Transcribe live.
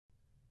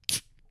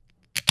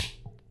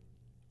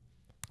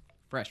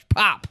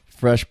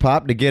Fresh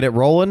pop to get it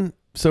rolling.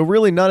 So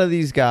really none of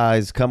these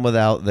guys come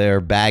without their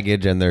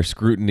baggage and their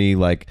scrutiny.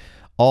 Like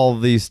all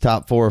of these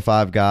top 4 or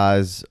 5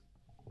 guys,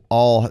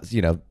 all,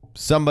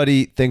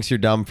 somebody thinks you're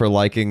dumb for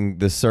liking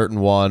this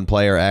certain one,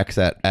 player X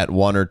at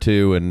 1 or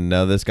 2, and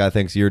this guy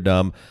thinks you're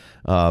dumb.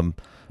 There's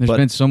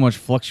been so much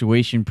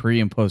fluctuation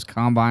pre and post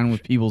combine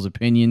with people's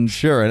opinions.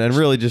 Sure, and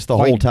really just the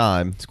whole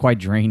time. It's quite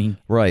draining.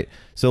 Right.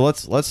 So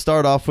let's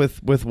start off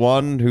with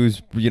one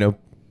who's,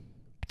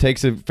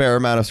 takes a fair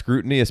amount of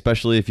scrutiny,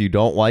 especially if you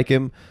don't like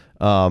him.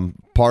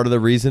 Part of the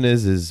reason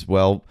is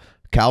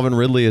Calvin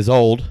Ridley is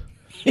old.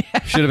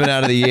 Should have been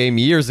out of the game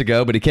years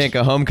ago, but he can't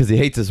go home because he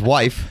hates his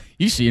wife.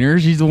 You seen her?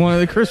 She's the one at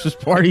the Christmas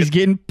party. He's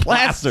getting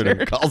plastered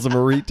and calls him a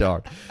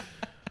retard.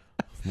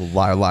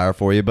 Liar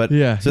for you, but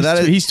yeah. So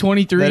he's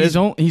 23.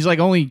 He's like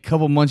only a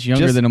couple months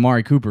younger than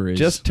Amari Cooper is.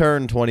 Just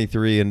turned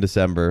 23 in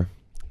December.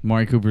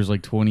 Amari Cooper's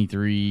like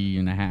 23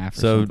 and a half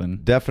or something.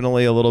 So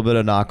definitely a little bit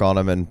of knock on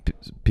him, and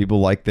people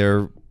like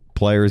their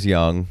players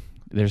young.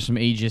 There's some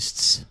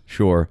ageists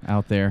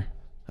out there.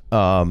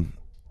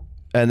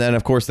 And then,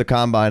 of course, the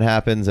combine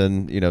happens,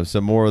 and,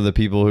 some more of the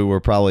people who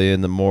were probably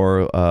in the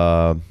more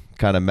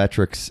kind of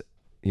metrics,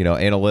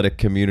 analytic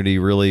community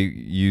really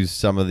used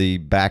some of the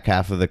back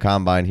half of the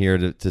combine here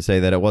to say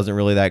that it wasn't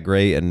really that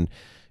great. And,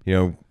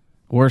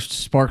 worst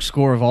spark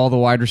score of all the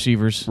wide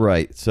receivers.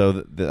 Right. So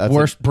that's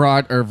worst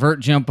broad or vert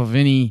jump of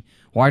any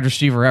wide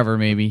receiver ever,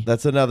 maybe.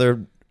 That's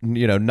another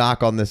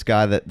knock on this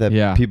guy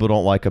that people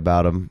don't like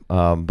about him.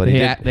 But he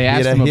had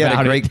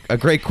a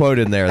great quote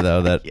in there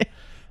though that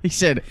he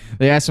said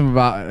they asked him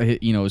about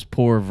his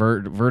poor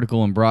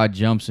vertical and broad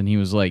jumps, and he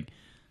was like,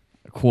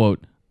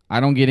 quote, "I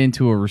don't get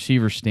into a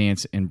receiver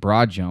stance and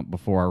broad jump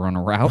before I run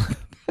a route."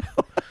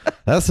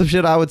 That's some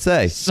shit I would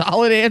say.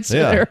 Solid answer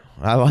there.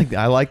 I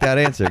like that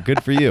answer.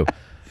 Good for you.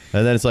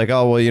 And then it's like,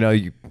 oh well,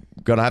 you're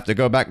gonna have to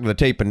go back to the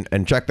tape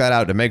and check that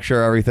out to make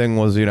sure everything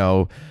was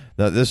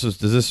does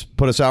this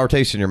put a sour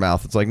taste in your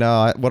mouth? It's like,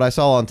 no, what I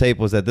saw on tape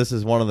was that this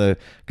is one of the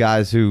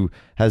guys who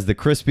has the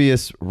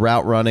crispiest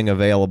route running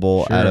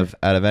available out of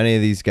any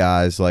of these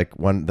guys. Like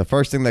when the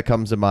first thing that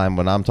comes to mind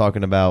when I'm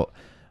talking about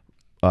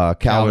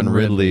Calvin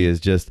Ridley is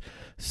just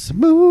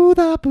smooth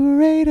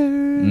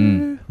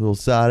operator. Little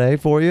side A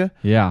for you.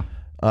 Yeah.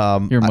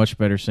 You're a much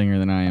better singer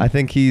than I am. I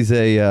think he's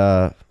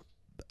a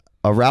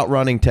route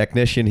running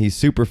technician. He's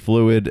super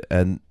fluid,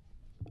 and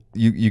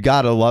you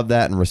got to love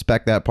that and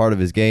respect that part of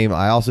his game.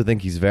 I also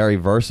think he's very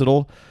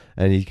versatile,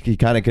 and he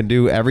kind of can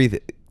do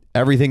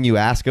everything you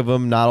ask of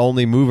him, not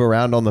only move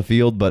around on the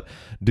field, but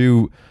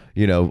do,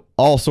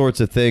 all sorts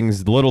of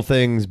things, little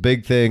things,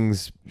 big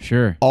things,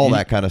 all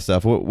that kind of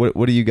stuff.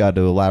 What do you got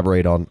to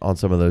elaborate on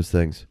some of those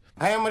things?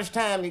 How much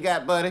time you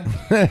got, buddy?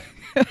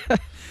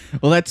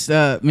 Well, that's,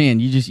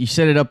 man, you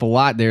set it up a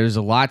lot there. There's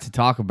a lot to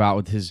talk about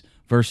with his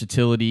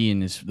versatility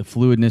and the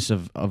fluidness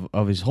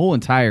of his whole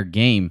entire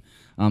game.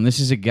 This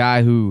is a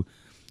guy who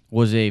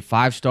was a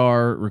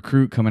 5-star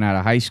recruit coming out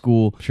of high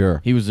school.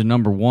 Sure. He was the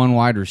number 1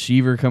 wide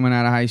receiver coming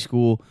out of high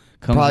school.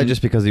 Probably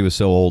just because he was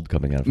so old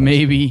coming out of high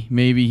school.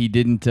 Maybe he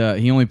didn't.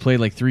 He only played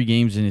like 3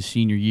 games in his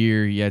senior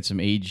year. He had some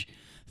age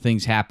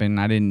things happen.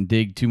 I didn't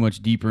dig too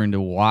much deeper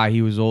into why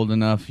he was old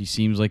enough. He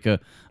seems like a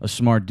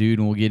smart dude,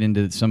 and we'll get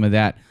into some of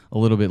that a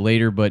little bit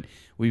later. But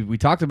we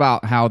talked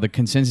about how the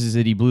consensus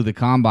that he blew the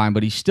combine,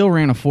 but he still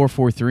ran a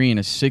 4.43 and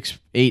a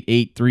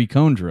 6.883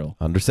 cone drill.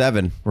 Under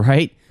 7.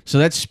 Right? So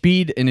that's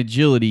speed and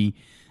agility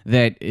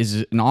that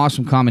is an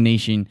awesome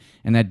combination,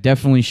 and that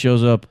definitely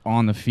shows up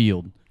on the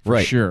field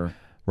for sure.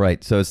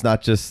 Right. So it's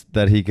not just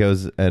that he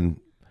goes and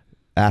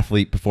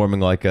athlete performing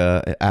like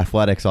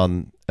athletics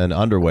on an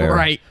underwear.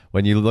 Right.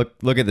 When you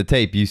look at the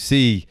tape, you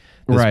see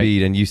the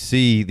speed and you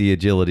see the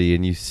agility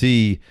and you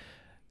see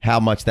how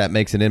much that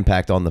makes an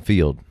impact on the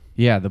field.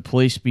 Yeah, the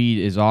play speed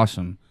is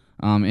awesome.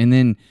 And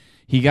then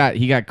he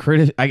got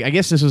credit. I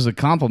guess this was a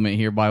compliment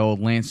here by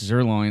old Lance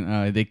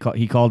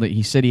Zerloin.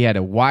 He said he had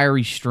a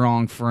wiry,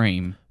 strong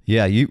frame.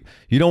 Yeah, you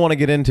don't want to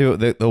get into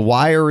it. The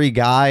wiry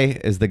guy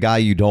is the guy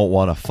you don't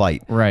want to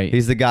fight. Right.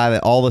 He's the guy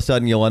that all of a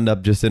sudden you'll end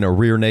up just in a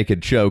rear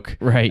naked choke.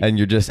 Right. And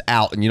you're just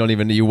out, and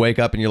you wake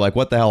up and you're like,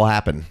 what the hell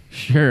happened?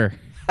 Sure.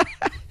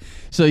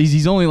 So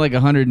he's only like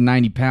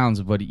 190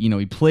 pounds, but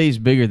he plays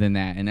bigger than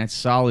that, and that's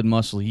solid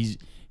muscle. He's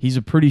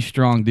a pretty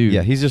strong dude.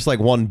 Yeah, he's just like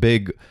one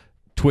big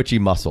twitchy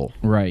muscle.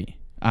 Right.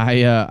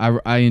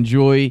 I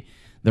enjoy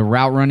the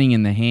route running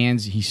in the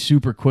hands. He's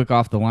super quick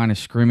off the line of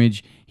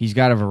scrimmage. He's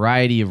got a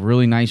variety of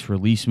really nice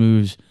release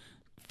moves.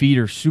 Feet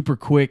are super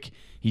quick.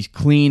 He's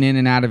clean in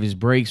and out of his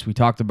breaks. We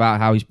talked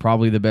about how he's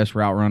probably the best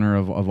route runner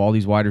of all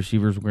these wide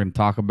receivers we're going to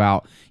talk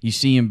about. You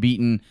see him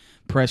beating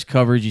press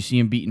coverage. You see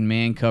him beating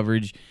man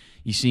coverage.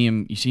 You see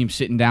him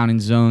sitting down in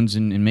zones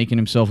and making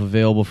himself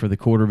available for the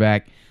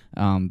quarterback.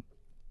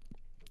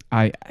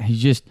 I've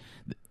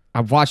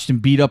watched him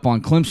beat up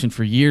on Clemson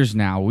for years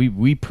now.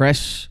 We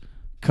press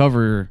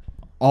cover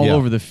all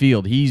over the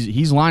field.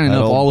 He's lining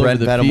up all over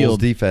the field.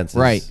 Defense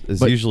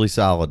is usually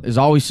solid. There's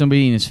always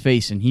somebody in his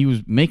face, and he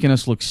was making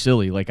us look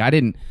silly. Like I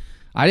didn't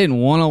I didn't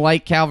want to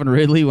like Calvin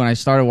Ridley when I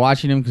started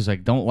watching him because I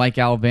don't like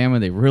Alabama.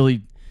 They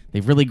really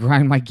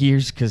grind my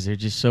gears because they're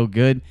just so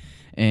good.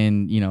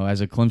 And, as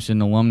a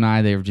Clemson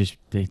alumni,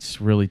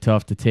 it's really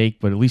tough to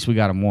take, but at least we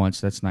got him once.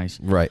 That's nice.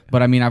 Right.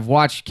 But, I've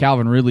watched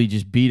Calvin Ridley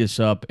just beat us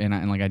up, and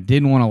I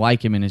didn't want to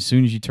like him, and as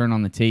soon as you turn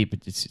on the tape,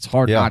 it's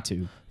hard not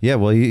to. Yeah,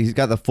 well, he's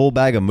got the full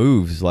bag of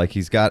moves. Like,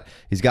 he's got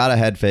a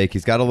head fake.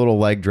 He's got a little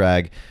leg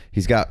drag.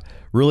 He's got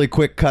really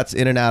quick cuts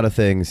in and out of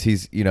things. He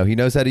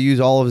knows how to use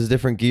all of his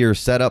different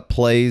gears, set up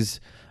plays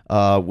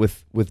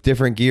with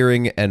different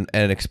gearing and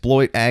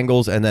exploit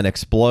angles and then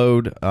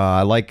explode.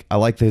 I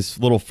like his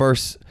little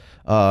first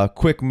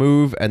quick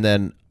move and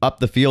then up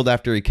the field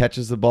after he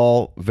catches the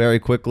ball very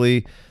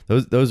quickly.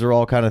 Those are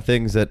all kind of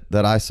things that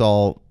I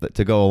saw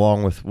to go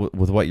along with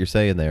what you're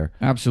saying there.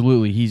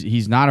 Absolutely.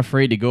 He's not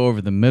afraid to go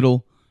over the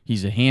middle.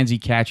 He's a handsy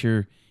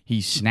catcher.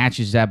 He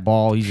snatches that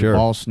ball. He's a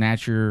ball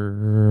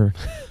snatcher.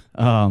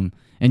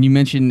 And you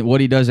mentioned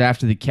what he does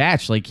after the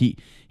catch. Like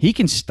he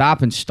can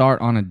stop and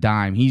start on a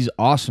dime. He's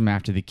awesome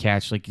after the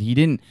catch. Like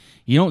you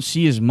don't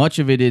see as much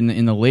of it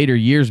in the later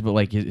years, but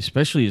like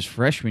especially his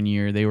freshman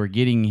year, they were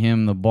getting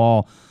him the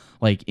ball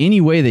like any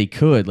way they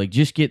could, like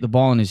just get the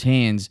ball in his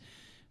hands,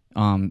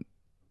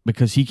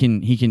 because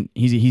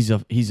he's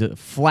a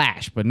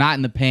flash, but not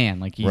in the pan.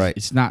 Like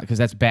it's not, because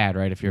that's bad,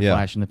 right? If you're a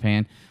flash in the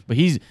pan, but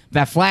he's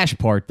that flash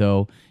part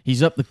though.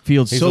 He's up the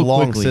field so quickly. He's a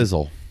long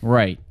sizzle,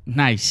 right?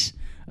 Nice.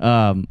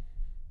 And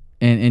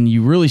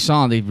you really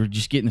saw they were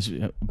just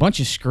getting a bunch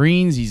of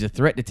screens. He's a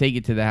threat to take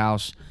it to the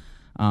house.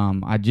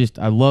 I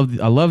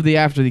love the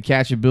after the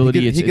catch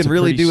ability. He can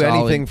really do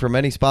anything from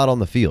any spot on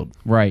the field.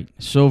 Right.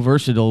 So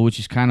versatile, which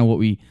is kind of what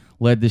we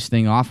led this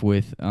thing off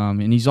with.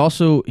 And he's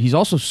also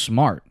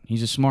smart.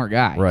 He's a smart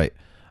guy. Right.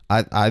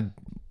 I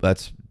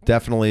that's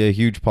definitely a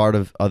huge part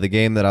of the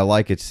game that I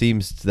like. It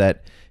seems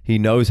that he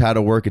knows how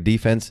to work a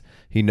defense.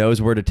 He knows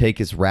where to take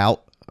his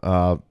route.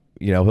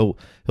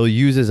 He'll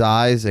use his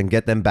eyes and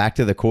get them back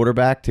to the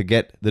quarterback to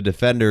get the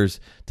defenders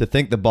to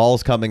think the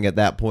ball's coming at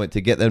that point,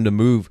 to get them to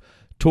move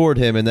toward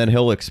him, and then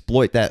he'll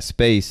exploit that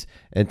space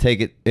and take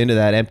it into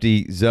that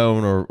empty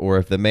zone, or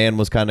if the man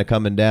was kind of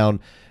coming down.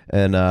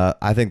 And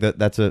I think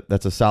that's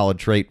a solid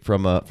trait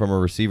from a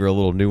receiver, a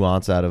little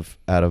nuance out of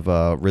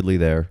Ridley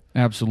there.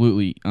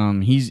 Absolutely.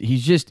 He's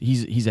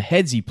a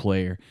headsy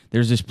player.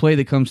 There's this play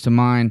that comes to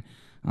mind.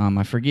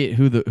 I forget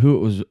who it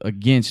was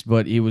against,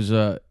 but it was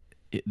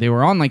they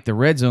were on like the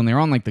red zone. They were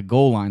on like the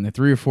goal line, the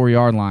 3 or 4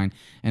 yard line,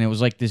 and it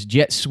was like this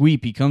jet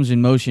sweep. He comes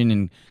in motion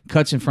and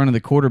cuts in front of the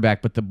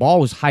quarterback, but the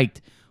ball was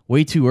hiked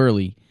way too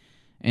early,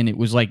 and it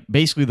was like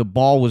basically the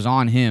ball was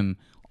on him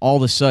all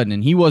of a sudden,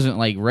 and he wasn't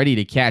like ready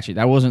to catch it.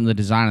 That wasn't the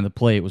design of the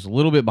play. It was a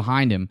little bit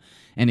behind him,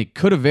 and it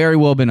could have very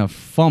well been a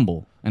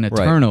fumble and a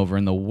turnover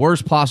in the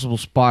worst possible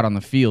spot on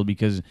the field,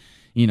 because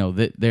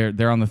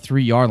they're on the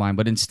 3 yard line.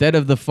 But instead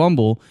of the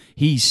fumble,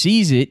 he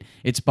sees it.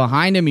 It's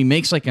behind him. He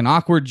makes like an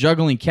awkward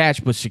juggling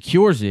catch, but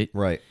secures it.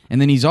 Right.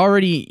 And then he's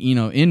already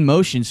in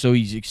motion, so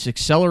he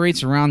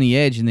accelerates around the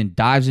edge and then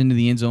dives into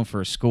the end zone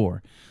for a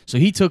score. So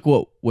he took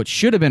what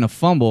should have been a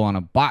fumble on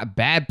a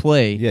bad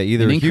play. Yeah,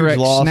 either an a huge incorrect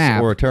loss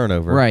snap, or a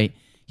turnover. Right.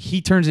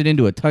 He turns it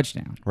into a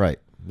touchdown. Right.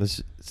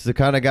 This is the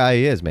kind of guy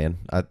he is, man.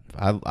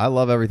 I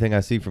love everything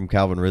I see from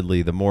Calvin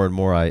Ridley. The more and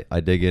more I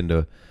dig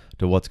into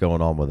what's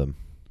going on with him.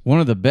 One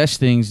of the best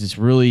things that's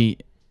really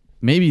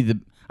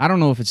I don't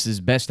know if it's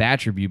his best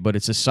attribute, but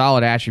it's a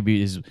solid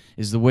attribute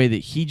is the way that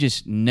he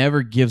just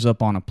never gives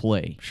up on a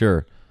play.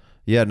 Sure.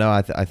 Yeah, no,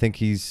 I think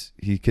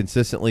he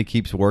consistently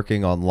keeps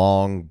working on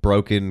long,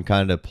 broken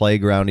kind of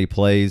playgroundy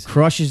plays.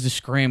 Crushes the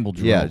scramble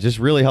drill. Yeah, just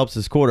really helps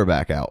his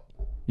quarterback out.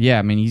 Yeah,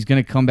 I mean, he's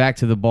going to come back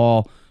to the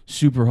ball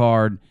super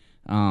hard.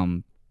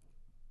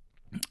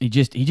 He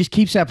just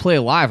keeps that play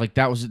alive. Like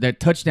that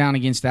touchdown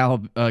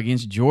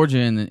against Georgia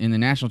in the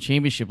national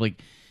championship.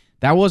 Like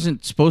that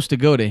wasn't supposed to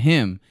go to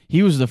him.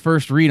 He was the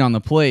first read on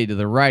the play to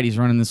the right. He's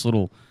running this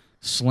little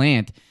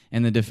slant,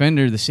 and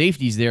the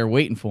safety's there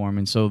waiting for him,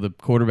 and so the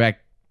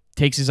quarterback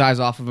takes his eyes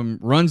off of him,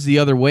 runs the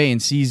other way,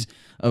 and sees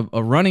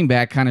a running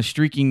back kind of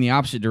streaking the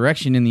opposite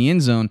direction in the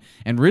end zone,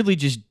 and Ridley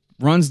just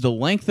runs the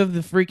length of the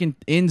freaking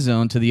end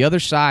zone to the other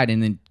side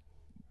and then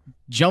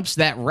jumps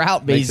that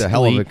route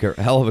basically. Makes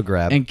a hell of a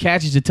grab. And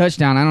catches a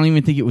touchdown. I don't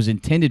even think it was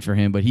intended for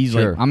him, but he's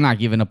like, I'm not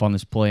giving up on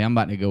this play. I'm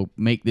about to go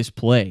make this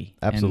play.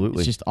 Absolutely. And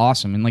it's just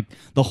awesome. And like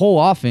the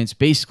whole offense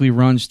basically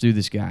runs through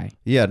this guy.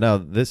 Yeah, no,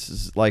 this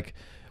is like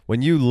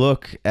when you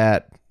look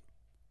at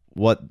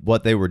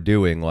what they were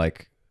doing,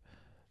 like,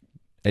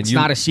 and it's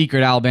not a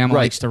secret Alabama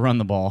likes to run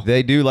the ball.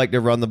 They do like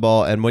to run the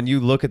ball, and when you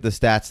look at the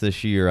stats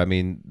this year, I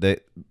mean,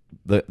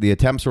 the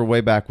attempts were way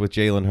back with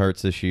Jalen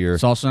Hurts this year.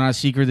 It's also not a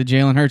secret that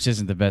Jalen Hurts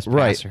isn't the best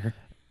passer.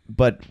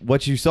 But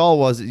what you saw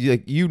was,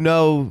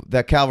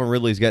 that Calvin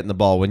Ridley's getting the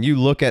ball. When you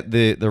look at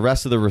the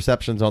rest of the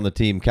receptions on the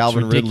team,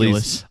 Calvin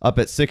Ridley's up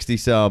at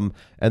 60-some,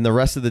 and the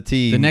rest of the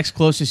team... The next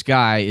closest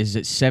guy is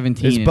at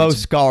 17.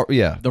 It's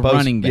the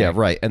running back. Yeah,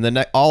 right.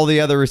 And all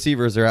the other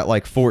receivers are at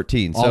like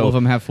 14. All of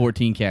them have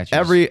 14 catches.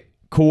 Every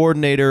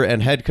coordinator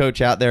and head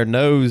coach out there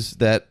knows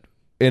that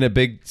in a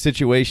big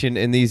situation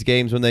in these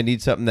games when they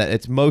need something, that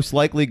it's most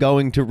likely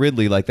going to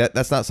Ridley. Like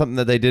that's not something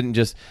that they didn't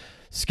just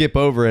skip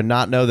over and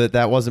not know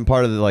that wasn't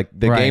part of the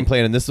game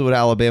plan. And this is what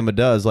Alabama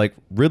does. Like,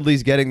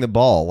 Ridley's getting the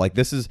ball. Like,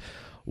 this is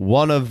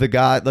one of the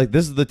guys. Like,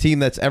 this is the team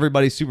that's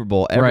everybody's Super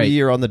Bowl every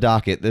year on the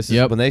docket. This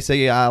is when they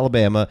say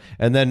Alabama,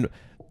 and then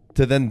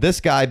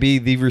this guy be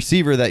the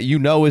receiver that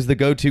is the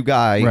go-to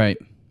guy. Right.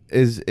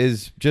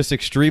 Is just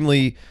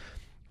extremely.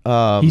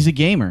 He's a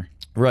gamer.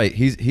 Right.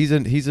 He's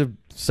a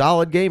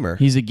solid gamer.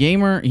 He's a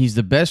gamer. He's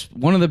the best,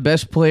 one of the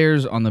best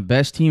players on the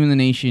best team in the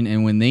nation.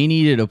 And when they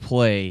needed a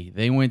play,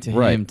 they went to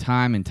him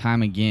time and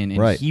time again.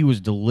 And he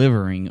was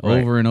delivering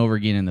over and over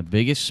again in the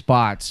biggest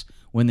spots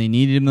when they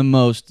needed him the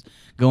most.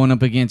 Going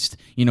up against,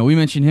 we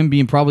mentioned him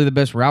being probably the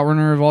best route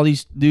runner of all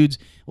these dudes.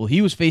 Well,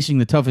 he was facing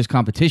the toughest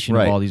competition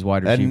of all these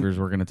wide receivers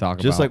we're going to talk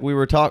about. Just like we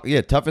were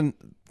talking,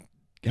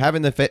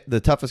 having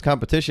the toughest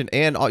competition,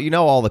 and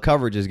all the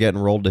coverage is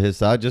getting rolled to his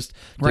side, just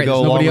to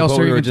go along with what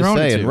we were just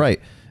saying. Right.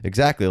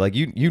 Exactly. Like,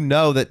 you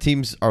know that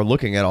teams are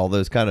looking at all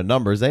those kind of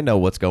numbers. They know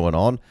what's going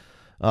on.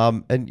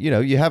 And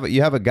you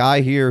have a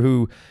guy here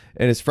who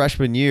in his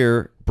freshman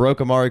year broke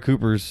Amari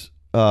Cooper's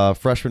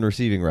freshman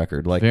receiving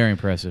record. Like, very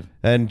impressive.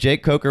 And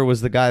Jake Coker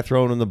was the guy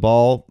throwing him the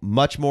ball.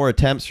 Much more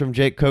attempts from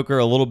Jake Coker,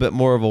 a little bit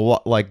more of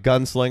a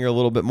gunslinger, a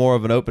little bit more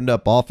of an opened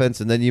up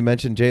offense. And then you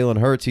mentioned Jalen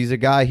Hurts. He's a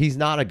guy, he's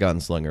not a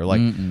gunslinger.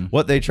 Like,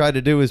 what they try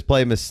to do is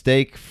play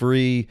mistake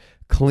free,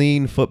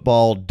 clean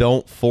football.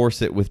 Don't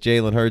force it with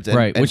Jalen Hurts.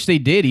 Which they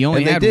did. He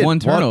only had one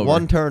turnover.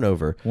 One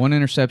turnover. One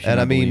interception. And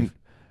I mean,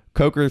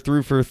 Coker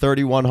threw for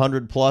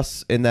 3,100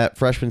 plus in that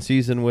freshman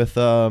season with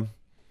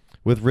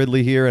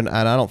Ridley here, and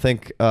I don't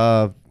think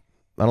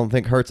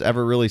Hurts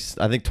ever really.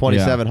 I think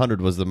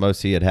 2,700 was the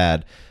most he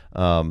had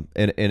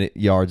in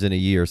yards in a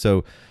year.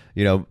 So,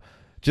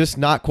 just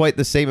not quite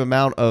the same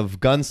amount of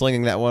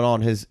gunslinging that went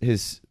on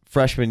his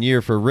freshman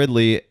year for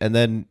Ridley, and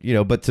then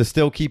but to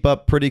still keep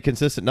up pretty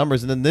consistent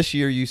numbers. And then this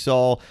year you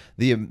saw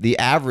the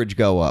average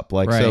go up,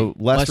 so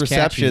less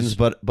receptions,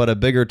 but a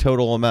bigger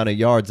total amount of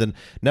yards, and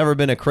never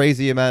been a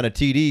crazy amount of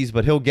TDs,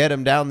 but he'll get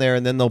him down there,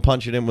 and then they'll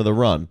punch it in with a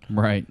run,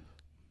 right?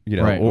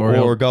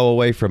 Or go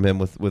away from him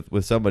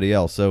with somebody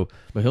else. So,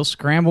 but he'll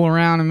scramble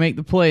around and make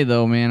the play,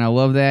 though, man. I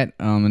love that.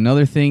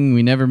 Another thing,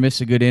 we never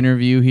miss a good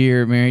interview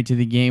here at Married to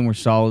the Game. We're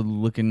solid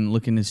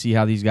looking to see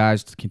how these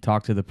guys can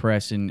talk to the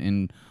press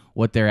and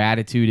what their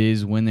attitude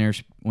is when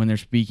they're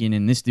speaking.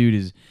 And this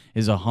dude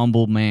is a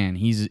humble man.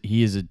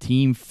 He is a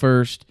team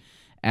first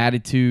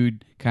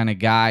attitude kind of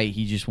guy.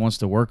 He just wants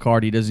to work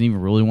hard. He doesn't even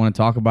really want to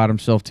talk about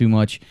himself too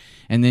much.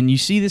 And then you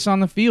see this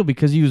on the field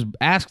because he was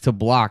asked to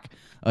block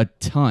a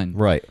ton,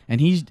 right? And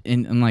he's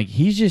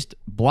just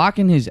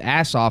blocking his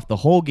ass off the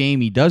whole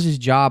game. He does his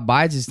job,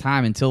 bides his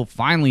time until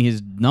finally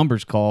his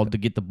number's called to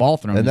get the ball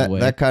thrown his way.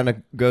 That kind of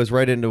goes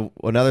right into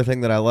another thing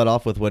that I let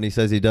off with when he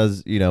says he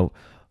does,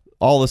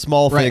 all the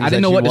small things. I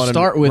didn't know what to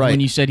start with when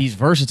you said he's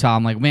versatile.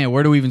 I'm like, man,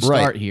 where do we even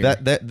start here?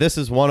 This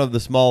is one of the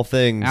small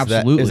things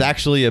that is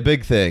actually a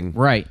big thing.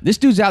 Right. This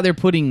dude's out there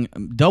putting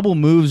double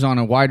moves on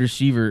a wide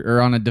receiver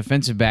or on a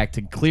defensive back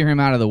to clear him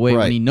out of the way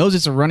when he knows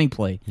it's a running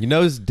play. He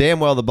knows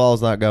damn well the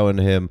ball's not going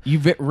to him. You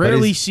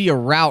rarely see a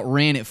route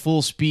ran at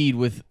full speed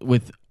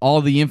with all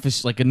the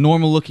emphasis, like a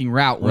normal-looking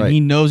route when he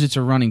knows it's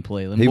a running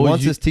play. He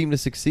wants his team to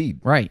succeed.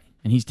 Right.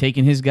 And he's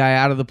taking his guy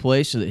out of the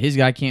play so that his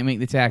guy can't make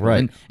the tackle.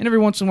 Right. And every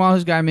once in a while,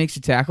 his guy makes a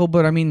tackle.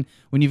 But, I mean,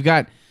 when you've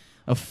got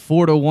a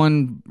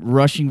 4-to-1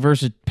 rushing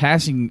versus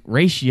passing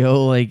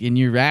ratio, and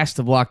you're asked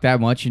to block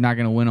that much, you're not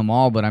going to win them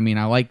all. But, I mean,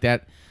 I like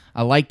that.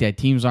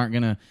 Teams aren't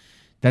going to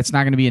 – that's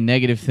not going to be a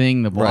negative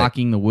thing, the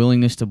blocking, the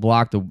willingness to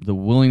block, the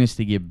willingness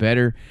to get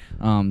better.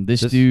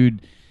 This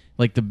dude,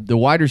 like the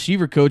wide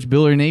receiver coach,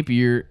 Bill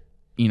Napier,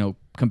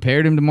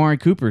 compared him to Amari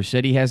Cooper,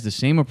 said he has the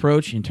same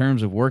approach in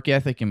terms of work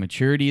ethic and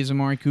maturity as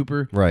Amari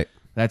Cooper. Right.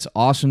 That's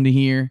awesome to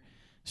hear,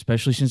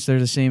 especially since they're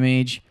the same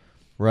age.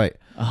 Right.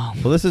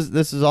 Well, this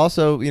is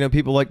also,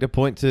 people like to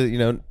point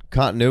to,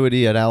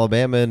 continuity at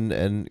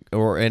Alabama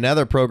or in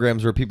other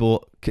programs where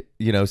people,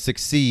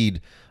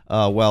 succeed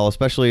well,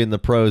 especially in the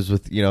pros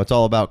with, it's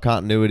all about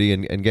continuity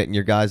and getting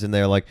your guys in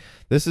there. Like,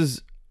 this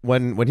is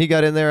when he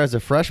got in there as a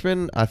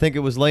freshman, I think it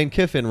was Lane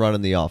Kiffin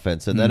running the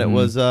offense, and then it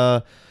was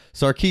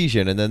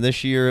Sarkisian, and then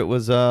this year it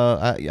was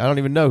I don't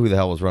even know who the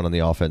hell was running the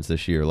offense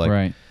this year.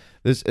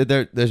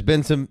 There's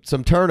been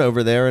some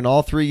turnover there in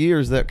all 3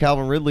 years that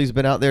Calvin Ridley's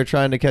been out there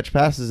trying to catch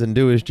passes and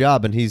do his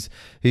job, and he's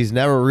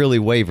never really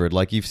wavered.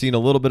 Like, you've seen a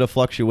little bit of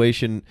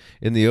fluctuation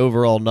in the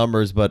overall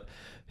numbers, but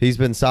he's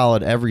been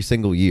solid every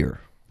single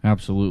year.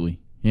 Absolutely.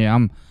 Yeah,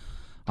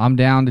 I'm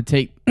down to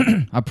take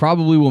I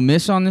probably will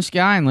miss on this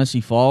guy unless he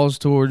falls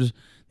towards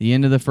the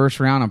end of the first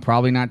round. I'm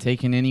probably not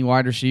taking any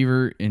wide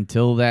receiver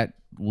until that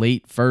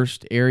late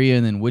first area,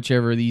 and then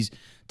whichever of these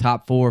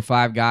top 4 or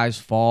 5 guys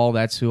fall,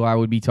 that's who I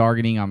would be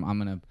targeting. I'm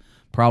going to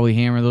probably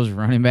hammer those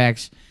running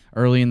backs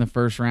early in the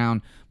first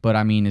round. But,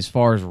 I mean, as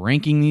far as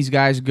ranking these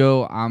guys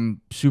go,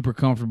 I'm super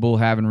comfortable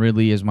having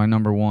Ridley as my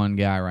number 1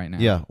 guy right now.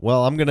 Yeah,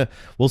 well,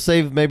 we'll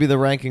save maybe the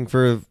ranking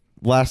for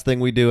last thing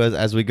we do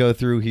as we go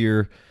through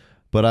here.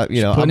 But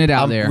putting it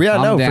out there. Yeah,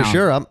 I'm no, down. for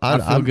sure. I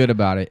feel good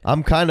about it.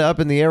 I'm kind of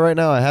up in the air right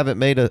now. I haven't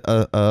made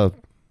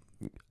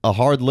a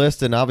hard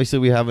list, and obviously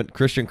we haven't.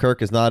 Christian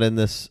Kirk is not in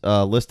this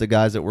list of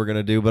guys that we're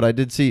gonna do. But I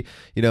did see,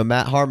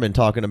 Matt Harmon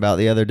talking about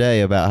the other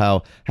day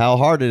about how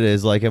hard it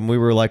is. Like, and we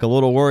were like a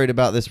little worried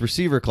about this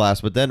receiver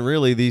class, but then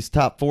really these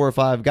top 4 or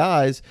 5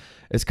 guys,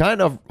 it's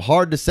kind of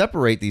hard to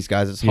separate these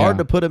guys. It's hard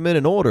to put them in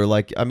an order.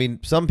 Like, I mean,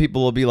 some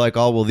people will be like,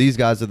 oh, well, these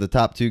guys are the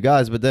top 2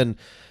 guys, but then.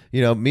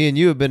 Me and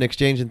you have been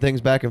exchanging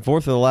things back and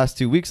forth for the last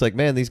 2 weeks. Like,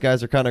 man, these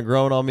guys are kind of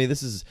growing on me.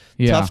 This is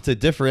tough to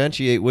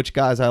differentiate which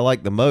guys I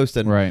like the most.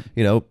 And,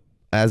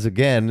 as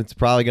again, it's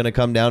probably going to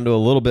come down to a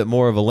little bit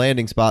more of a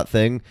landing spot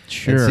thing.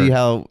 Sure. And see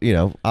how,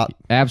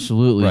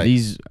 Absolutely.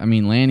 Right.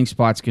 Landing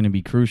spot's going to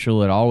be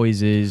crucial. It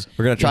always is.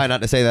 We're going to try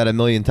not to say that a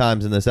million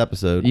times in this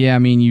episode. Yeah, I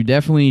mean, you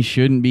definitely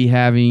shouldn't be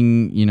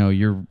having,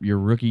 your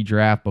rookie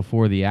draft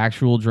before the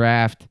actual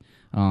draft.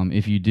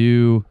 If you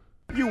do.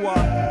 You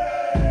are.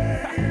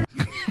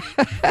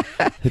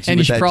 And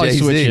you should probably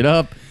switch it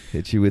up.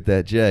 Hit you with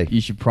that J.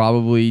 You should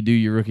probably do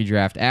your rookie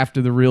draft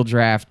after the real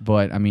draft.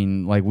 But, I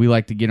mean, like, we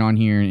like to get on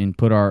here and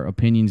put our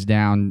opinions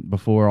down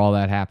before all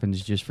that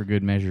happens just for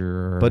good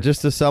measure. But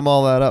just to sum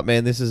all that up,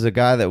 man, this is a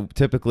guy that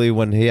typically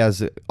when he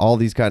has all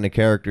these kind of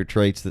character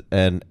traits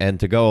and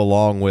to go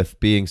along with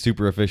being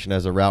super efficient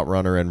as a route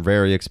runner and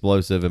very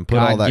explosive and put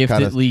all that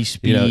kind of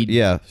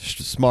speed.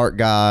 Smart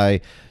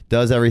guy.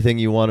 Does everything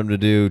you want him to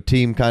do.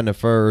 Team kind of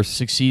first.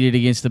 Succeeded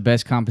against the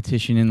best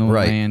competition in the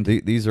land.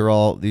 These are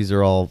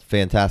all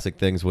fantastic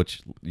things,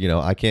 which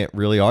I can't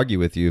really argue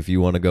with you if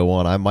you want to go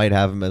on. I might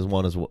have him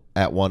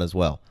at one as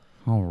well.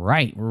 All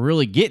right, we're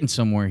really getting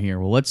somewhere here.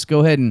 Well, let's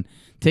go ahead and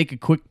take a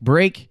quick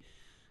break,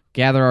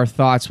 gather our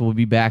thoughts. We'll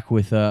be back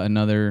with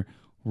another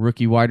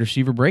rookie wide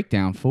receiver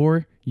breakdown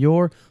for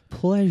your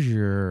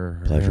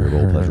pleasure.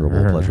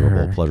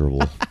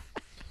 Pleasurable.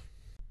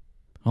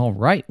 All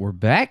right, we're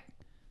back.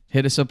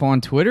 Hit us up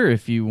on Twitter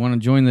if you want to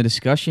join the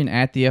discussion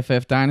at the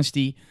FF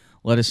Dynasty.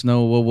 Let us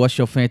know what's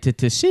your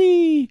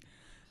fantasy.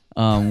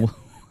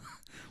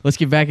 Let's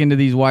get back into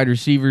these wide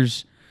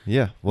receivers.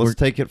 Yeah, let's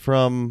take it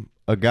from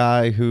a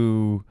guy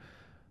who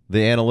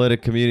the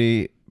analytic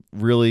community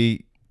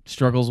really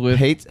struggles with,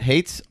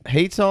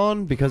 hates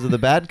on because of the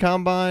bad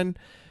combine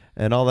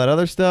and all that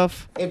other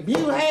stuff. If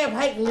you have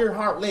hate in your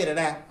heart, let it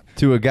out.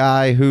 To a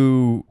guy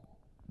who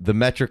the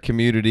metric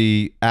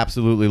community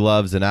absolutely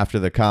loves, and after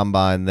the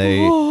combine,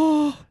 they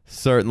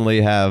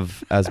certainly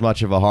have as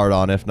much of a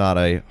hard-on, if not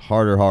a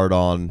harder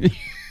hard-on,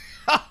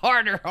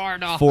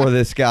 for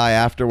this guy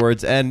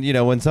afterwards. And,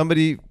 when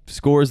somebody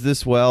scores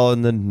this well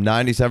in the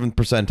 97th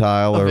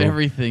percentile of or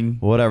everything,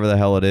 whatever the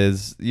hell it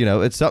is,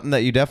 it's something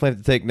that you definitely have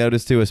to take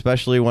notice to,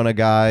 especially when a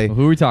guy... Well,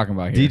 who are we talking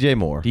about here? DJ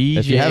Moore.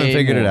 If you haven't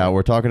figured it out,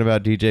 we're talking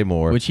about DJ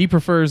Moore. Which he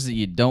prefers that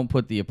you don't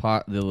put the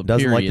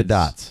doesn't like the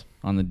dots.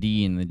 On the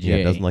D and the J.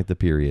 Yeah, doesn't like the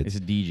period. It's a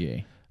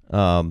DJ.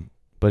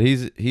 But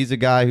he's a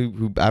guy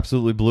who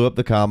absolutely blew up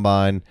the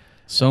combine.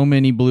 So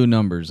many blue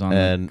numbers on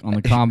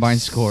the combine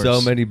scores.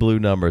 So many blue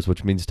numbers,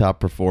 which means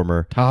top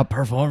performer.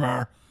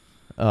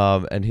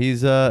 And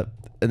he's and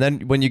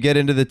then when you get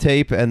into the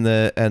tape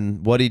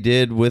and what he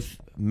did with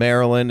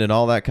Maryland and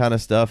all that kind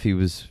of stuff, he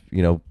was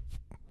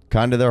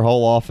kind of their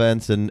whole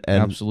offense and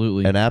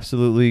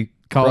absolutely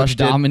college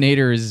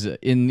dominator is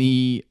in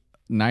the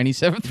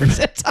 97th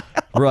percentile.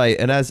 Right,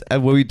 and as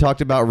we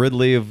talked about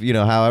Ridley of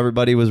how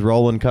everybody was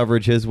rolling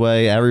coverage his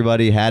way,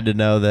 everybody had to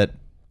know that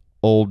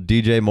old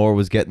DJ Moore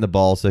was getting the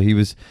ball, so he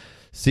was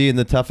seeing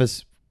the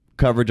toughest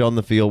coverage on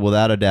the field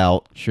without a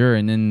doubt. Sure,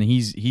 and then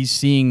he's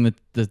seeing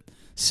the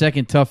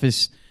second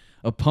toughest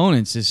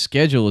opponents. His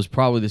schedule is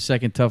probably the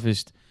second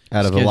toughest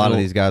out of a lot of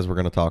these guys we're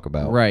going to talk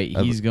about. Right,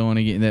 he's going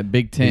to get in that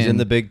Big Ten. He's in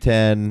the Big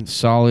Ten.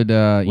 Solid.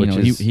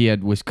 He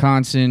had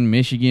Wisconsin,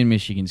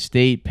 Michigan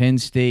State, Penn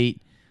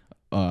State.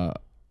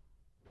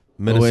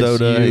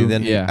 Minnesota, OSU, and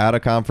then out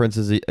of conference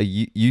is a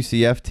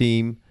UCF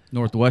team.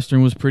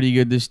 Northwestern was pretty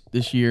good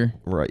this year.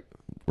 Right.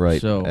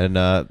 So, and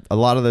a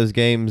lot of those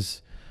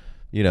games,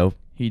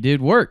 he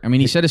did work. I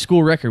mean, he set a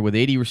school record with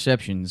 80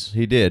 receptions.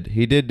 He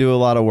did do a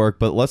lot of work,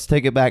 but let's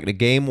take it back to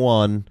game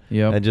one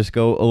and just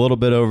go a little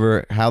bit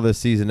over how this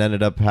season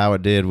ended up, how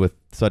it did with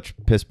such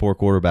piss poor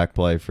quarterback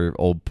play for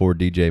old poor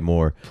DJ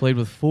Moore. Played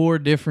with 4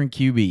 different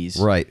QBs.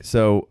 Right.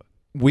 So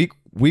week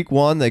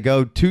one, they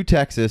go to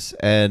Texas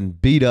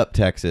and beat up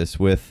Texas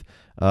with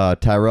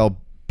Tyrell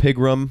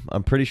Pigram.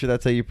 I'm pretty sure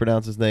that's how you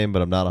pronounce his name,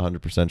 but I'm not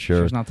 100%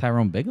 sure. It's not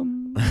Tyrone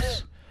Bigham.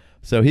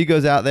 So he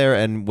goes out there,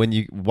 and when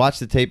you watch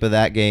the tape of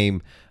that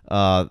game,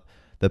 the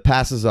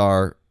passes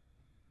are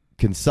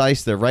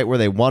concise. They're right where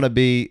they want to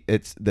be.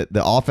 It's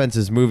the offense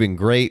is moving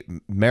great.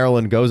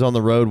 Maryland goes on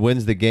the road,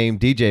 wins the game.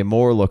 DJ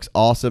Moore looks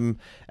awesome.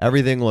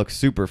 Everything looks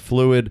super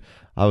fluid.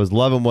 I was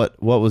loving what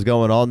was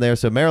going on there.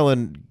 So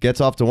Maryland gets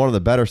off to one of the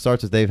better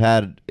starts that they've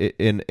had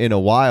in a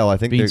while. I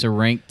think beats a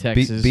ranked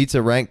Texas. Beats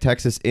a ranked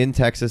Texas in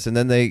Texas, and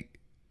then they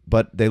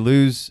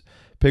lose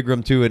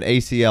Pigram to an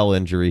ACL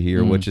injury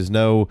here, which is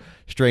no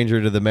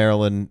stranger to the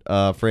Maryland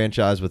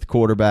franchise with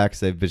quarterbacks.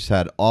 They've just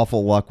had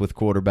awful luck with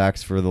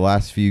quarterbacks for the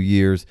last few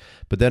years.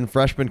 But then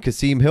freshman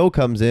Kasim Hill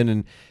comes in,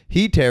 and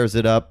he tears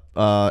it up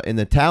in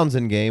the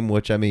Townsend game,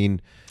 which, I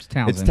mean,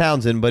 it's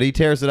Townsend, but he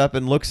tears it up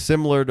and looks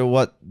similar to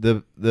what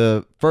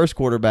the first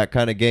quarterback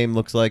kind of game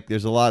looks like.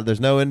 There's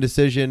no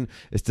indecision.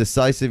 It's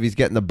decisive. He's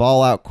getting the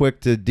ball out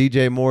quick to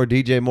DJ Moore.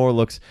 DJ Moore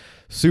looks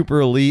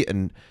super elite,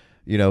 and,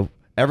 you know,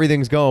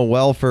 everything's going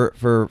well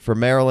for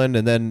Maryland.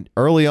 And then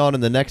early on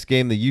in the next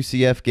game, the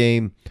UCF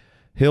game,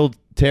 Hill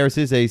tears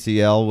his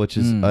ACL, which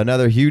is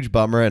another huge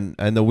bummer,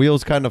 and the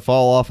wheels kind of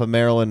fall off of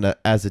Maryland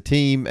as a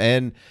team.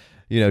 And,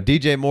 you know,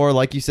 DJ Moore,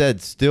 like you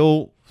said,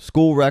 still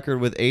school record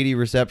with 80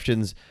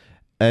 receptions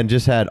and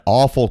just had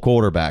awful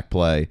quarterback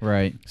play.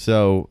 Right.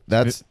 So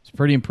it's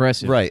pretty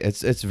impressive. Right.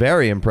 It's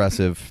very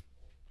impressive.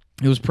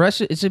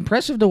 It's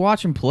impressive to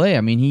watch him play.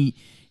 I mean,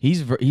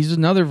 he's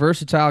another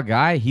versatile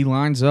guy. He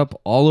lines up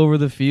all over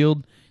the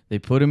field. They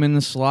put him in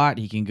the slot.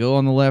 He can go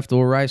on the left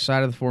or right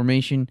side of the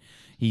formation.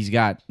 He's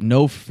got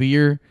no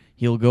fear.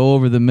 He'll go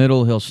over the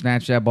middle. He'll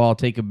snatch that ball,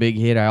 take a big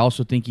hit. I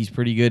also think he's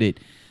pretty good at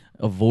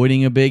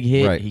avoiding a big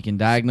hit. Right. He can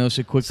diagnose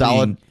it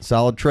quickly.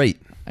 Solid trait.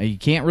 You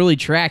can't really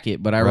track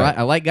it, but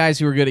I like guys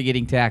who are good at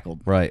getting tackled.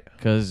 Right.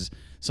 Because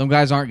some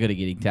guys aren't good at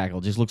getting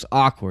tackled. It just looks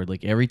awkward.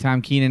 Like every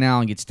time Keenan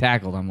Allen gets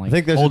tackled, I'm like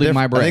holding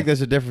my breath. I think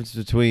there's a difference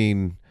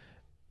between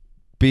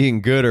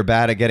being good or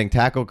bad at getting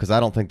tackled, because I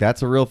don't think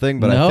that's a real thing.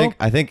 But no,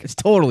 I think it's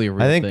totally a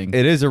real thing. I think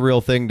it is a real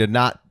thing to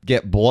not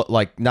get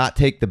not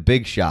take the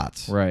big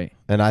shots. Right.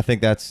 And I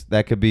think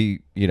that could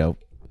be, you know,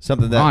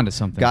 something that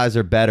something guys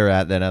are better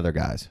at than other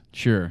guys.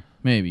 Sure,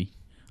 maybe.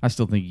 I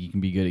still think you can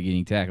be good at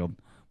getting tackled.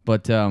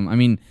 But, I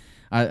mean,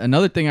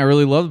 another thing I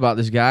really love about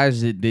this guy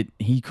is that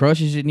he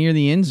crushes it near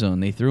the end zone.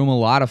 They threw him a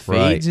lot of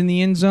fades in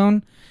the end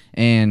zone.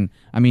 And,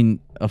 I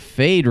mean, a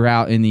fade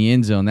route in the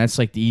end zone, that's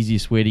like the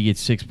easiest way to get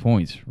 6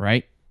 points,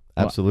 right?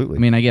 Absolutely. Well, I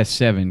mean, I guess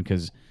 7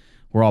 because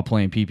we're all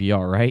playing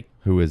PPR, right?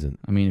 Who isn't?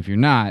 I mean, if you're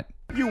not,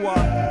 You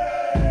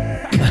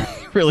are.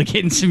 really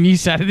getting some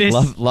use out of this.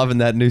 Loving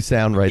that new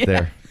sound right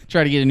there.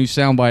 Try to get a new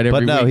soundbite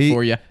every week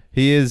for you.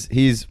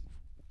 He's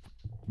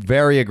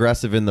very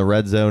aggressive in the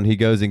red zone. He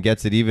goes and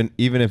gets it, even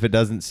if it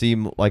doesn't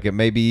seem like it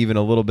may be even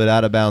a little bit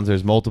out of bounds.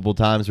 There's multiple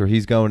times where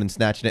he's going and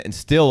snatching it and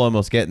still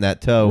almost getting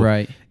that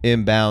toe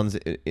inbounds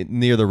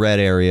near the red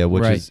area,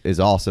 which is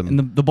awesome.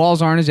 And the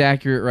balls aren't as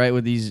accurate, right,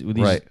 with these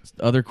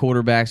other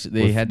quarterbacks.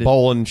 They had to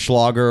Bolin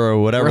Schlager or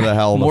whatever the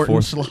hell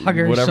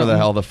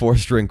the fourth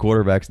string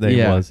quarterback's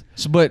name was.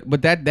 So,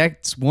 but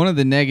that's one of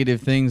the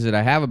negative things that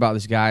I have about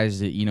this guy is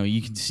that, you know,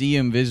 you can see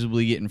him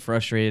visibly getting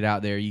frustrated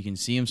out there. You can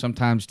see him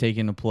sometimes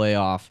taking a play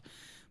off,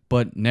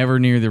 but never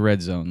near the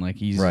red zone. Like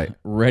he's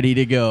ready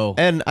to go.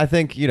 And I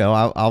think, you know,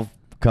 I'll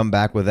come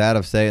back with that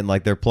of saying,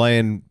 like, they're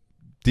playing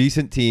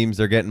decent teams.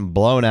 They're getting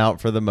blown out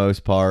for the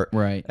most part.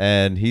 Right.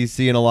 And he's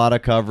seeing a lot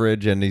of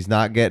coverage, and he's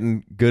not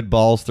getting good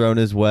balls thrown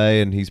his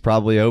way, and he's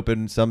probably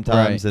open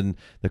sometimes, and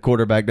the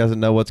quarterback doesn't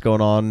know what's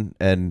going on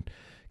and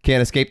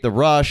can't escape the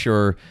rush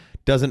or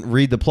doesn't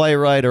read the play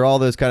right or all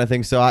those kind of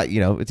things. So,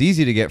 it's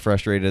easy to get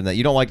frustrated in that.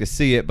 You don't like to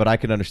see it, but I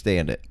can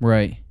understand it.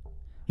 Right.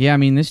 Yeah, I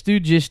mean, this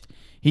dude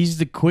he's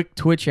the quick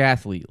twitch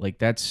athlete. Like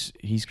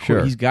he's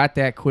got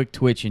that quick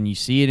twitch, and you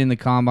see it in the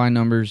combine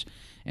numbers,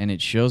 and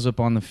it shows up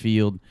on the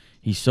field.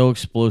 He's so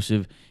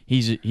explosive.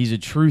 He's a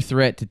true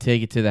threat to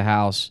take it to the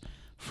house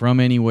from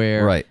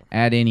anywhere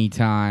at any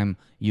time.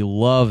 You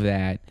love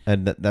that,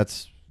 and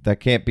that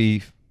can't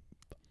be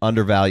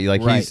undervalued.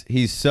 Like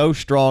he's so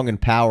strong and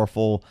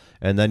powerful,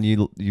 and then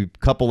you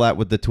couple that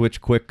with the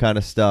twitch quick kind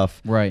of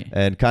stuff, right?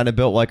 And kind of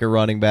built like a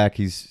running back.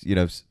 He's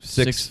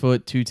 6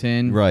 foot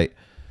 210, right?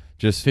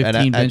 Just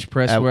 15 bench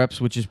press reps,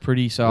 which is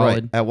pretty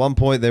solid. Right. At one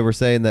point, they were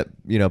saying that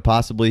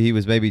possibly he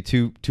was maybe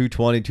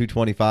 220,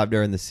 225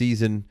 during the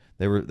season.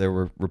 There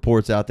were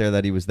reports out there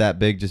that he was that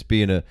big, just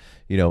being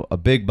a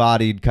big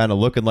bodied, kind of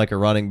looking like a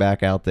running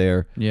back out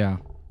there. Yeah.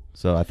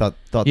 So I thought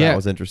that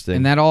was interesting,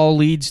 and that all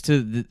leads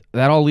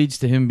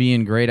to him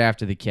being great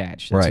after the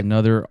catch. That's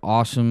another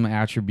awesome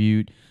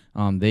attribute.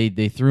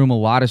 They threw him a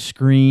lot of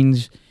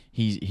screens.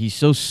 He's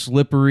so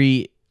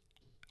slippery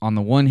on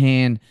the one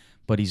hand,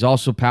 but he's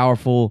also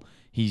powerful.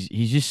 He's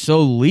just so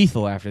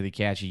lethal after the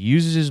catch. He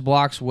uses his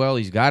blocks well.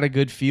 He's got a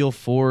good feel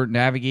for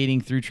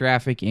navigating through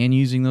traffic and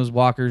using those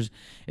blockers.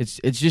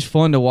 It's just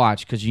fun to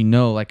watch because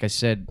like I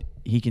said,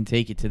 he can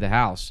take it to the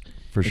house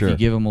for sure if you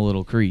give him a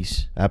little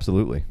crease.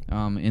 Absolutely.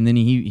 And then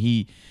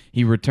he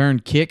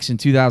returned kicks in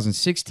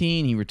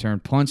 2016. He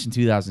returned punts in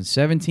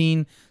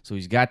 2017. So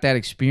he's got that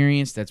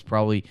experience. That's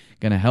probably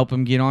going to help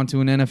him get onto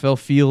an NFL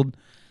field.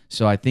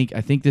 So I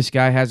think this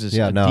guy has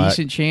a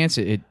decent chance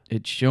at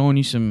showing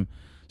you some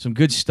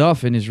good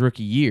stuff in his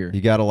rookie year. You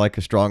got to like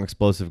a strong,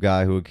 explosive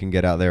guy who can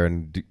get out there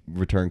and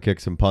return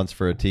kicks and punts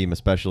for a team,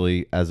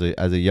 especially as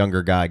a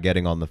younger guy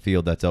getting on the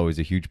field. That's always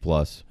a huge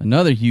plus.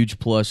 Another huge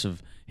plus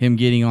of him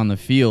getting on the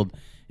field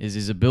is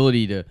his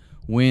ability to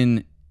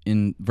win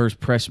in versus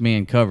press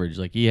man coverage.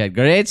 Like he had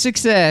great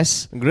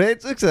success. I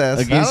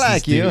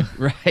like you.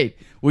 Right.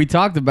 we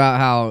talked about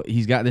how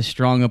he's got this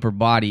strong upper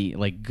body.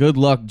 Like, good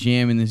luck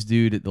jamming this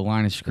dude at the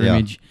line of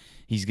scrimmage. Yeah.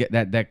 He's got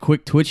that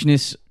quick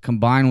twitchness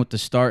combined with the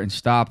start and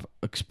stop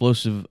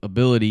explosive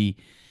ability.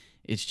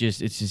 It's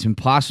just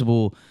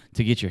impossible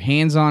to get your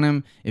hands on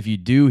him. If you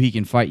do, he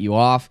can fight you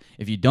off.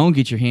 If you don't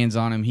get your hands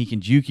on him, he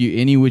can juke you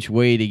any which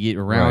way to get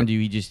around you.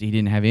 He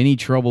didn't have any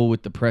trouble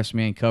with the press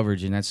man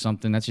coverage, and that's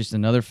just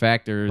another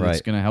factor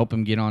that's going to help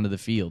him get onto the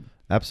field.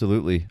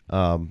 Absolutely.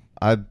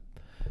 I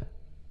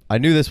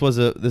knew this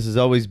has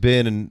always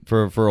been, and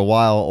for a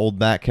while, old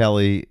Matt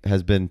Kelly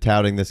has been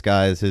touting this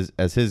guy as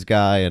his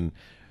guy, and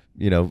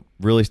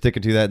really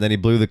sticking to that. And then he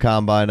blew the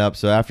combine up.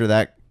 So after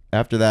that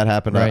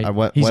happened,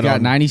 right. He's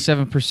got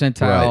 97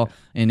 percentile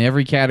in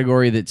every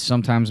category that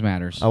sometimes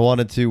matters. I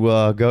wanted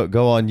to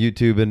go on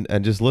YouTube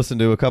and just listen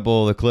to a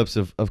couple of the clips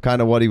of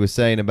kind of what he was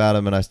saying about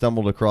him, and I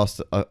stumbled across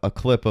a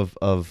clip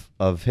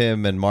of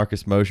him and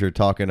Marcus Mosher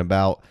talking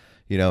about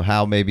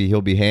how maybe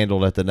he'll be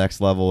handled at the next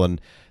level,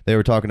 and they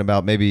were talking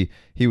about maybe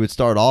he would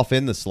start off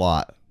in the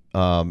slot,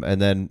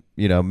 and then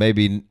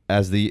maybe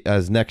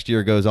as next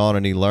year goes on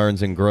and he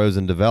learns and grows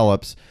and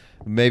develops,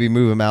 maybe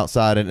move him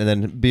outside and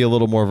then be a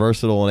little more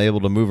versatile and able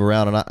to move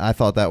around. And I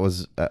thought that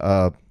was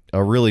a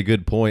really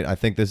good point. I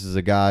think this is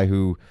a guy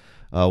who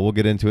we'll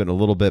get into it in a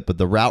little bit, but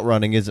the route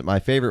running isn't my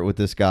favorite with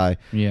this guy.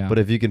 Yeah. But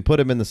if you can put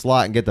him in the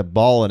slot and get the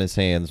ball in his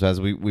hands,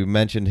 as we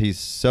mentioned, he's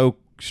so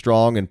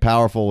strong and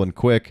powerful and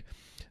quick.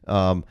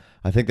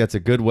 I think that's a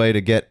good way to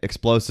get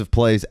explosive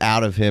plays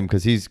out of him,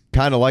 because he's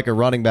kind of like a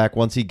running back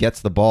once he gets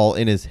the ball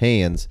in his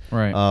hands.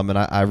 Right. And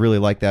I really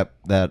like that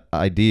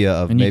idea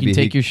of, and maybe you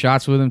can take your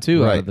shots with him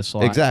too, right, out of the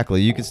slot.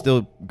 Exactly. You can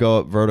still go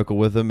up vertical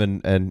with him,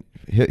 and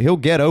he'll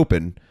get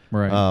open.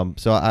 Right.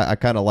 So I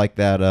kind of like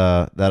that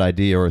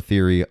idea or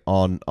theory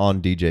on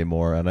DJ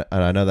Moore, and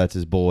I know that's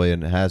his boy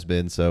and has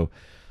been, so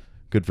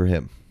good for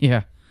him.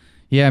 Yeah.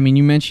 I mean,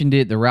 you mentioned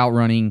it. The route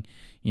running,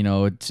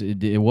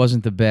 it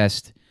wasn't the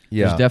best.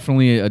 Yeah. There's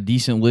definitely a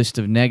decent list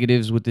of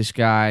negatives with this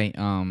guy.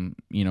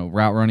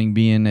 Route running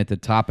being at the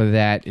top of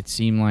that. It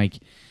seemed like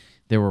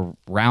there were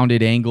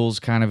rounded angles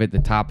kind of at the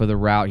top of the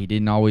route. He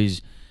didn't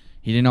always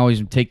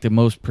take the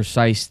most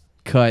precise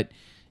cut.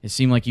 It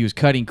seemed like he was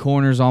cutting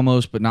corners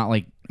almost, but not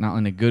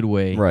in a good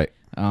way. Right.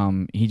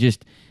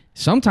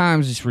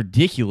 Sometimes it's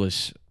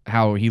ridiculous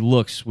how he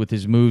looks with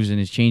his moves and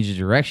his change of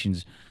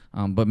directions.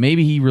 But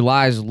maybe he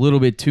relies a little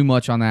bit too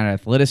much on that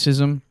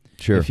athleticism.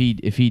 Sure. If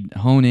he'd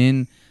hone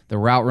in the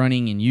route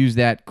running and use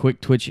that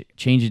quick twitch,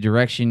 change of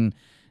direction,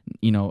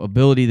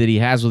 ability that he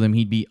has with him,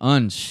 he'd be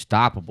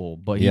unstoppable.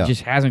 But he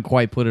just hasn't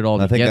quite put it all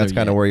together. I think that's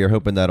kind of where you're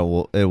hoping that it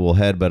will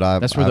head. But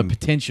that's where the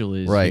potential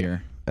is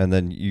here. And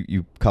then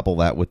you couple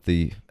that with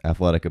the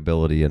athletic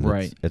ability, and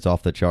it's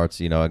off the charts.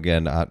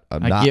 Again, I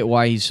get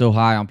why he's so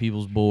high on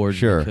people's boards,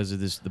 sure, because of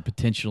the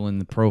potential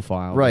and the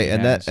profile. Right,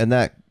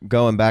 that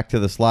going back to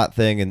the slot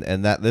thing,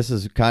 and that this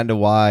is kind of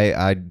why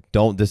I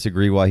don't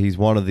disagree why he's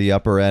one of the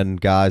upper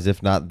end guys,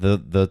 if not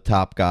the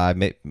top guy.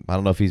 I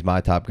don't know if he's my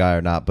top guy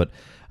or not, but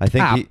I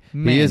think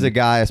he is a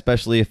guy,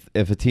 especially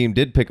if a team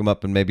did pick him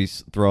up and maybe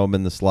throw him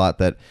in the slot,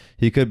 that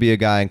he could be a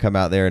guy and come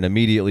out there and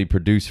immediately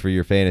produce for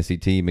your fantasy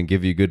team and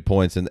give you good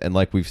points. And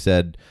like we've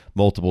said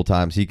multiple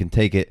times, he can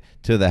take it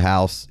to the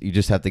house. You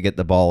just have to get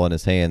the ball in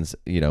his hands.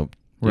 You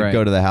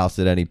go to the house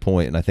at any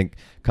point. And I think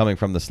coming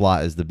from the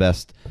slot is the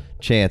best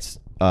chance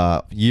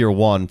year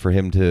one for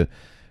him to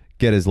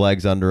get his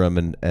legs under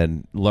him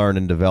and learn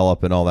and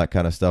develop and all that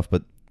kind of stuff.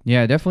 But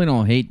yeah, I definitely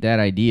don't hate that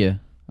idea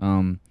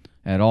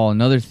at all.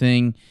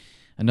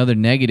 Another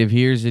negative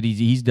here is that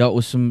he's dealt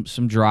with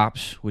some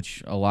drops,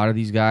 which a lot of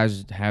these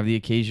guys have the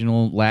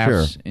occasional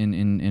lapse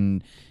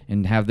and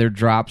have their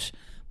drops.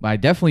 But I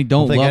definitely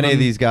don't think love any him. of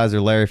these guys are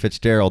Larry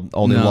Fitzgerald,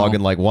 only logging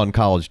like one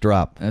college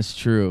drop. That's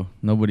true.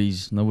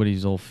 Nobody's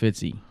old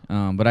Fitzy.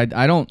 But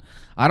I don't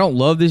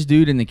love this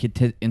dude in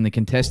the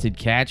contested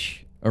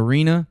catch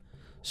arena.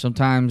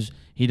 Sometimes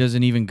he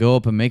doesn't even go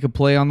up and make a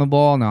play on the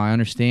ball. Now I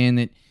understand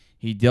that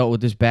he dealt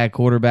with this bad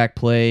quarterback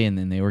play, and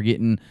then they were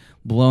getting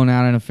blown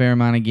out in a fair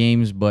amount of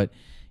games. But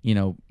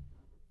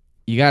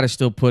you got to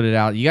still put it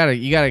out. You got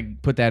to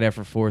put that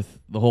effort forth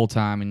the whole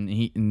time.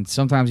 And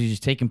sometimes he's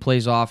just taking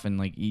plays off, and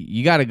like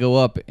you got to go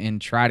up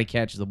and try to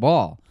catch the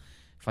ball.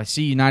 If I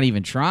see you not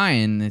even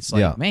trying, it's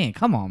like, man,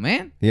 come on,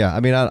 man. Yeah, I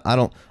mean, I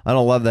don't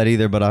love that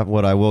either. But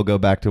what I will go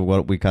back to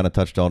what we kind of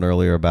touched on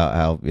earlier about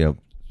how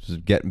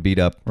getting beat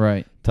up,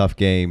 right? Tough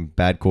game,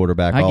 bad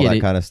quarterback, all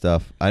that kind of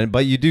stuff.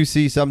 But you do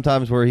see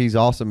sometimes where he's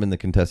awesome in the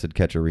contested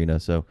catch arena.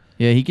 So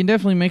yeah, he can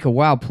definitely make a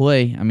wild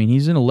play. I mean,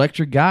 he's an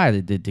electric guy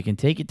that can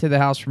take it to the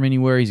house from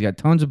anywhere. He's got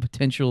tons of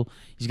potential.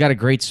 He's got a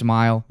great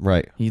smile.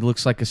 Right. He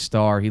looks like a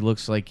star. He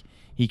looks like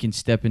he can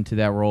step into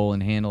that role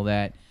and handle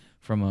that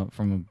from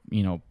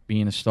a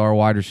being a star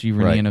wide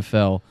receiver in the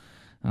NFL.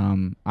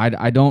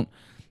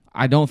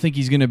 I don't think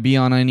he's going to be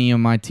on any of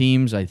my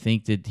teams. I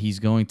think that he's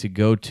going to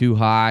go too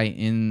high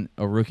in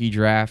a rookie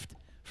draft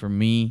for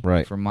me.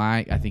 Right.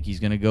 I think he's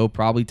going to go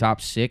probably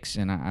top 6,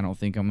 and I don't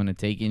think I'm going to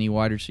take any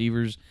wide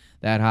receivers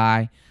that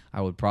high.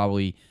 I would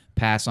probably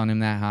pass on him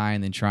that high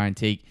and then try and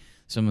take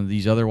some of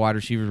these other wide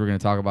receivers we're going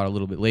to talk about a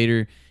little bit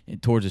later.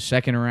 And towards the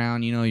second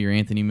round, your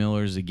Anthony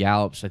Millers, the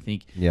Gallups. I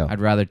think I'd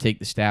rather take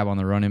the stab on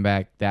the running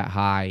back that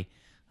high.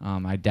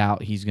 I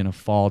doubt he's going to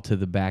fall to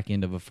the back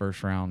end of a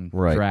first-round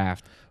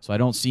draft. So I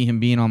don't see him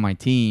being on my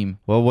team.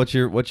 Well, what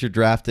you're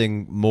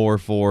drafting more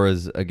for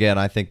is, again,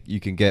 I think you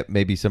can get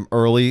maybe some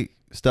early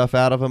stuff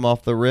out of him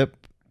off the rip.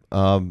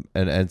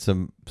 And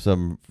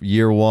some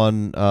year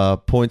one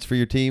points for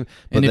your team.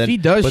 But if he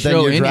does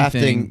show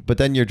anything, but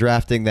then you're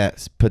drafting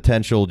that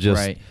potential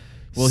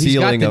well, ceiling he's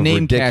got the of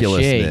name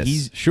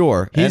ridiculousness.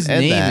 His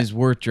name is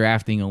worth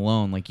drafting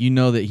alone. Like,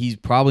 that he's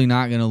probably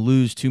not going to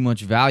lose too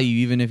much value,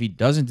 even if he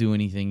doesn't do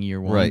anything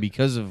year one,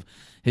 because of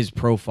his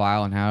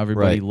profile and how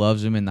everybody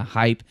loves him and the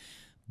hype.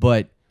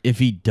 But if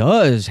he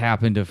does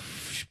happen to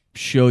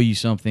show you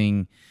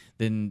something,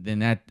 then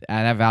that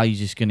value is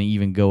just going to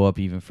even go up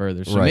even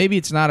further. So maybe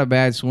it's not a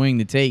bad swing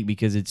to take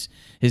because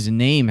his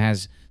name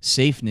has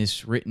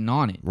safeness written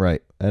on it.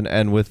 Right,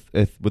 and with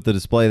the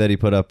display that he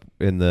put up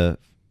in the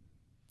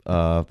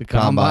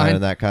combine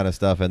and that kind of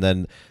stuff, and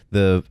then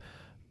the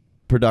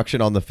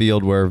production on the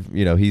field where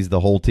he's the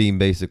whole team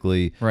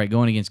basically. Right,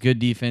 going against good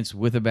defense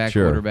with a bad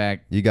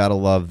quarterback. You got to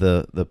love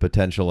the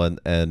potential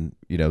and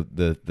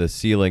the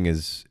ceiling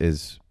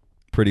is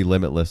pretty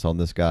limitless on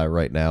this guy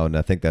right now, and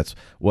I think that's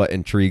what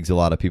intrigues a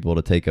lot of people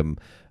to take him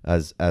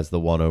as the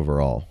one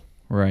overall.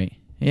 Right.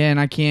 Yeah, and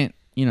I can't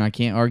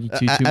argue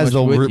too much as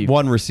the with you.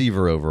 One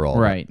receiver overall.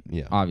 Right.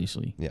 Yeah.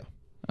 Obviously. Yeah.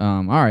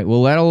 All right.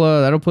 Well,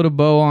 that'll put a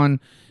bow on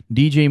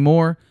DJ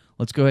Moore.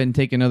 Let's go ahead and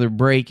take another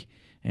break,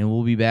 and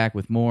we'll be back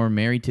with more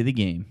Married to the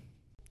Game.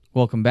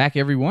 Welcome back,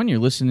 everyone. You're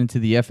listening to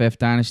the FF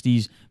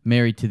Dynasty's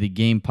Married to the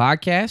Game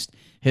podcast.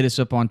 Hit us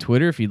up on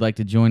Twitter if you'd like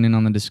to join in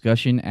on the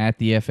discussion at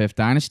the FF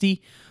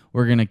Dynasty.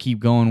 We're going to keep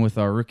going with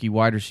our rookie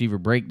wide receiver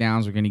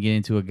breakdowns. We're going to get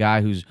into a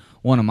guy who's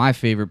one of my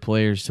favorite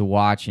players to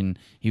watch, and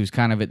he was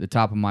kind of at the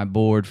top of my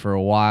board for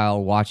a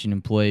while watching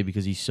him play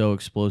because he's so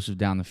explosive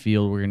down the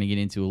field. We're going to get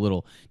into a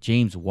little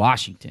James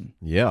Washington.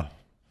 Yeah.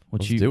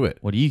 Let's do it.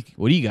 What do you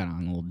got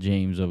on little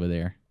James over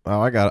there?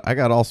 Oh, I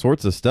got all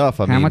sorts of stuff.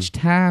 How much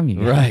time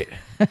you got? Right.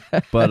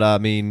 But I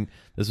mean,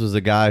 this was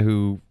a guy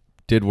who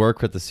did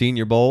work at the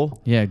Senior Bowl.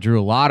 Yeah, drew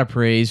a lot of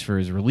praise for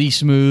his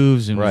release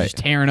moves and was just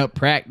tearing up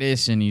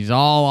practice, and he's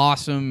all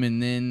awesome.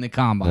 And then the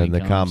combine. And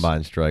the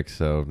combine strikes,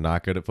 so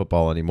not good at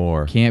football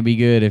anymore. Can't be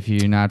good if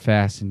you're not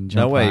fast and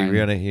jump. No way.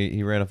 High.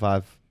 He ran a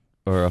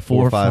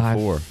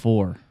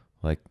 4.54.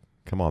 Like,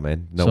 come on,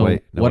 man. No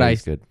way. No way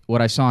he's good.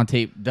 What I saw on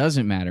tape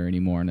doesn't matter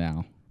anymore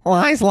now.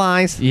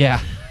 Lies.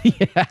 Yeah,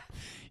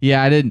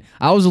 yeah. I didn't.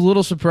 I was a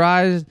little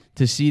surprised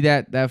to see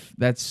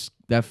that's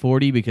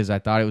 40 because I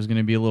thought it was going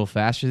to be a little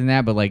faster than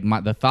that. But like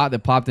the thought that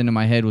popped into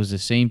my head was the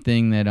same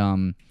thing that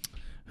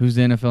who's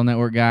the NFL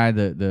Network guy?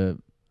 The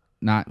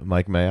not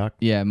Mike Mayock.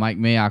 Yeah, Mike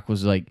Mayock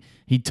was like,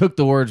 he took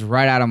the words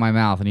right out of my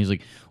mouth, and he's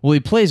like, well, he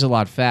plays a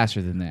lot faster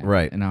than that.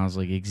 Right. And I was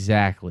like,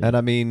 exactly. And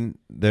I mean,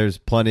 there's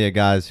plenty of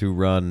guys who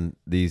run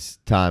these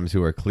times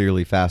who are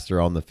clearly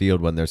faster on the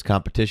field when there's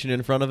competition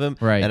in front of him.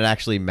 Right. And it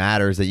actually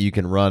matters that you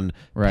can run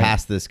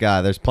past this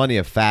guy. There's plenty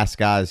of fast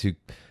guys who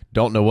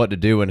don't know what to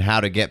do and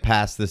how to get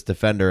past this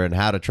defender and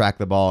how to track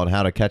the ball and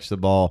how to catch the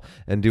ball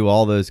and do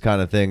all those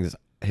kind of things.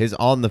 His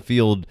on the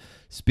field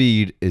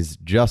speed is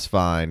just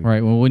fine.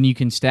 Right. Well, when you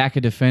can stack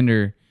a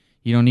defender,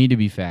 you don't need to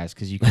be fast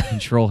because you can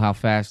control how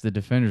fast the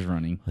defender's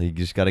running. You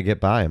just got to get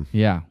by him.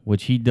 Yeah,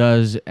 which he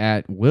does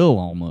at will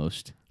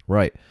almost.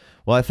 Right.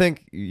 Well, I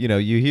think,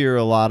 you hear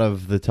a lot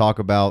of the talk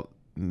about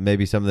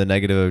maybe some of the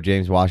negative of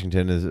James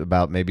Washington is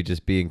about maybe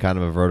just being kind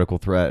of a vertical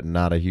threat and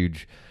not a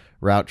huge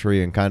route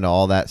tree and kind of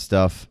all that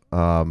stuff.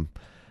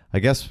 I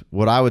guess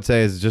what I would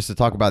say is just to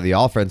talk about the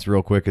offense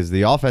real quick is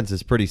the offense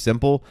is pretty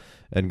simple,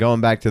 and going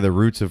back to the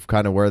roots of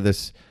kind of where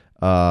this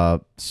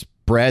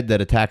spread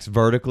that attacks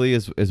vertically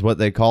is what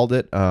they called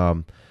it.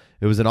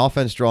 It was an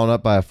offense drawn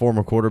up by a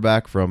former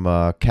quarterback from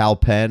Cal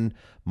Penn,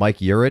 Mike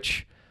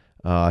Urich.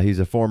 He's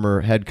a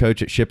former head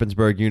coach at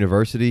Shippensburg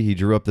University. He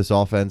drew up this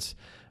offense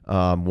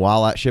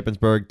while at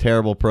Shippensburg.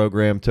 Terrible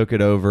program, took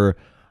it over.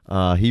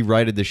 He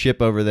righted the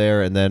ship over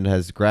there and then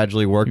has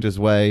gradually worked his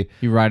way.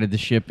 He righted the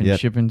ship in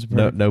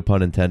Shippensburg? No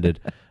pun intended.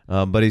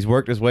 But he's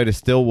worked his way to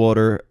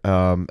Stillwater,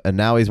 and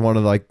now he's one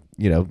of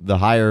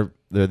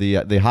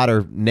the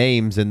hotter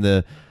names in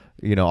the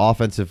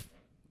offensive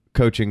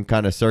coaching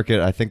kind of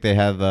circuit. I think they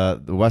have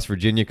the West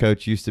Virginia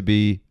coach used to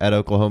be at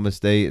Oklahoma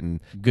State, and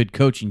good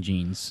coaching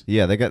genes.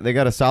 Yeah, they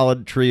got a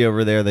solid tree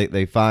over there.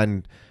 They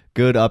find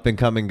good up and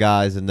coming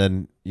guys, and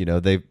then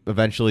they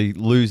eventually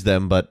lose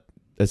them, but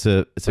it's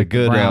a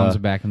good Browns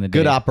back in the day.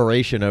 Good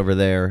operation over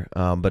there.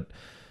 But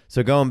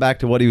so going back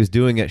to what he was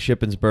doing at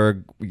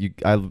Shippensburg,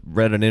 I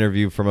read an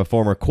interview from a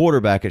former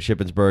quarterback at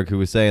Shippensburg who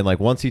was saying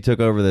once he took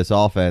over this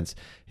offense,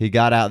 he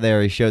got out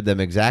there, he showed them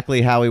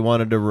exactly how he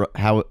wanted to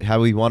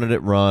how he wanted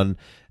it run,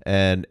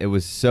 and it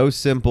was so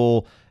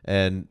simple.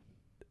 And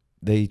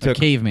he took a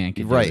caveman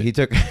could do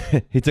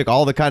it. He took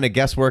all the kind of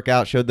guesswork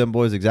out, showed them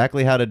boys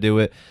exactly how to do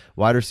it,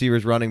 wide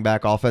receivers, running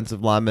back,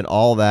 offensive linemen,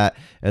 all that,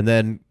 and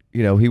then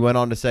he went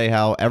on to say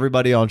how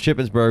everybody on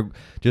Shippensburg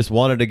just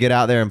wanted to get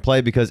out there and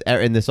play because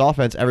in this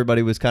offense,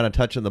 everybody was kind of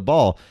touching the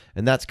ball.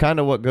 And that's kind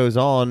of what goes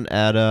on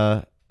at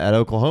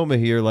Oklahoma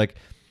here. Like,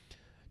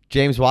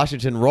 James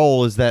Washington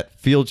role is that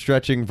field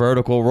stretching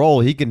vertical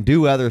role. He can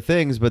do other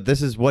things, but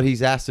this is what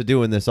he's asked to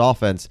do in this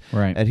offense.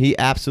 Right. And he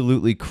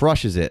absolutely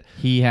crushes it.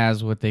 He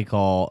has what they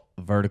call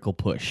vertical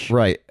push.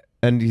 Right.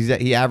 And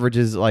he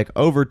averages like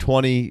over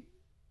 20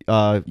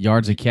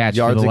 yards a catch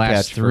for the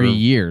last 3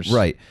 years.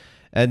 Right.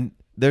 And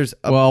there's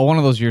one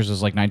of those years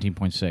was like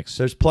 19.6.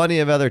 There's plenty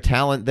of other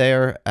talent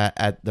there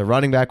at the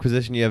running back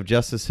position. You have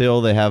Justice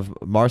Hill. They have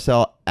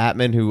Marcel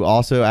Atman, who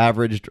also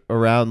averaged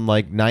around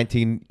like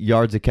 19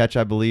 yards a catch,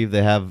 I believe.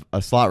 They have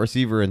a slot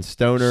receiver in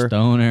Stoner.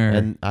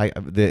 And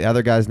the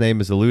other guy's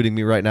name is eluding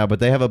me right now, but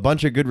they have a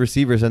bunch of good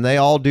receivers, and they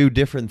all do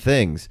different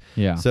things.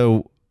 Yeah.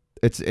 So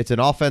it's an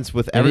offense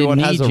with everyone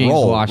has a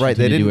role. Washington right.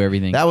 They didn't do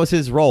everything. That was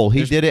his role.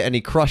 He did it, and he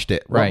crushed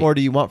it. What more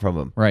do you want from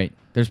him? Right.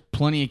 There's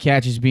plenty of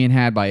catches being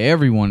had by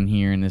everyone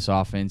here in this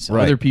offense.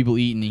 Right. Other people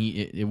eating.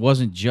 It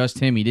wasn't just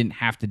him. He didn't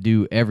have to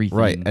do everything.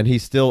 Right, and he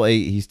still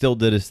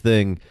did his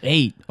thing.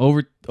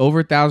 Over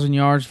 1,000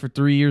 yards for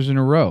 3 years in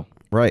a row.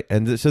 Right,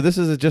 and so this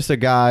is just a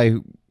guy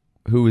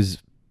who is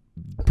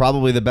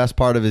probably the best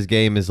part of his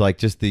game is like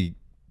just the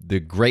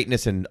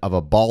greatness of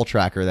a ball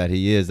tracker that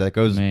he is. That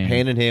goes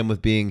hand in hand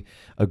with being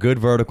a good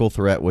vertical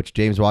threat, which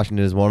James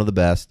Washington is one of the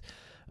best.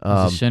 He's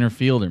a center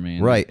fielder,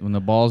 man. Right. When the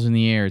ball's in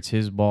the air, it's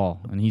his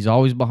ball. And he's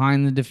always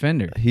behind the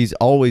defender. He's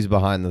always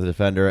behind the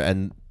defender.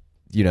 And,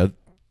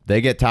 they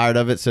get tired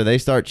of it, so they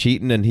start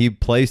cheating, and he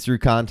plays through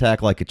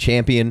contact like a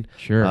champion.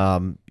 Sure.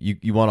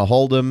 You want to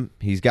hold him.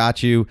 He's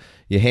got you.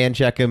 You hand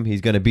check him. He's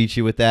going to beat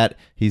you with that.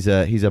 He's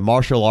a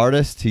martial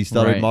artist. He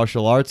studied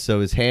martial arts, so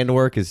his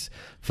handwork is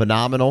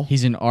phenomenal.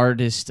 He's an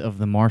artist of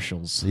the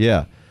martials.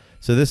 Yeah.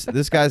 So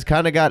this guy's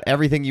kind of got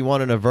everything you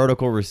want in a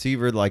vertical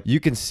receiver. Like, you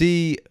can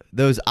see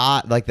those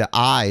the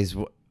eyes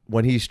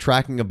when he's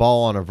tracking a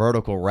ball on a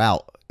vertical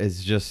route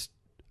is just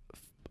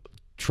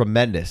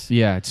tremendous.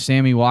 Yeah, it's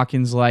Sammy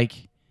Watkins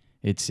like.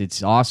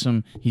 It's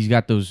awesome. He's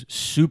got those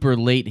super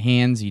late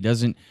hands. He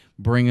doesn't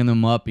bring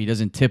them up. He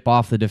doesn't tip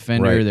off the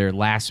defender. Right. They're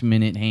last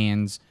minute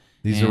hands.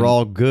 These are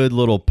all good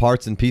little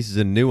parts and pieces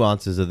and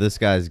nuances of this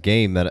guy's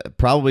game that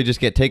probably just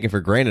get taken for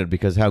granted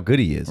because how good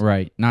he is.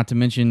 Right. Not to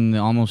mention the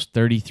almost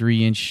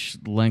 33-inch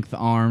length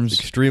arms.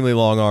 Extremely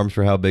long arms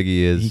for how big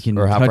he is. He can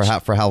for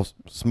how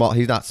small.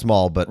 He's not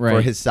small, but for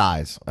his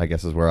size, I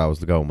guess is where I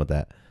was going with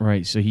that.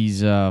 Right. So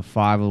he's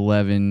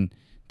 5'11",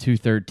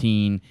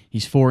 213.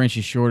 He's 4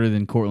 inches shorter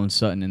than Cortland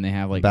Sutton, and they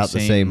have like about the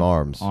same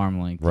arm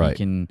length. Right.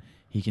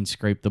 He can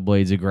scrape the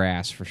blades of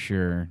grass for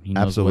sure. He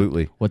knows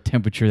absolutely what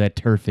temperature that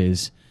turf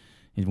is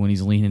when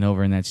he's leaning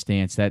over in that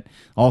stance. That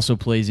also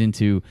plays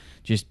into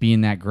just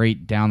being that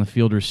great down the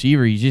field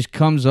receiver. He just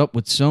comes up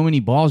with so many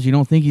balls you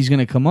don't think he's going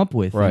to come up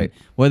with. Right.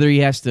 And whether he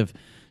has to,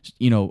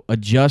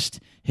 adjust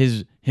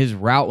his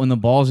route when the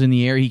ball's in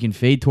the air, he can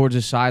fade towards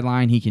the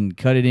sideline. He can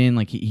cut it in.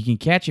 Like he can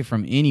catch it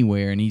from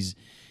anywhere, and he's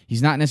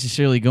not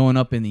necessarily going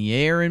up in the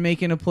air and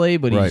making a play,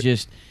 but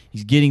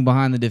he's getting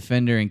behind the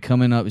defender and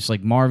coming up. It's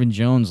like Marvin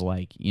Jones,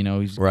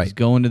 he's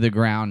going to the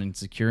ground and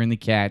securing the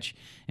catch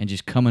and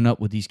just coming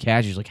up with these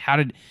catches. Like how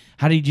did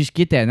he just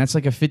get that? And that's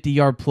like a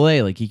 50-yard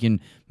play. Like he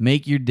can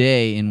make your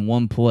day in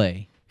one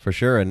play for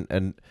sure.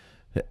 And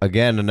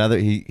again,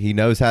 he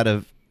knows how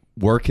to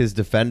work his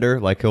defender.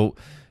 Like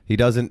he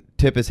doesn't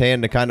tip his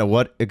hand to kind of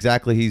what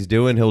exactly he's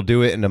doing. He'll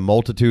do it in a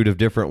multitude of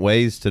different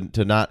ways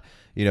to not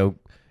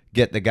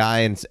get the guy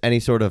in any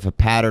sort of a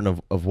pattern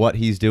of what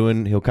he's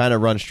doing. He'll kind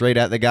of run straight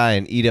at the guy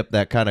and eat up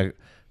that kind of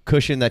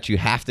cushion that you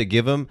have to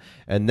give him,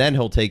 and then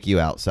he'll take you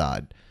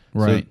outside.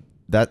 Right. So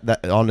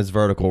that on his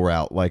vertical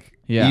route,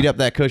 eat up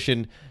that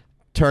cushion,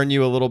 turn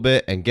you a little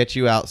bit, and get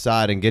you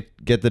outside and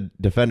get the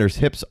defender's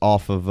hips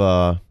off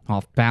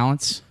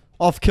balance,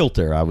 off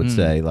kilter. I would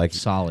say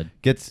solid.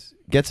 Gets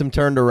him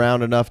turned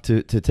around enough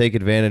to take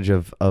advantage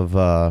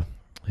of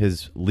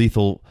his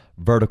lethal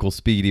vertical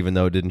speed, even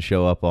though it didn't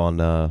show up on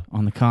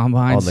the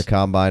combines. On the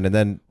combine, and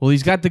then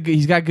he's got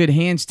good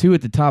hands too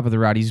at the top of the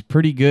route. He's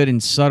pretty good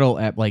and subtle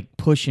at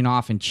pushing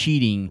off and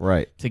cheating,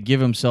 to give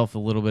himself a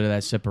little bit of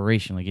that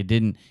separation. He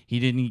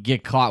didn't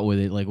get caught with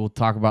it. We'll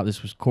talk about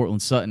this with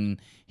Cortland Sutton.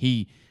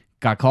 He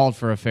got called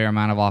for a fair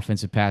amount of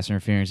offensive pass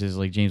interferences.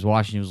 Like James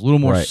Washington was a little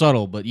more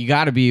subtle, but you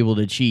got to be able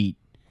to cheat.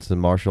 It's in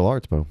martial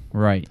arts, Bo.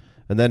 Right.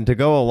 And then to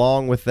go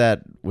along with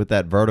that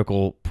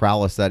vertical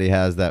prowess that he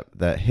has,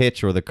 that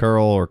hitch or the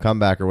curl or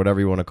comeback or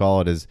whatever you want to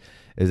call it is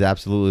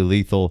absolutely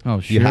lethal. Oh,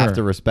 sure. You have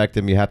to respect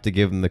him. You have to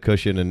give him the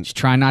cushion, and just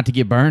try not to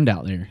get burned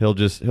out there.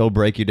 He'll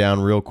break you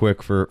down real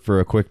quick for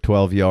a quick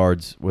 12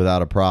 yards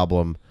without a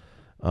problem.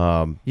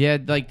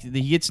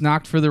 He gets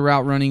knocked for the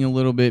route running a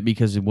little bit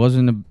because it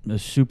wasn't a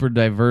super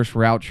diverse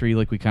route tree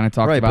like we kind of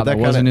talked about. That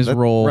wasn't his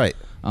role. Right.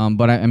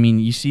 But I mean,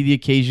 you see the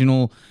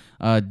occasional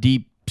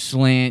deep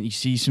slant. You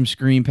see some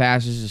screen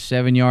passes, a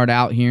 7-yard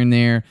out here and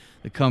there.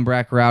 The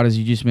comeback route, as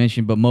you just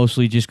mentioned, but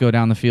mostly just go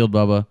down the field,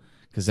 Bubba.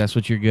 because that's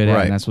what you're good at,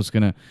 Right.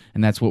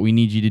 and that's what we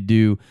need you to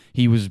do.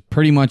 He was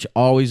pretty much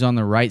always on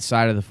the right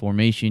side of the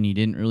formation. He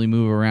didn't really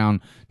move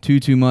around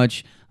too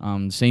much.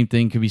 Same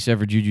thing could be said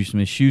for Juju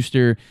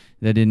Smith-Schuster.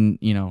 That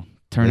didn't,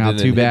 turn That out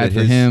didn't too bad inhibit for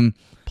his him.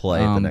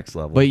 Play at the next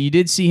level. But you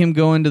did see him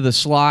go into the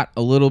slot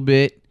a little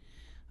bit,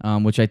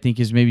 which I think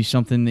is maybe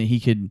something that he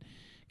could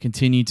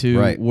continue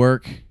to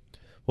work.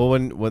 Well,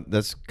 when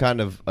that's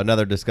kind of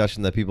another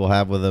discussion that people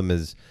have with him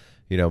is,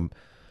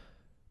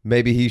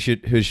 maybe he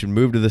should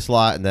move to the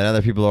slot, and then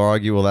other people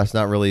argue, well, that's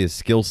not really his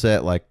skill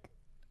set. Like,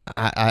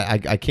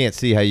 I can't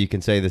see how you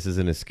can say this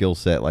isn't his skill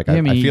set. Like, Yeah,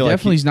 I mean, I feel he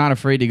definitely like is not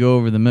afraid to go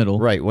over the middle.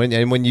 right.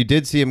 When you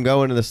did see him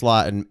go into the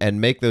slot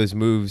and make those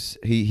moves,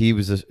 he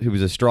was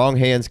a strong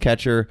hands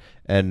catcher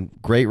and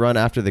great run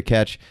after the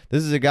catch.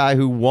 This is a guy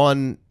who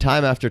won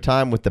time after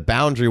time with the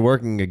boundary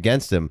working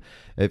against him.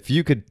 If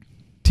you could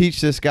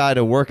teach this guy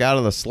to work out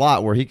of the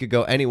slot where he could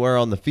go anywhere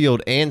on the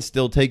field and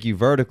still take you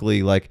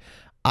vertically, like,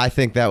 I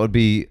think that would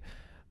be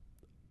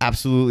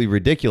absolutely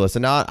ridiculous.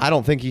 And now I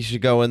don't think he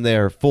should go in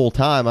there full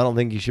time. I don't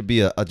think he should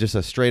be just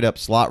a straight up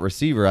slot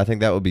receiver. I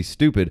think that would be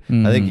stupid.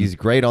 I think he's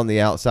great on the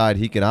outside.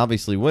 He can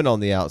obviously win on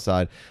the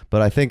outside,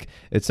 but I think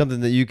it's something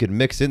that you can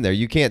mix in there.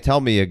 You can't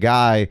tell me a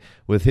guy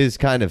with his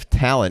kind of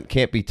talent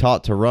can't be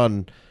taught to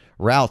run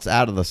routes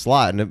out of the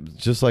slot. And it,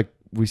 just like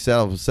we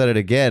said it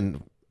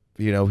again,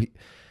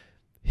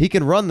 he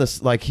can run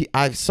this. Like,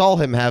 I saw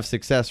him have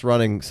success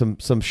running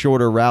some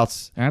shorter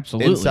routes,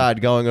 Absolutely. inside,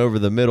 going over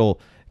the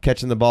middle,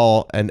 catching the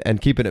ball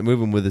and keeping it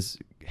moving with his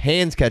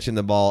hands, catching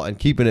the ball and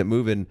keeping it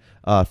moving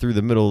through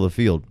the middle of the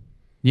field.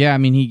 Yeah, I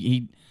mean,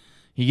 he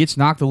gets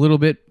knocked a little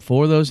bit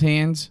for those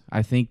hands.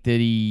 I think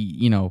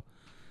that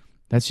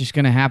that's just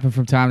going to happen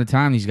from time to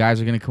time. These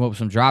guys are going to come up with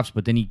some drops,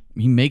 but then he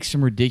makes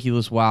some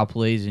ridiculous wild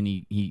plays, and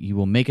he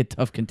will make a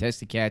tough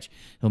contested catch.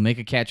 He'll make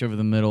a catch over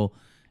the middle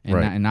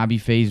and not be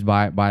fazed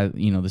by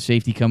the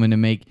safety coming to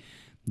make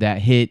that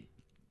hit.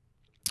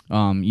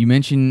 You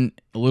mentioned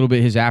a little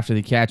bit his after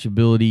the catch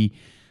ability.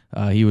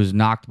 He was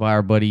knocked by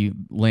our buddy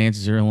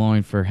Lance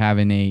Zierlein for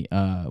having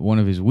one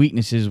of his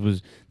weaknesses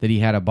was that he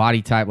had a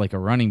body type like a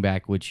running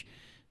back, which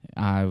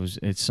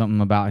it's something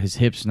about his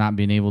hips not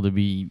being able to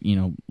be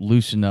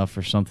loose enough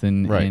or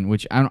something. Right. And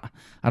which I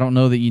don't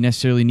know that you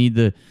necessarily need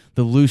the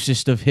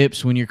loosest of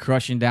hips when you're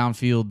crushing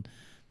downfield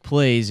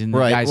plays, and the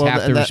guys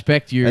have to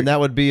respect your. And that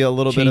would be a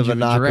little bit of a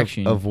knock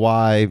of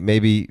why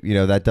maybe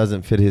that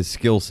doesn't fit his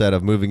skill set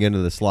of moving into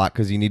the slot,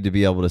 because you need to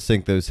be able to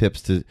sink those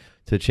hips to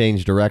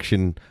change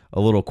direction a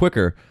little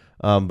quicker.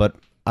 But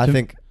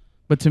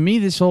to me,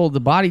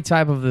 the body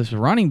type of this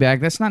running back,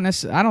 that's not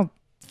necessarily. I don't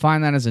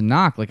find that as a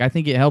knock. Like, I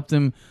think it helped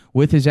him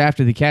with his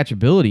after the catch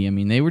ability. I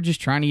mean, they were just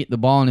trying to get the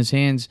ball in his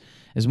hands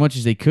as much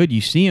as they could.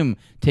 You see him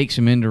take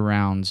some end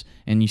rounds,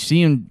 and you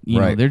see him,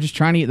 they're just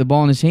trying to get the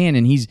ball in his hand,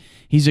 and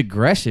he's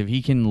aggressive.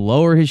 He can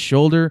lower his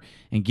shoulder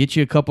and get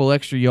you a couple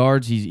extra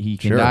yards. He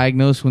can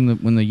diagnose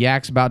when the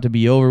yak's about to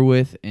be over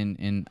with,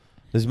 and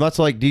it's much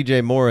like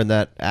DJ Moore in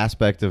that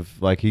aspect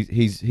of, like,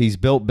 he's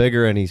built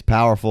bigger and he's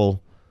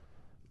powerful.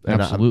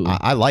 And absolutely,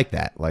 I like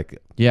that. Like,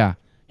 yeah,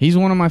 he's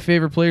one of my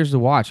favorite players to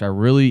watch. I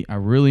really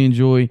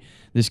enjoy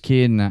this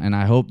kid, and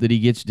I hope that he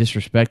gets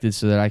disrespected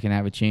so that I can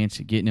have a chance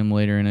at getting him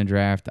later in a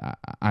draft.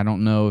 I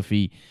don't know if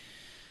he,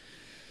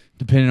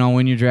 depending on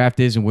when your draft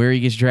is and where he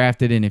gets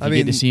drafted, and if you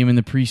get to see him in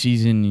the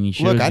preseason and he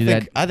shows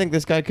I think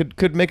this guy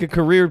could make a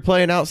career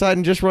playing outside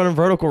and just running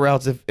vertical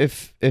routes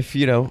if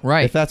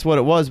if that's what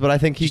it was. But I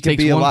think he can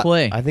be a lot.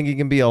 I think he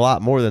can be a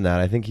lot more than that.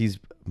 I think he's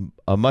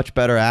a much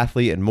better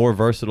athlete and more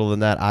versatile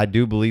than that. I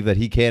do believe that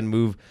he can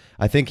move.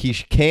 I think he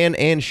can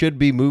and should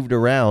be moved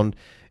around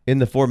in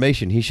the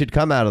formation. He should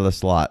come out of the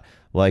slot.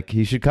 Like,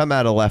 he should come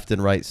out of left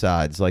and right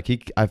sides.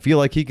 Like, I feel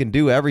like he can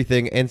do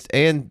everything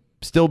and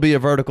still be a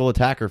vertical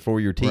attacker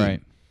for your team.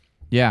 Right.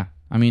 Yeah.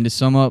 I mean, to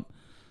sum up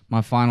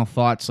my final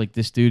thoughts, like,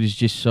 this dude is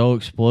just so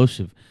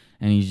explosive,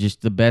 and he's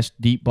just the best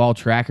deep ball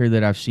tracker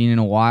that I've seen in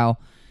a while,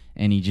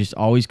 and he just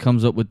always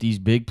comes up with these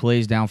big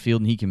plays downfield,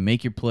 and he can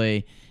make your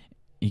play.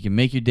 He can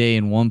make your day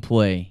in one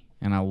play,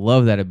 and I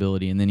love that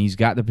ability. And then he's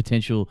got the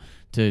potential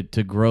to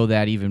grow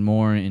that even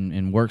more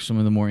and work some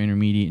of the more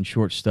intermediate and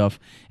short stuff.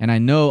 And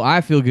I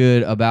feel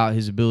good about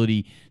his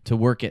ability to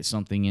work at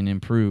something and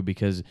improve,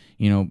 because,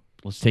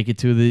 let's take it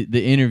to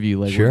the interview.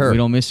 Like, sure. We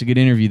don't miss a good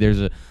interview.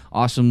 There's a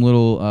awesome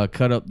little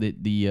cut up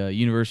that the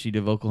University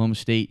of Oklahoma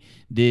State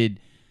did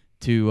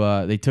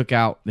to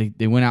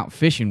they went out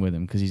fishing with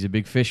him because he's a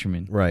big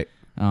fisherman. Right.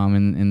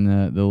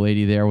 And the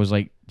lady there was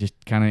like just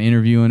kind of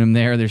interviewing him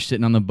there. They're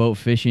sitting on the boat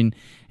fishing,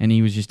 and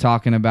he was just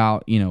talking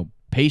about,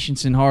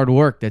 patience and hard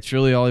work. That's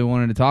really all he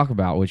wanted to talk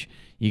about, which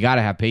you got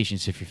to have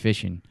patience if you're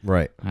fishing.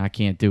 Right. I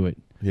can't do it.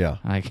 Yeah.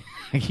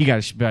 You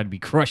got to be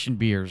crushing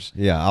beers.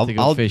 Yeah.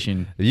 I'll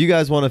fishing. If you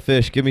guys want to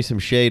fish, give me some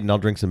shade and I'll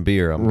drink some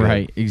beer. I'm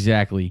right. good.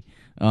 Exactly.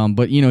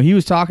 But he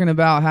was talking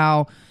about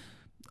how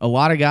a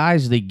lot of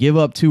guys, they give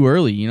up too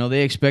early.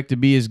 They expect to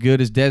be as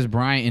good as Dez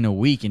Bryant in a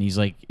week, and he's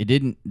like,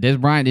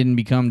 Dez Bryant didn't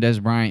become Dez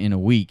Bryant in a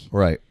week.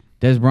 Right.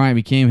 Dez Bryant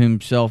became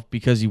himself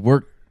because he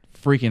worked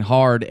freaking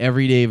hard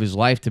every day of his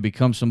life to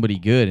become somebody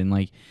good. And,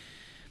 like,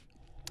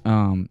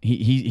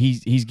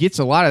 He gets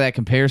a lot of that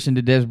comparison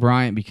to Des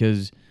Bryant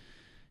because,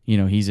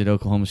 he's at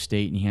Oklahoma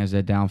State and he has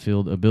that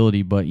downfield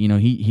ability. But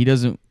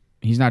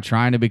he's not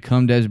trying to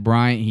become Des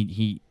Bryant.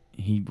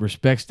 He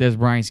respects Des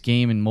Bryant's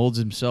game and molds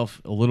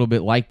himself a little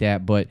bit like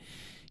that. But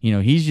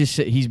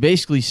he's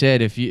basically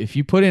said if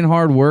you put in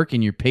hard work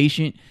and you're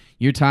patient,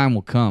 your time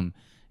will come.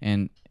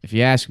 And if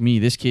you ask me,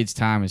 this kid's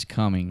time is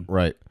coming.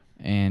 Right.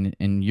 And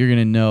you're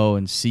gonna know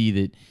and see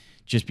that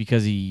just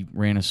because he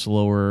ran a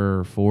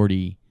slower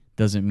 40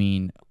 doesn't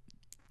mean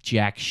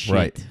jack shit.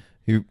 Right.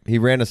 He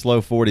ran a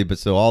slow 40, but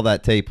so all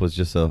that tape was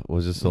just a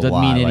doesn't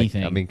lie. mean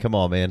anything. I mean, come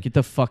on, man. Get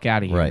the fuck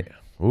out of here. Right.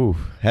 Ooh,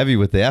 heavy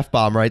with the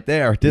F-bomb right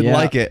there. Didn't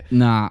like it.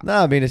 Nah.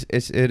 No, I mean,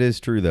 it is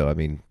true, though. I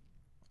mean,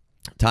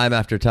 time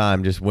after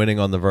time, just winning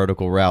on the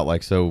vertical route.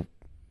 Like, so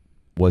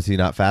was he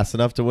not fast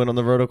enough to win on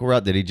the vertical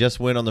route? Did he just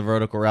win on the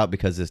vertical route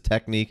because his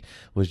technique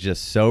was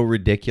just so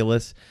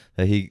ridiculous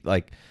that he,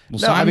 like... Well,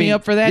 sign me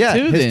up for that,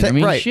 too,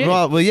 then. Right. Shit.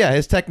 Well, yeah,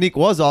 his technique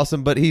was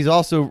awesome, but he's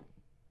also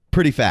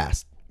pretty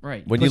fast.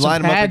 Right. When you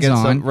line him up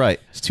against some...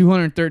 Right. It's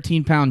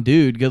 213-pound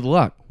dude. Good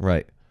luck.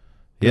 Right.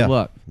 Good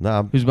luck.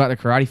 Nah, who's about to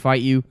karate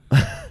fight you?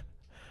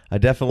 I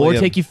definitely or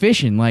take you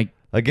fishing. Like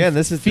again,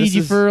 this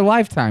is for a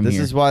lifetime. This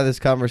is why this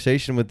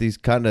conversation with these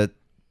kind of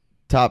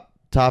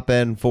top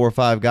end 4 or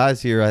 5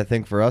 guys here, I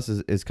think for us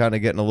is kind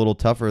of getting a little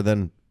tougher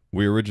than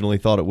we originally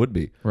thought it would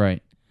be.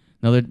 Right.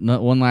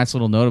 One last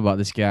little note about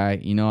this guy.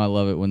 I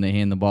love it when they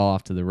hand the ball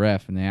off to the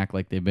ref and they act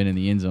like they've been in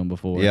the end zone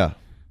before. Yeah.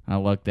 I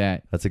like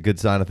that. That's a good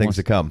sign of things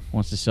to come.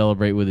 Wants to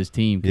celebrate with his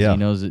team because he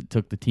knows it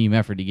took the team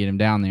effort to get him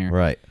down there.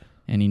 Right.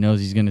 And he knows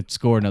he's going to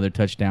score another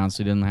touchdown,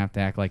 so he doesn't have to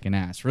act like an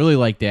ass. Really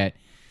like that,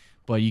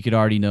 but you could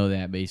already know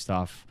that based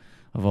off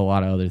of a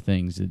lot of other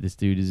things. That this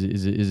dude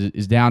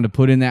is down to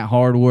put in that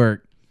hard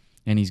work,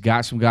 and he's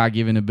got some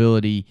God-given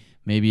ability.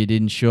 Maybe it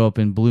didn't show up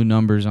in blue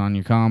numbers on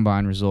your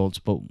combine results,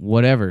 but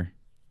whatever.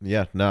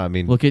 Yeah, no, I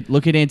mean, look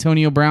at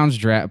Antonio Brown's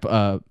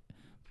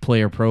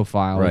player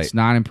profile. Right. It's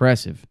not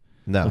impressive.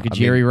 No, look at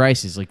Jerry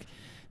Rice's.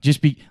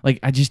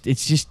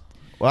 It's just.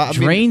 Well,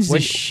 drains the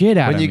shit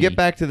out of me. When you get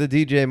back to the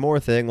DJ Moore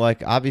thing,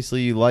 like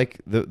obviously you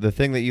like the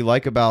thing that you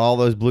like about all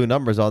those blue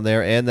numbers on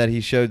there, and that he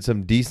showed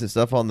some decent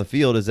stuff on the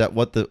field is that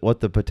what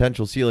the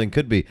potential ceiling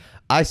could be.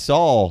 I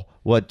saw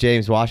what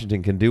James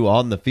Washington can do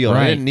on the field.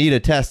 Right. I didn't need a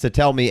test to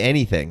tell me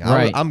anything.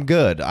 Right. I'm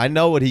good. I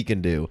know what he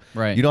can do.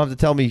 Right. You don't have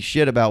to tell me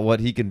shit about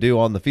what he can do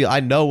on the field. I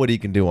know what he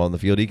can do on the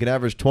field. He can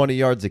average 20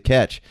 yards a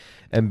catch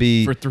and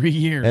be for 3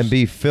 years and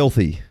be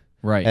filthy.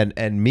 Right.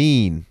 And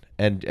mean.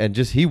 And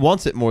just he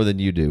wants it more than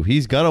you do.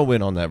 He's gonna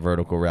win on that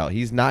vertical route.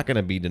 He's not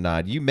gonna be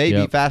denied. You may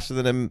be faster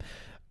than him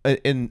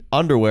in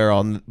underwear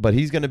but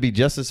he's gonna be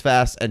just as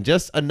fast and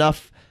just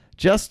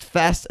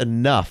fast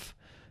enough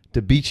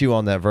to beat you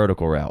on that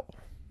vertical route.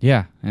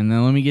 Yeah, and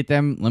then let me get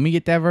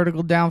that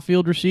vertical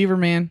downfield receiver,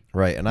 man.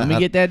 Right, and let me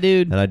get that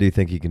dude. And I do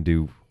think he can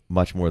do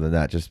much more than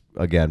that. Just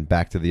again,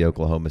 back to the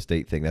Oklahoma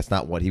State thing. That's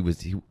not what he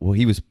was.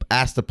 He was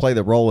asked to play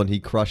the role and he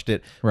crushed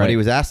it. Right. When he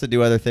was asked to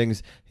do other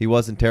things, he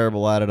wasn't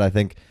terrible at it. I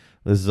think.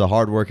 This is a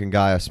hardworking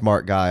guy, a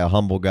smart guy, a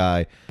humble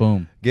guy.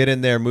 Boom. Get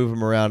in there, move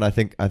him around. I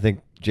think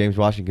James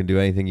Washington can do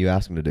anything you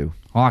ask him to do.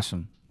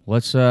 Awesome.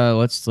 Let's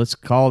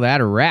call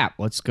that a wrap.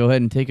 Let's go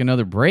ahead and take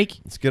another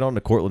break. Let's get on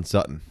to Cortland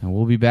Sutton. And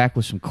we'll be back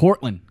with some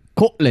Cortland.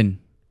 Cortland,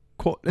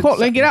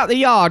 Sutton. Get out the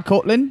yard,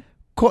 Cortland.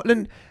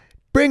 Cortland,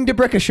 bring the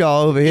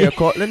Brickashaw over here,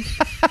 Cortland.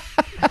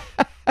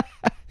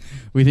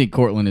 We think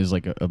Cortland is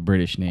like a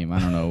British name. I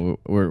don't know.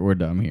 We're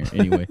dumb here.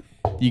 Anyway,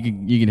 you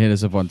can hit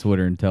us up on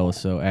Twitter and tell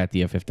us so at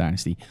the FF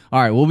Dynasty. All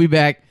right, we'll be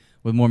back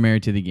with more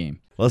Married to the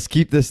Game. Let's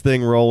keep this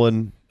thing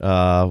rolling.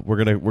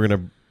 We're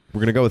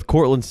gonna go with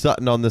Cortland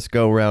Sutton on this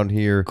go round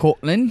here.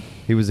 Cortland.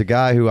 He was a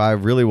guy who I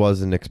really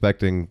wasn't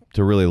expecting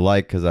to really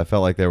like because I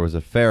felt like there was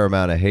a fair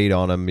amount of hate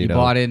on him. You know,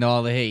 bought into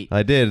all the hate.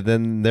 I did.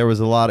 Then there was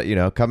a lot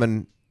of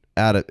coming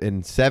at it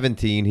in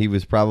 17. He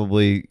was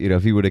probably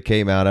if he would have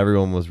came out,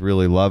 everyone was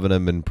really loving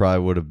him and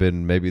probably would have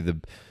been maybe the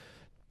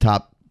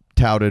top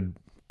touted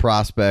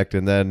prospect.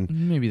 And then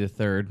maybe the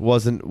third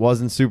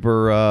wasn't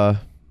super.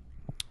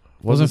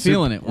 Wasn't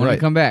feeling it. Wanted to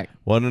come back.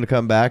 Wanted to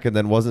come back, and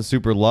then wasn't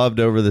super loved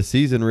over the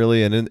season,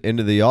 really, and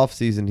into the off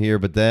season here.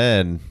 But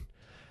then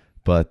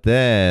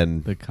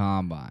the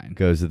combine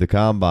goes to the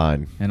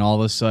combine, and all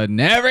of a sudden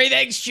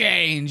everything's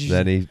changed.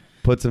 Then he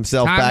puts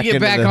himself back to get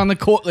back on the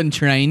Cortland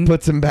train.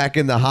 Puts him back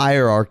in the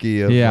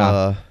hierarchy of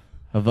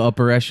of the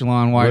upper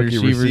echelon wide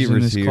receivers in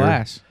this here.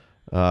 Class.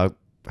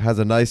 Has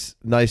a nice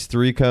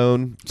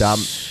 3-cone.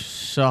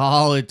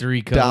 Solid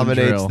 3-cone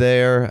dominates drill.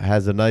 There,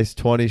 has a nice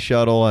 20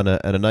 shuttle and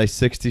a nice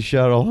 60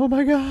 shuttle. Oh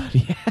my god!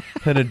 Yeah.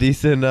 And a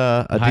decent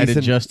height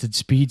adjusted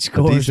speed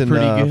score is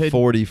pretty good.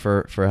 40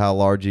 for how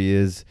large he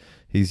is.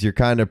 He's your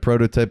kind of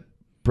prototype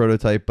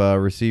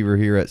receiver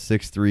here at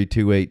 6'3",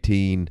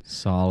 218.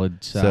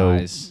 Solid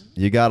size.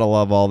 So you gotta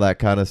love all that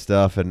kind of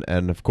stuff,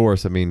 and of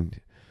course, I mean,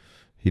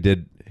 he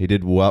did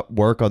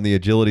work on the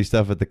agility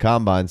stuff at the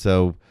combine,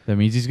 so that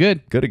means he's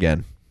good. Good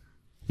again.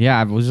 Yeah,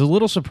 I was a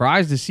little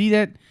surprised to see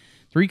that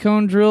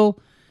 3-cone drill.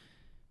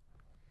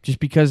 just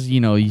because,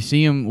 you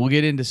see him, we'll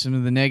get into some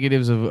of the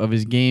negatives of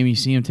his game. You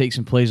see him take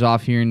some plays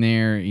off here and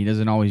there. He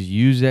doesn't always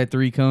use that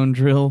 3-cone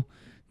drill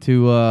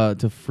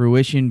to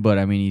fruition, but,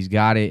 I mean, he's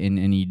got it,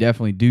 and you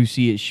definitely do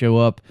see it show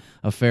up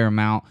a fair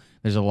amount.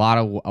 There's a lot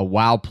of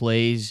wow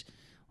plays,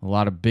 a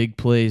lot of big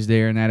plays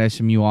there in that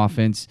SMU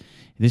offense.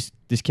 This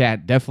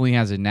cat definitely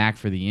has a knack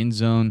for the end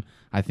zone.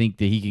 I think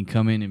that he can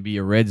come in and be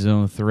a red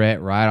zone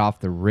threat right off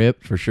the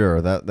rip. For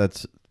sure.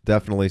 That's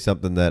definitely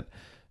something that,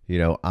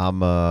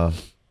 I'm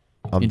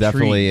Intrigued.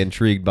 definitely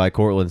intrigued by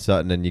Cortland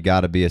Sutton, and you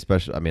got to be,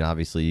 especially. I mean,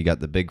 obviously you got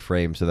the big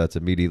frame, so that's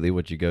immediately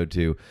what you go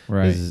to.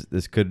 Right.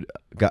 This could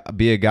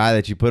be a guy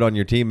that you put on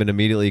your team and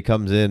immediately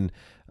comes in,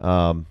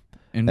 and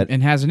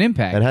has an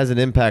impact. and has an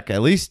impact,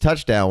 at least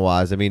touchdown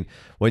wise. I mean,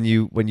 when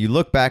you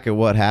look back at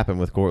what happened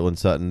with Cortland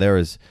Sutton, there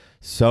is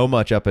so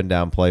much up and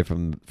down play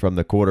from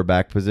the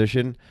quarterback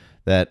position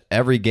that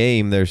every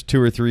game there's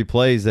 2 or 3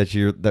 plays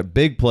that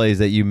big plays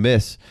that you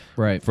miss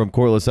Right. from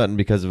Cortland Sutton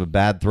because of a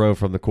bad throw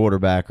from the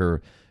quarterback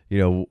or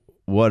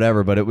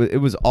whatever. But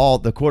it was all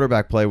the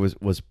quarterback play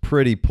was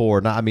pretty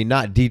poor. Not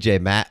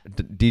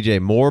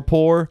DJ Moore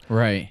poor,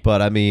 Right.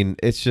 but I mean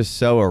it's just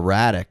so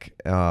erratic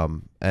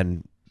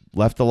and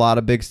left a lot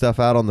of big stuff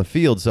out on the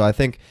field. So I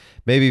think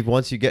maybe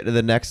once you get to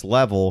the next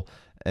level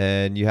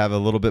and you have a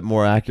little bit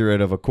more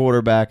accurate of a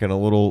quarterback and a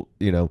little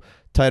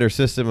tighter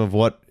system of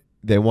what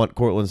they want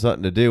Cortland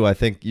Sutton to do, I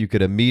think you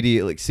could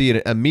immediately see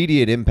an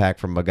immediate impact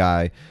from a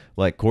guy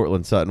like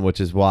Cortland Sutton,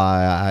 which is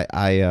why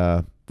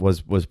I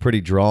was pretty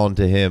drawn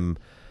to him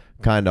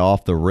kind of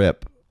off the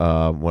rip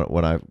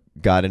when I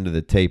got into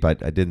the tape. I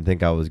didn't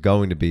think I was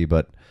going to be,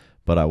 but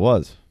I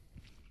was.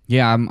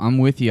 Yeah, I'm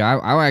with you.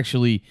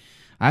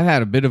 I've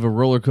had a bit of a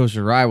roller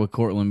coaster ride with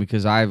Cortland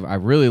because I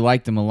really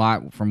liked him a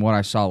lot from what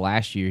I saw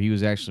last year. He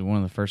was actually one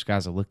of the first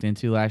guys I looked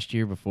into last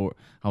year. Before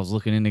I was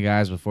looking into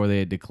guys before they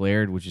had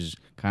declared, which is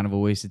kind of a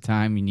waste of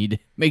time. You need to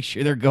make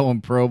sure they're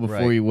going pro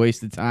before you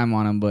waste the time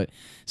on them. But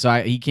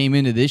he came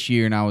into this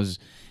year and I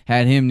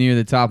had him near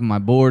the top of my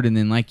board, and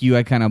then like you,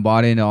 I kind of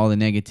bought into all the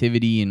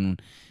negativity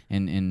and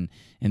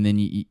then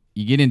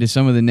you get into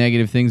some of the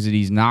negative things that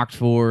he's knocked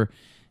for.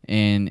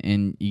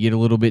 And you get a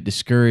little bit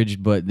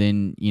discouraged, but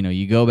then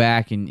you go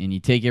back and you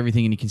take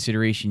everything into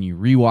consideration. You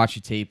rewatch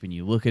the tape and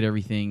you look at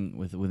everything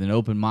with an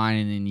open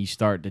mind, and then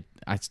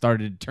I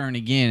started to turn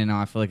again, and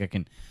now I feel like I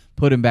can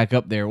put him back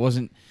up there. It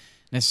wasn't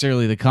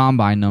necessarily the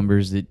combine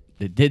numbers that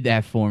did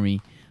that for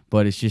me,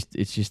 but it's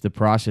just the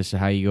process of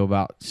how you go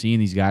about seeing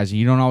these guys.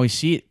 You don't always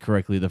see it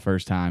correctly the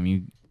first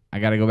time. I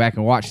got to go back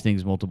and watch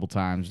things multiple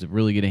times to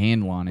really get a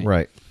handle on it.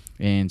 Right.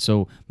 And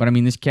so, but I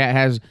mean, this cat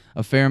has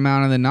a fair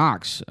amount of the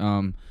knocks.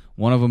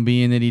 One of them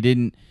being that he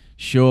didn't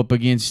show up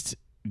against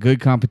good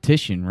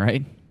competition,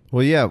 right?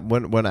 Well, yeah.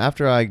 When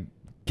after I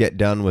get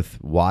done with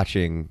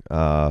watching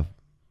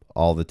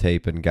all the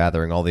tape and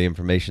gathering all the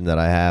information that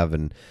I have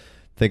and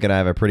thinking I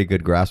have a pretty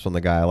good grasp on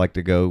the guy, I like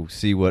to go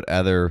see what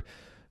other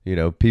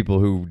people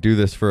who do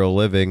this for a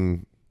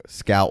living,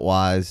 scout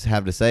wise,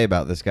 have to say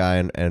about this guy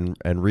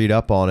and read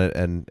up on it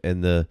and in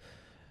the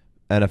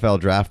NFL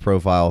draft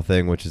profile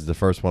thing, which is the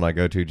first one I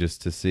go to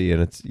just to see, and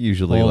it's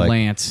usually Old like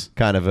Lance.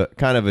 kind of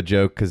a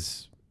joke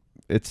because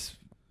it's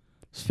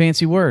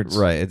fancy words,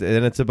 right,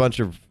 and it's a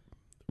bunch of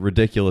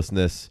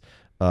ridiculousness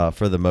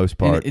for the most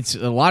part. And it's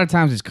a lot of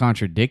times it's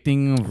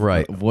contradicting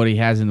of what he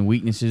has in the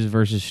weaknesses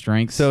versus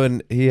strengths. So,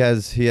 and he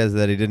has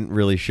that he didn't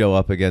really show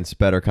up against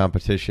better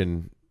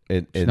competition.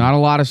 There's not a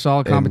lot of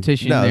solid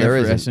competition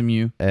there for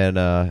SMU.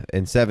 And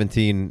in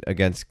 17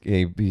 against,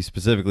 he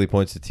specifically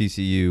points to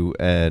TCU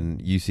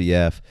and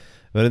UCF.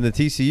 But in the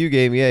TCU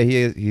game, yeah,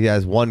 he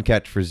has 1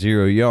 catch for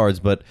 0 yards.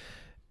 But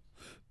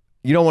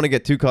you don't want to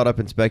get too caught up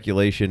in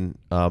speculation.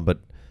 But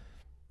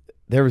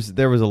there was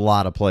a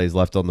lot of plays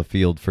left on the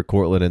field for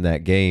Cortland in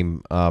that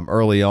game.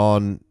 Early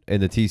on in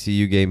the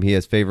TCU game, he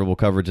has favorable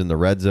coverage in the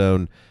red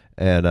zone,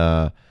 and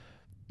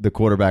the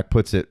quarterback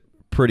puts it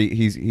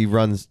he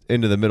runs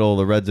into the middle of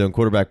the red zone.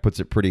 Quarterback puts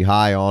it pretty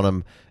high on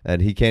him,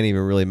 and he can't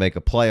even really make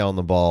a play on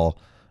the ball.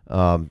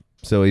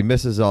 So he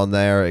misses on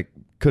there. It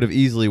could have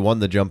easily won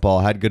the jump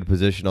ball, had good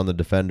position on the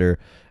defender,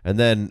 and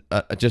then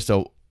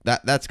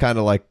that's kind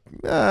of like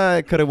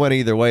it could have went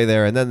either way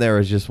there. And then there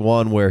was just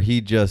one where he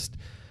just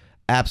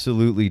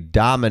absolutely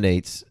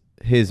dominates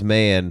his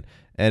man,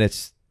 and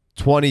it's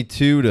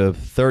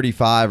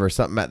 22-35 or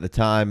something at the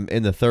time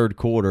in the third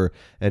quarter,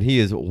 and he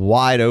is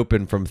wide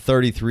open from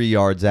 33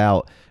 yards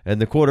out,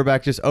 and the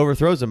quarterback just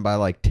overthrows him by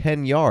like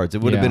 10 yards.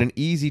 It would have been an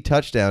easy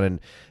touchdown, and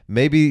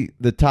maybe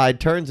the tide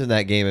turns in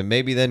that game, and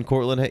maybe then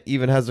Cortland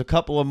even has a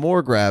couple of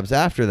more grabs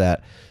after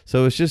that.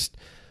 So it's just,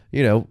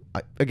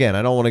 again,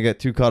 I don't want to get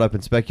too caught up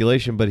in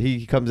speculation, but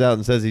he comes out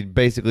and says he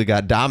basically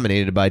got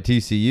dominated by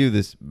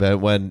TCU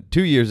when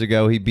 2 years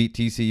ago he beat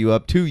TCU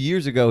up. 2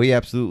 years ago he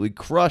absolutely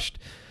crushed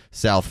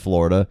South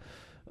Florida.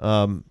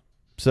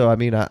 So, I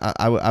mean,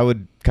 I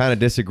would kind of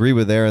disagree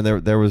with there, and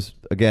there was,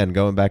 again,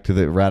 going back to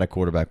the erratic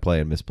quarterback play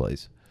and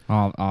misplays.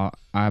 I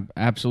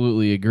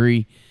absolutely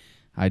agree.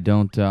 I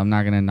don't. I'm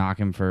not going to knock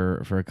him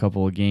for a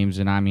couple of games.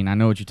 And I mean, I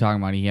know what you're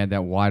talking about. He had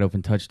that wide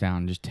open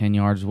touchdown, just 10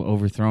 yards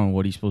overthrown.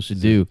 What he's supposed to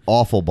do?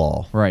 Awful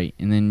ball. Right,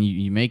 and then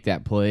you make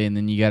that play, and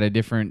then you got a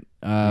different.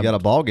 You got a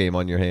ball game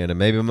on your hand, and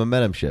maybe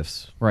momentum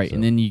shifts. Right, So.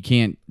 and then you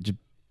can't just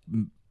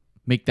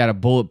make that a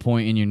bullet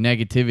point in your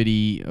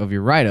negativity of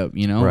your write-up.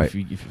 You know, Right.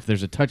 if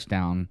there's a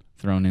touchdown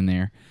thrown in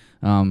there.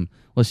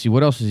 Let's see,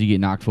 what else does he get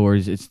knocked for?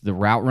 It's the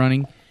route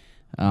running,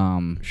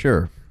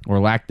 Sure. or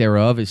lack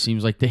thereof. It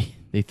seems like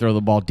they throw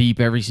the ball deep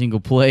every single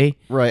play.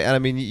 Right, and I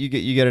mean you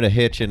get in a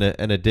hitch and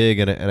a dig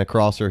and a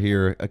crosser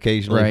here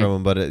occasionally Right. from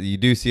him, but you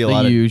do see a The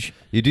lot huge. of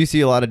you do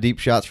see a lot of deep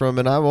shots from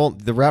him. And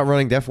the route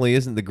running definitely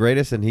isn't the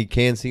greatest, and he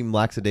can seem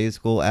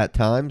lackadaisical at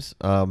times.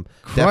 Crushes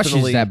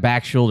Definitely, that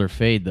back shoulder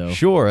fade though.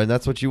 sure, and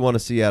that's what you want to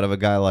see out of a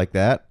guy like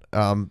that.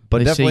 But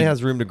They definitely say-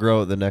 has room to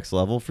grow at the next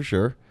level for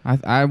sure.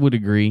 I would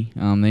agree.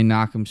 They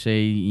knock him,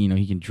 say,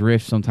 he can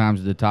drift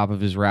sometimes at the top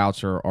of his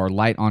routes or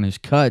light on his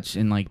cuts.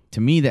 And, like,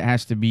 to me, that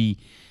has to be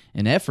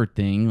an effort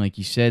thing. Like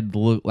you said,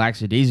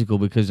 lackadaisical,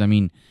 because, I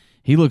mean,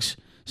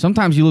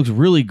 sometimes he looks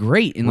really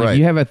great. And, like, Right.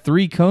 you have a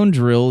 3-cone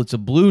drill. It's a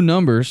blue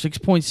number,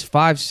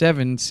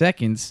 6.57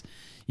 seconds.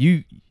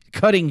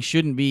 Cutting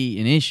shouldn't be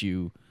an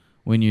issue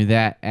when you're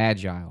that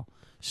agile.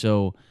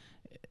 So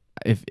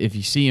if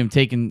you see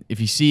if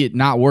you see it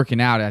not working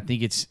out, I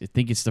think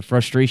it's the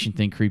frustration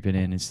thing creeping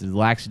in. It's the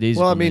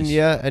lackadaisical. Well, I mean,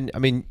 yeah, and I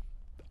mean,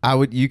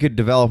 you could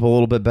develop a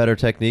little bit better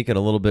technique and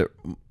a little bit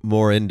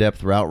more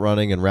in-depth route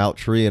running and route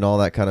tree and all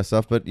that kind of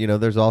stuff. But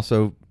there's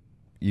also,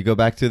 you go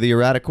back to the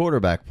erratic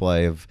quarterback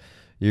play of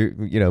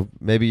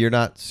maybe you're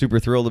not super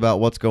thrilled about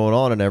what's going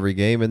on in every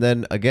game, and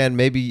then again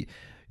maybe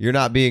you're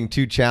not being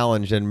too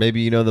challenged, and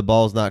maybe the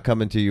ball's not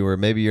coming to you, or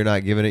maybe you're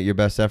not giving it your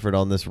best effort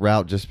on this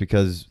route just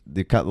because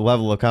the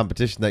level of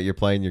competition that you're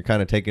playing, you're kind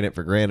of taking it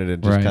for granted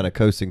and just Right. kind of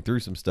coasting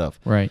through some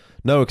stuff. right.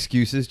 No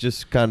excuses,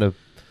 just kind of.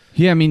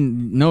 Yeah, I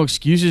mean, no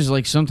excuses.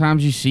 Like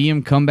sometimes you see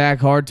him come back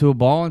hard to a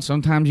ball, and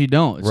sometimes you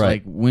don't. It's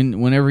Right. like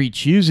whenever he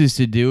chooses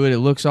to do it, it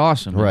looks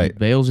awesome. Right. He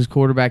bails his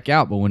quarterback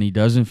out, but when he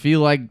doesn't feel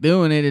like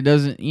doing it, it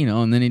doesn't.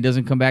 And then he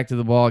doesn't come back to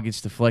the ball, it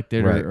gets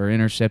deflected Right. or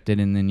intercepted,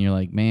 and then you're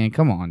like, man,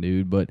 come on,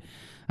 dude. But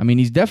I mean,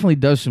 he's definitely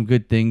does some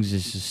good things.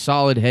 It's a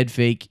solid head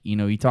fake.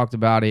 He talked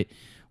about it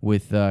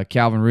with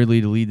Calvin Ridley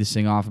to lead this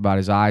thing off about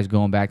his eyes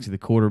going back to the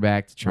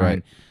quarterback to try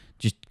and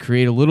just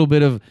create a little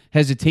bit of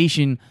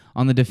hesitation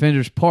on the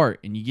defender's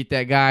part, and you get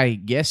that guy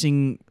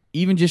guessing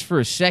even just for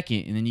a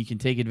second, and then you can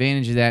take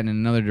advantage of that in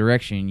another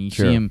direction. You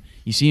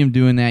see him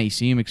doing that. You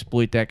see him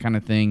exploit that kind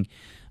of thing.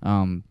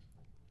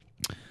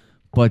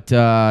 But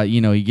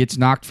he gets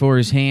knocked for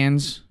his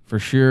hands for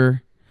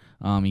sure.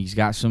 He's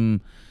got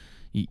some.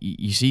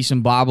 You see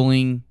some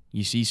bobbling.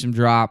 You see some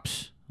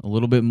drops. A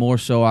little bit more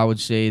so, I would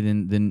say,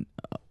 than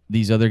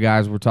these other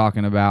guys we're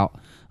talking about.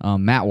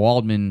 Matt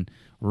Waldman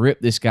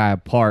ripped this guy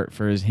apart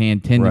for his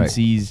hand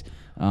tendencies.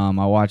 I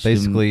watched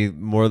Basically,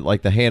 more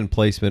like the hand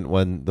placement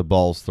when the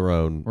ball's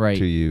thrown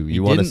to you.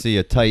 You want to see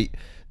a tight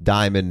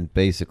diamond,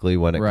 basically,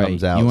 when it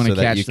comes out, so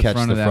that you catch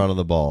the front of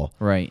the ball.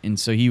 Right, and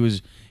so he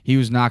was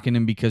knocking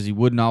him because he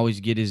wouldn't always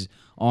get his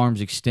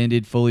arms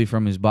extended fully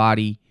from his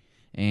body,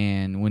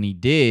 and when he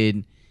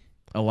did,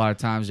 a lot of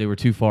times they were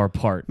too far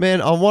apart.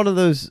 Man, on one of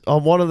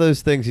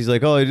those things, he's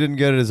like, "Oh, he didn't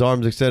get his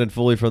arms extended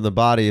fully from the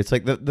body." It's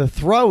like the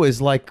throw is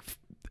like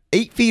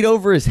 8 feet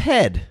over his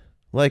head.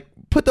 Like,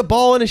 put the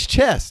ball in his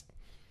chest.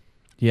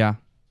 Yeah,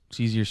 it's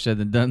easier said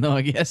than done, though,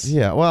 I guess.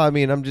 Yeah, well, I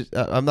mean,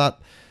 I'm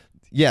not.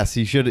 Yes,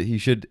 he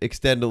should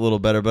extend a little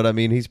better, but I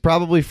mean, he's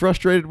probably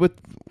frustrated with.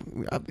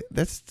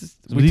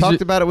 We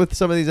talked about it with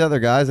some of these other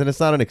guys, and it's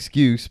not an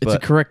excuse. It's a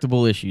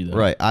correctable issue, though.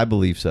 Right, I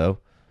believe so.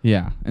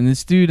 Yeah, and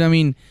this dude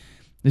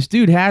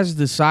has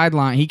the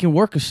sideline. He can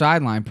work a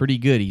sideline pretty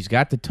good. He's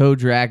got the toe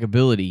drag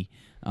ability,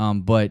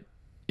 but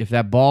if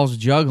that ball's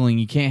juggling,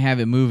 you can't have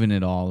it moving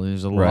at all.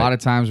 There's a lot of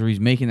times where he's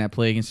making that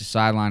play against the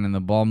sideline and the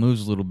ball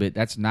moves a little bit.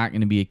 That's not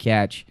going to be a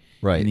catch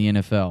in the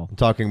NFL. I'm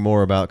talking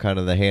more about kind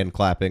of the hand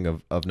clapping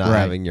of not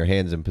having your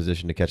hands in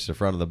position to catch the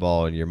front of the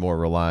ball, and you're more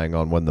relying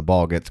on when the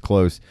ball gets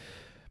close.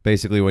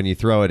 Basically, when you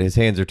throw it, his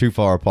hands are too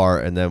far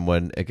apart, and then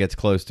when it gets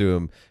close to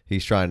him,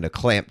 he's trying to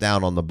clamp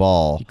down on the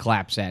ball. He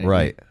claps at it.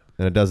 Right.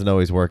 And it doesn't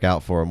always work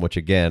out for him, which,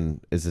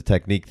 again, is a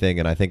technique thing,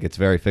 and I think it's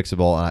very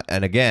fixable.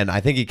 And again, I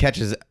think he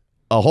catches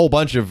a whole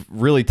bunch of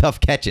really tough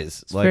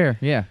catches. It's fair,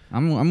 yeah.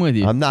 I'm with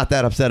you. I'm not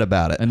that upset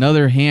about it.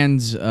 Another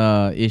hands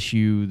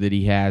issue that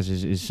he has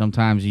is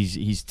sometimes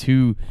he's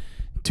too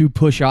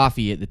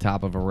push-offy at the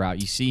top of a route.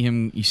 You see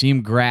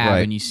him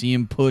grab and you see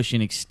him push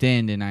and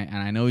extend, and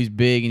I know he's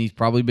big and he's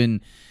probably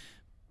been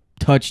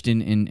touched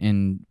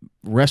and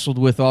wrestled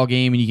with all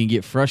game, and you can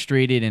get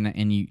frustrated, and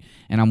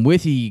I'm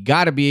with you. You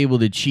got to be able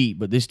to cheat,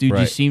 but this dude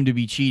just seemed to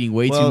be cheating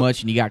way too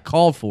much, and he got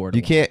called for it.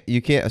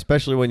 You can't,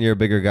 especially when you're a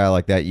bigger guy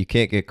like that. You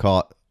can't get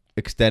caught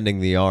extending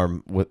the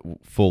arm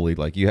fully.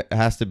 Like, it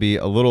has to be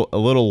a little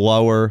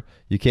lower.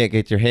 You can't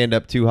get your hand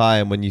up too high,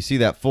 and when you see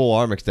that full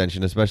arm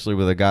extension, especially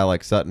with a guy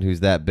like Sutton who's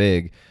that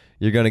big,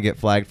 you're going to get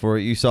flagged for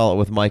it. You saw it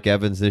with Mike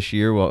Evans this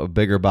year, a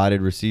bigger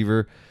bodied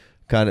receiver.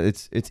 kind of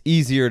it's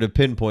easier to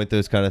pinpoint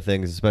those kind of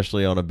things,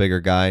 especially on a bigger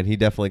guy. And he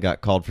definitely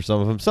got called for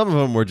some of them. Some of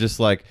them were just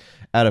like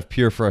out of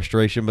pure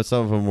frustration, but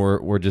some of them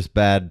were just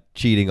bad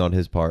cheating on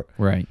his part.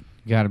 Right.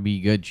 You got to be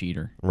a good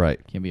cheater.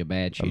 Right. Can't be a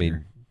bad cheater. I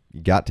mean,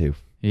 you got to.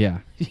 Yeah.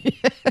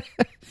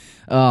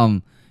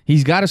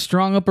 He's got a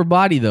strong upper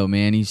body though,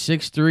 man. He's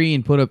 6'3"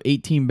 and put up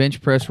 18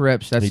 bench press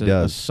reps. That's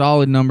a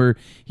solid number.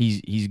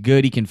 He's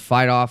good. He can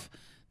fight off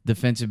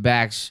defensive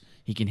backs.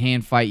 He can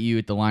hand fight you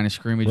at the line of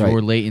scrimmage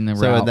or late in the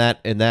route. So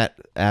in that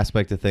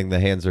aspect of thing, the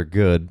hands are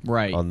good.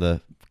 Right. On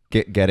the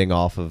getting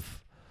off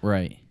of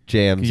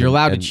jams. You're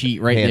allowed to cheat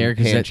right there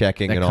because hand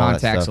checking that and all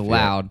contact's that stuff,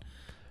 allowed.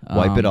 Yeah.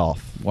 Wipe it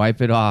off.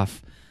 Wipe it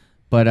off.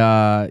 But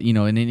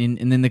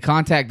and then the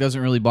contact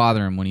doesn't really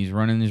bother him when he's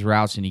running his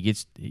routes and he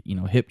gets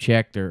hip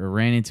checked or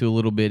ran into a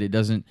little bit. It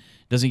doesn't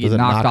get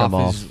knocked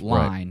off his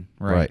line.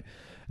 Right.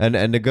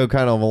 And to go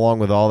kind of along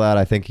with all that,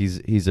 I think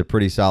he's a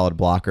pretty solid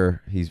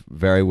blocker. He's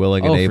very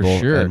willing and able, for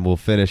sure. and will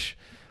finish.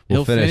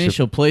 He'll finish.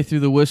 He'll play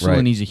through the whistle,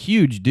 and he's a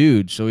huge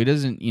dude. So he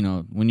doesn't.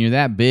 When you're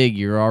that big,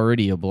 you're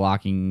already a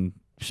blocking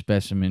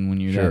specimen.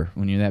 When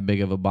you're that big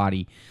of a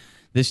body.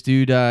 This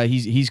dude,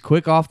 he's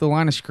quick off the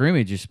line of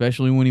scrimmage,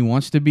 especially when he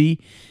wants to be,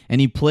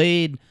 and he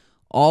played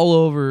all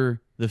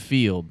over the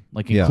field,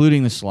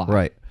 including the slot.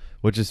 Right,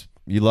 which is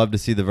you love to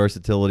see the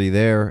versatility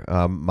there.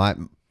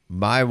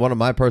 One of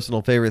my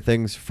personal favorite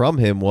things from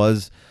him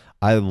was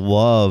I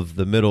love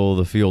the middle of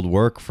the field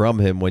work from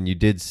him when you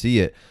did see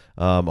it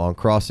on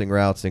crossing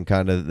routes and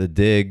kind of the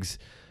digs,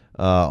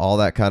 all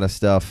that kind of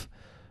stuff.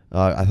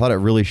 I thought it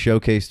really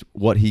showcased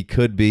what he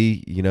could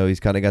be. He's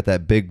kind of got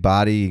that big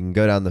body. He can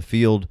go down the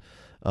field.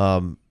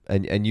 And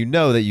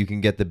that you can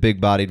get the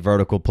big-bodied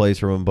vertical plays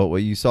from him, but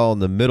what you saw in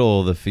the middle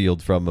of the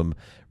field from him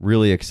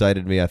really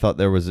excited me. I thought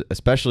there was,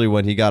 especially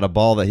when he got a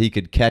ball that he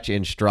could catch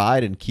in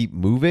stride and keep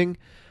moving.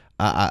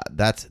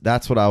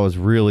 That's what I was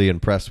really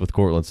impressed with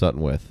Courtland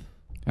Sutton with.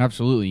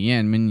 Absolutely, yeah.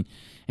 I mean,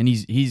 and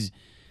he's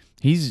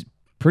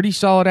pretty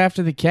solid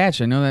after the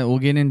catch. I know that we'll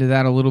get into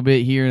that a little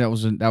bit here. That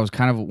was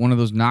kind of one of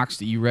those knocks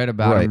that you read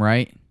about him,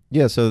 right?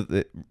 Yeah. So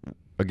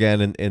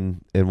again, in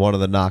one of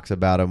the knocks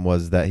about him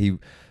was that he,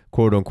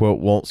 quote unquote,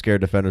 won't scare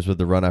defenders with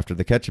the run after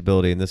the catch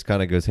ability, and this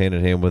kind of goes hand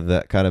in hand with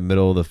that kind of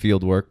middle of the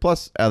field work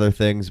plus other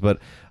things. But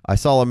I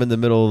saw him in the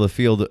middle of the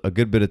field a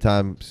good bit of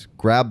times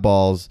grab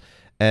balls,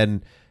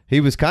 and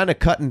he was kind of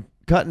cutting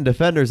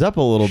defenders up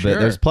a little bit.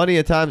 There's plenty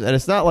of times, and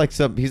it's not like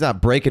he's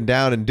not breaking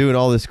down and doing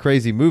all this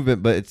crazy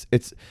movement, but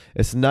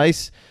it's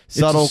nice,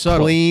 subtle,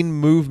 clean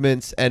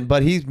movements.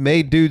 But he's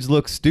made dudes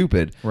look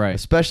stupid, right?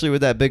 Especially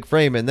with that big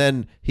frame. And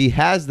then he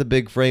has the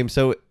big frame,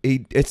 so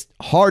it's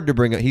hard to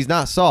bring it. He's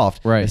not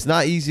soft, right? It's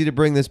not easy to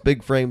bring this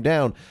big frame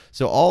down.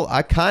 So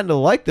I kind of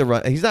like the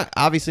run. He's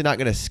obviously not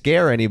going to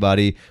scare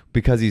anybody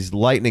because he's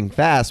lightning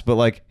fast,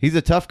 but he's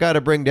a tough guy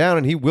to bring down,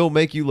 and he will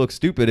make you look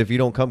stupid if you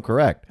don't come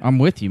correct. I'm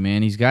with you,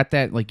 man. He's got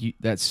that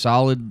that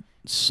solid,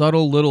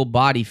 subtle little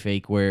body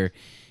fake where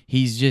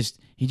he just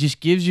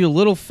gives you a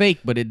little fake,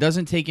 but it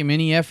doesn't take him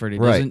any effort.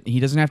 He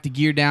doesn't have to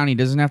gear down. He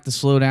doesn't have to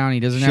slow down. He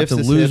doesn't have to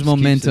lose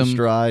momentum. Keeps in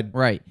stride,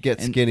 right?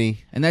 Get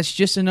skinny, and that's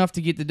just enough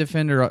to get the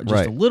defender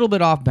just a little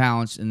bit off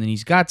balance. And then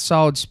he's got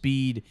solid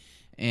speed,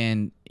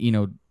 and he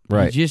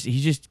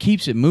just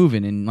keeps it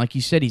moving. And like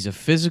you said, he's a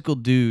physical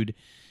dude.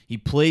 He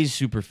plays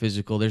super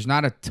physical. There's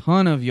not a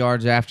ton of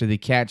yards after the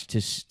catch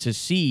to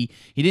see.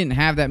 He didn't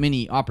have that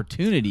many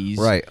opportunities.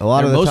 Right. A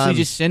lot of the mostly time,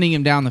 just sending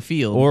him down the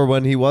field. Or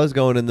when he was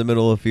going in the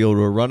middle of the field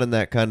or running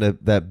that kind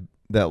of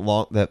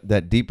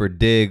that deeper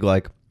dig,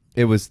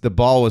 the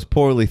ball was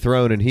poorly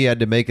thrown and he had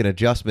to make an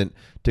adjustment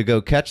to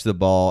go catch the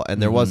ball,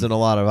 and there wasn't a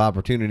lot of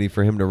opportunity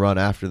for him to run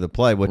after the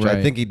play, which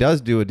I think he does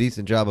do a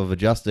decent job of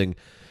adjusting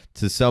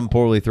to some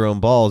poorly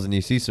thrown balls, and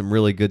you see some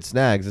really good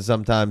snags, and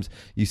sometimes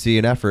you see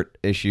an effort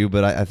issue,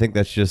 but I think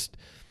that's just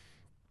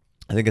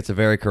I think it's a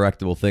very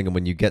correctable thing. And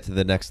when you get to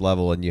the next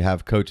level and you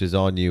have coaches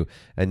on you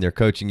and they're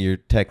coaching your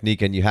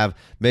technique and you have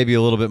maybe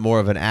a little bit more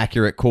of an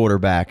accurate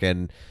quarterback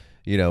and,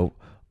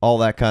 all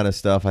that kind of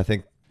stuff, I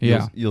think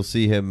you'll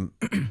see him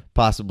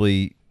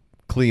possibly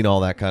clean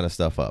all that kind of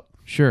stuff up.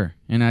 Sure.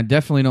 And I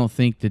definitely don't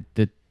think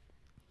that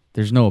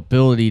there's no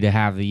ability to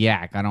have the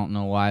yak. I don't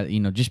know why,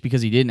 just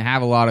because he didn't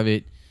have a lot of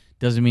it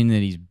doesn't mean that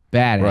he's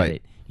bad at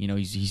it.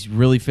 He's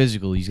really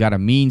physical. He's got a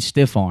mean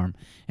stiff arm,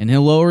 and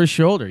he'll lower his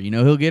shoulder.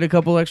 He'll get a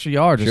couple extra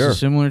yards. Sure. It's a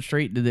similar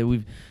trait that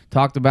we've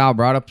talked about,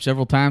 brought up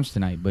several times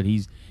tonight, but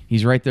he's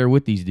right there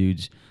with these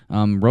dudes.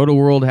 Roto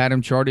World had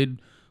him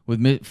charted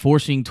with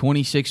forcing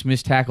 26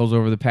 missed tackles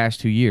over the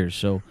past 2 years.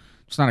 So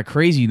it's not a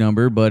crazy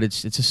number, but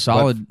it's a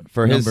solid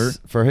number.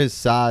 For his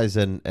size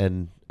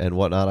and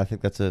whatnot, I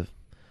think that's a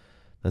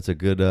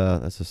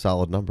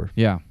solid number.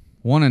 Yeah.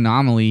 One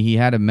anomaly, he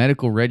had a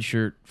medical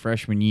redshirt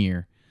freshman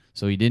year.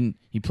 So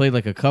he played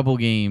like a couple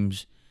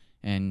games,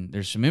 and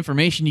there's some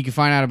information you can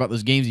find out about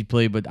those games he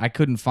played, but I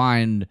couldn't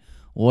find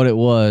what it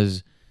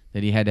was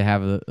that he had to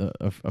have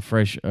a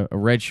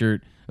red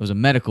shirt. It was a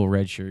medical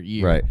red shirt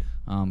year. Right.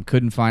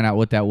 Couldn't find out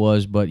what that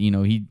was, but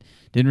he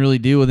didn't really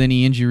deal with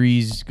any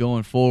injuries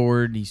going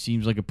forward. He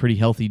seems like a pretty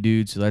healthy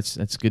dude, so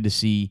that's good to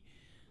see.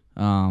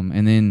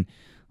 And then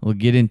we'll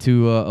get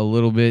into a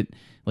little bit,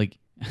 like,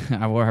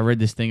 I read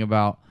this thing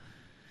about,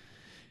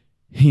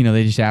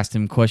 they just asked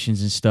him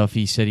questions and stuff.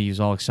 He said he was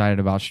all excited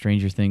about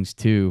Stranger Things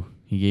 2.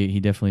 He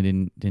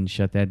definitely didn't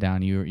shut that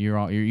down.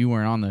 You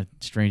weren't on the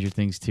Stranger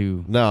Things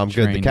 2. No, I'm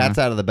good. The cat's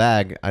out of the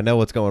bag. I know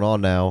what's going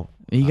on now.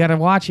 You got to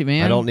watch it,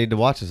 man. I don't need to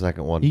watch the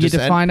second one. You get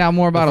to find out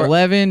more about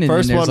 11, and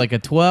then there's like a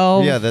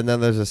 12. Yeah, then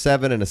there's a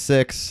 7 and a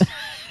 6.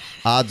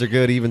 Odds are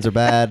good, evens are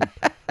bad.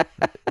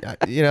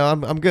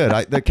 I'm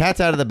good. The cat's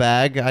out of the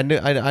bag.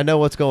 I know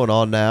what's going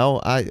on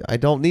now. I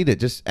don't need it.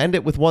 Just end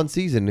it with one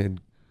season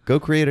and go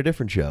create a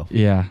different show.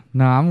 Yeah.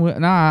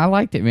 I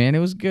liked it, man. It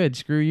was good.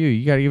 Screw you.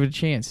 You got to give it a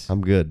chance.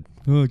 I'm good.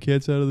 Oh,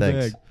 cat's out of the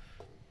bag.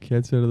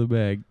 Cat's out of the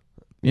bag.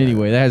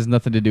 Anyway, that has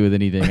nothing to do with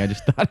anything. I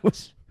just thought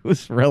it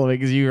was relevant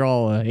because you're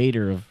all a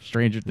hater of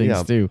Stranger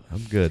Things too.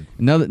 I'm good.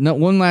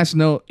 One last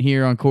note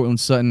here on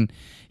Cortland Sutton.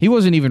 He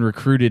wasn't even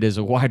recruited as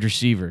a wide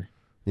receiver.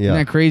 Yeah.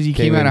 Isn't that crazy? He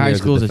came out of high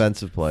school as a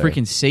defensive player.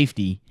 Freaking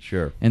safety.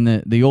 Sure. And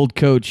the old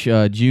coach,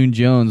 June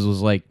Jones,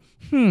 was like,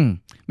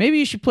 maybe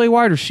you should play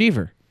wide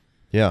receiver.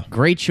 Yeah.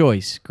 Great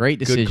choice. Great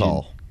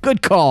decision.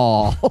 Good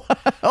call.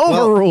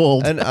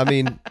 Overruled. Well, and I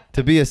mean,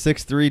 to be a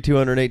 6'3",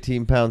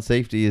 218-pound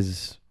safety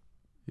is...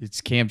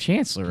 It's Cam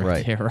Chancellor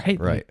right there, right?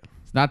 Right.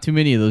 It's not too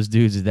many of those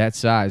dudes at that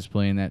size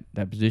playing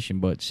that position,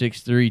 but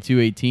 6'3",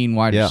 218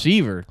 wide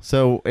receiver.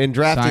 So in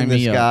drafting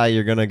this guy,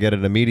 you're going to get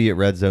an immediate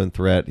red zone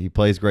threat. He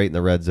plays great in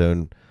the red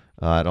zone.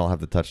 I don't have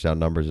the touchdown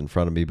numbers in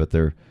front of me, but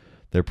they're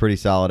pretty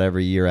solid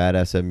every year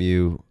at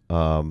SMU.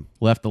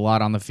 Left a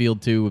lot on the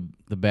field too with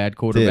the bad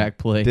quarterback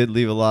play. Did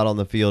leave a lot on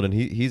the field, and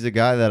he's a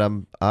guy that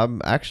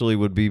I'm actually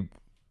would be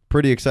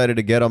pretty excited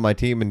to get on my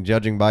team. And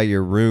judging by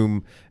your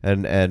room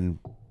and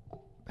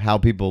how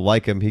people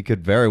like him, he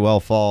could very well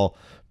fall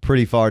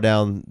pretty far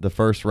down the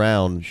first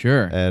round.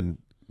 Sure, and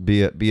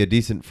be a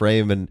decent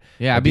frame. And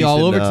I'd be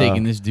all over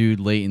taking this dude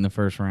late in the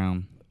first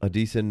round. A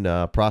decent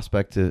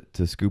prospect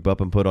to scoop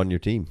up and put on your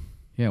team.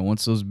 Yeah,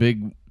 once those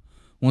big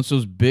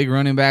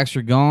running backs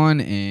are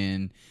gone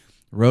and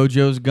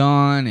Rojo's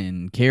gone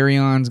and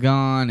Carrion's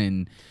gone,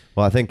 and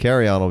I think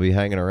Carrion will be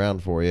hanging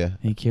around for you.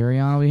 Hey,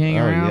 Carrion will be hanging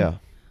around? Yeah.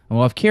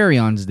 Well, if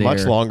Carrion's there.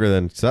 Much longer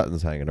than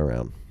Sutton's hanging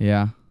around.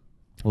 Yeah.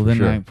 Well,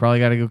 then I probably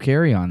got to go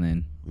Carrion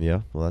then.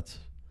 Yeah, well, that's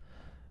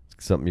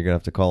something you're going to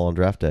have to call on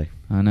draft day.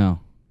 I know.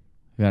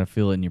 You got to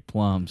feel it in your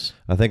plums.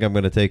 I think I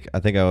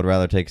would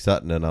rather take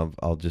Sutton, and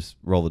I'll just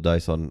roll the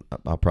dice on,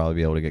 I'll probably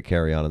be able to get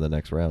Carrion in the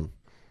next round.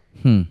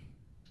 All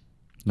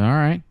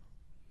right.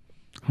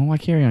 I don't know why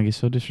Carrion gets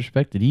so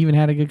disrespected. He even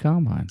had a good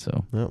combine,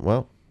 so.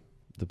 Well,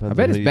 depends. I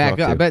bet on it's back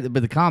up. But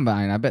the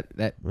combine, I bet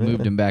that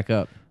moved him back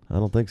up. I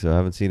don't think so. I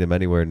haven't seen him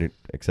anywhere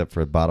except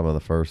for the bottom of the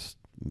first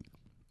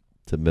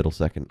to middle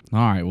second. All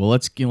right. Well,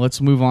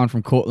 let's move on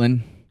from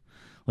Cortland.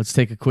 Let's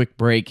take a quick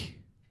break.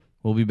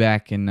 We'll be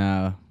back in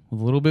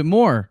with a little bit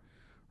more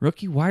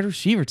rookie wide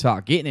receiver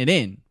talk, getting it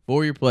in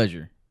for your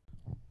pleasure.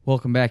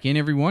 Welcome back in,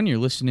 everyone. You're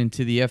listening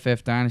to the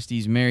FF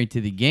Dynasty's Married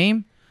to the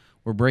Game.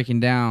 We're breaking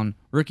down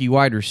rookie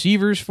wide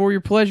receivers for your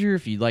pleasure.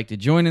 If you'd like to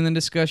join in the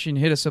discussion,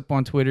 hit us up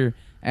on Twitter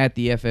at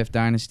the FF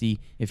Dynasty.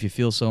 If you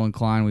feel so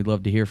inclined, we'd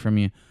love to hear from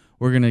you.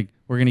 We're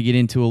gonna get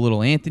into a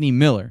little Anthony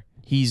Miller.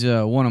 He's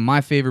one of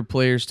my favorite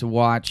players to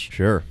watch.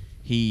 Sure.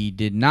 He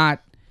did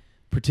not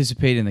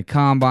participate in the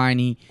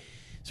combine,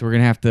 so we're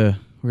gonna have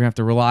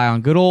to rely on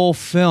good old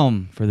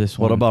film for this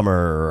one. What a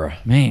bummer,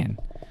 man!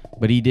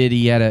 But he did.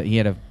 He had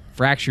a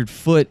fractured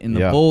foot in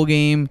the bowl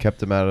game.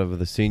 Kept him out of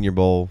the Senior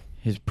Bowl.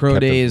 His pro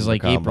day is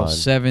like April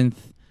 7th.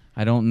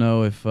 I don't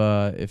know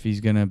if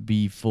he's gonna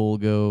be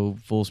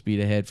full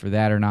speed ahead for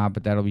that or not,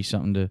 but that'll be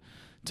something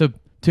to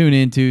tune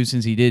into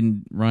since he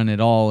didn't run at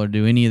all or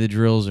do any of the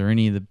drills or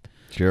any of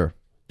the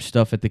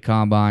stuff at the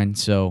combine.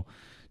 So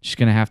just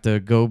gonna have to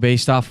go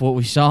based off what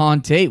we saw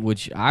on tape,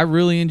 which I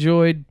really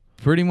enjoyed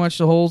pretty much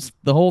the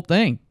whole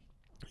thing.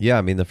 Yeah,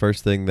 I mean the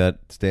first thing that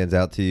stands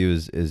out to you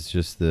is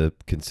just the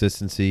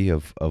consistency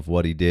of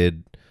what he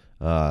did.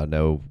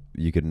 No.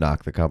 You could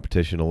knock the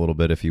competition a little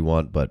bit if you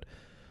want, but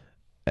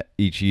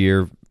each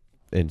year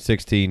in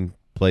 16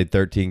 played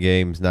 13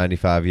 games,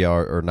 95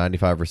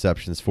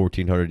 receptions,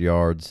 1,400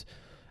 yards,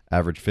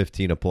 average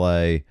 15 a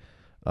play,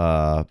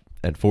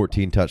 and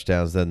 14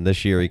 touchdowns. Then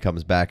this year he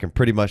comes back and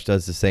pretty much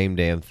does the same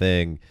damn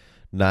thing: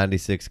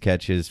 96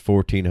 catches,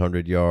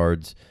 1,400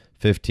 yards,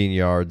 15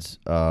 yards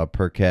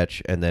per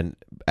catch, and then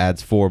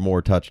adds 4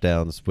 more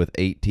touchdowns with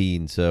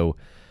 18. So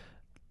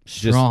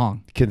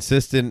strong, just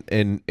consistent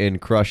in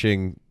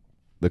crushing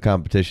the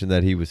competition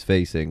that he was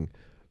facing.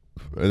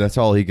 And that's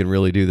all he can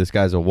really do. This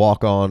guy's a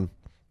walk-on,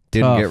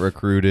 didn't get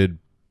recruited,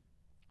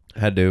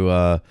 had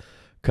to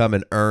come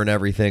and earn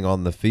everything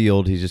on the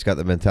field. He's just got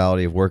the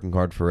mentality of working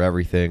hard for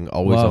everything,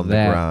 always on the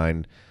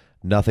grind,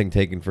 nothing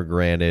taken for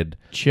granted.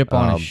 Chip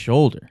on his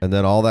shoulder. And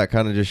then all that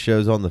kind of just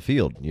shows on the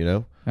field, you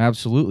know?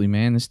 Absolutely,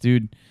 man. This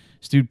dude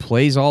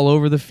plays all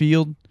over the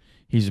field.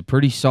 He's a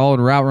pretty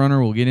solid route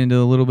runner. We'll get into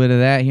a little bit of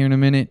that here in a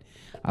minute.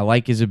 I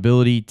like his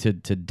ability to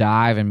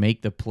dive and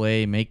make the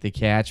play, make the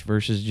catch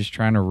versus just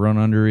trying to run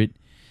under it.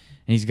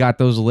 and he's got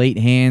those late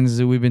hands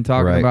that we've been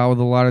talking about with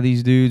a lot of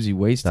these dudes. He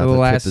waits till the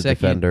last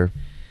second. Defender.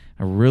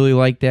 I really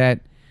like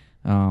that.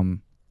 I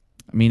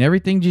mean,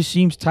 everything just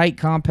seems tight,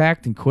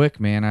 compact, and quick,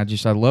 man. I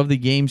love the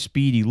game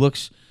speed. He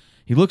looks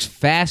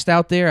fast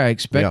out there. I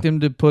expect him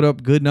to put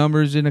up good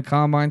numbers in a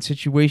combine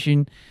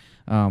situation,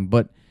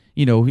 but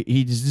you know,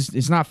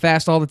 it's not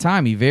fast all the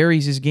time. He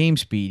varies his game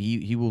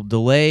speed. He will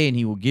delay and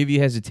he will give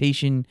you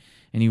hesitation,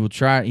 and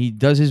he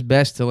does his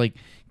best to like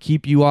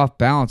keep you off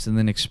balance and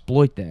then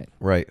exploit that.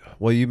 Right.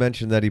 Well, you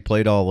mentioned that he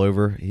played all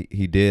over.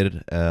 He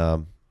did.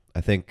 I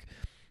think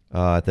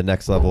at the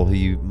next level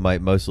he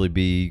might mostly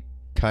be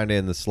kind of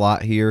in the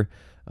slot here,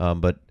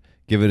 but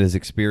given his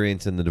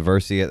experience and the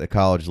diversity at the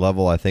college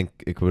level, I think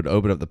it could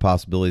open up the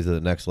possibilities at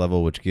the next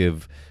level, which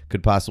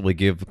could possibly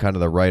give kind of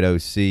the right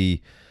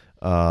OC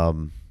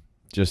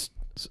just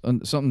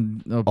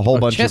something a whole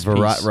bunch of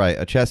variety,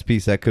 a chess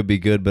piece that could be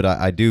good. But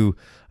I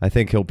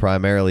think he'll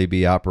primarily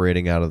be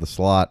operating out of the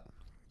slot.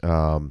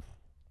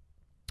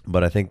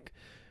 But I think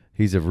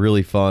he's a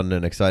really fun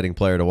and exciting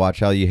player to watch.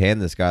 How you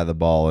hand this guy the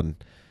ball,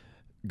 and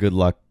good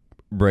luck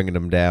bringing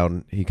him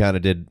down. He kind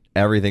of did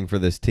everything for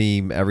this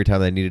team. Every time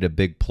they needed a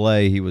big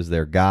play, he was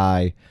their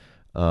guy.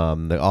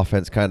 The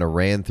offense kind of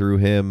ran through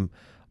him.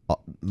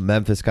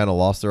 Memphis kind of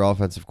lost their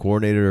offensive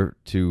coordinator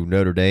to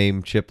Notre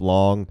Dame, Chip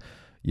Long.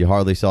 You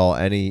hardly saw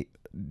any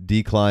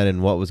decline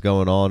in what was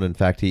going on. In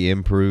fact, he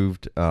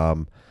improved.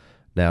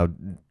 Now,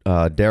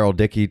 Daryl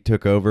Dickey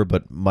took over,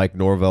 but Mike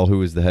Norvell,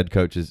 who is the head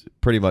coach,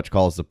 pretty much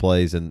calls the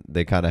plays, and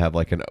they kind of have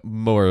like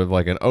more of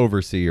like an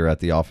overseer at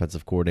the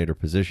offensive coordinator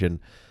position.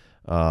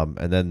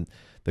 And then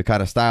the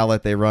kind of style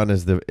that they run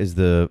is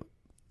the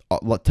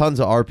tons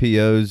of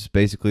RPOs.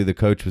 Basically, the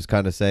coach was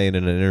kind of saying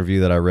in an interview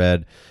that I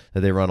read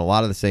that they run a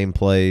lot of the same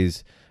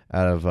plays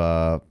out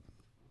of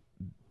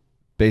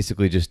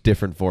basically just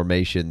different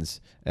formations,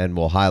 and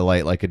will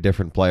highlight like a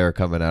different player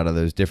coming out of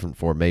those different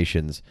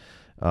formations.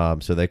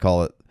 So they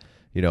call it,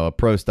 a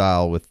pro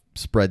style with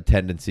spread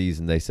tendencies.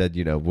 And they said,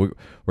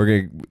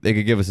 they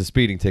could give us a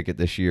speeding ticket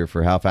this year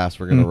for how fast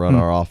we're going to run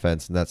our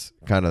offense. And that's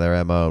kind of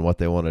their MO and what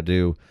they want to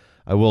do.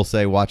 I will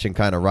say, watching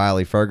kind of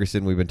Riley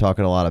Ferguson, we've been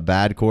talking a lot of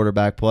bad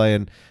quarterback play,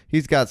 and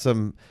he's got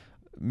some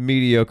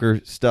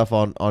mediocre stuff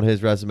on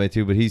his resume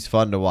too, but he's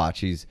fun to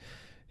watch. He's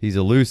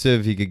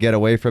elusive. He could get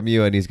away from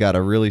you, and he's got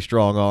a really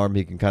strong arm.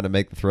 He can kind of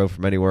make the throw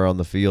from anywhere on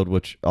the field,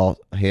 which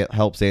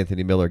helps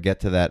Anthony Miller get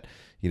to that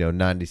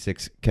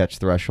 96 catch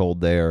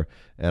threshold there.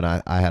 And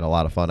I had a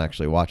lot of fun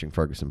actually watching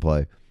Ferguson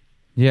play.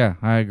 Yeah,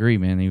 I agree,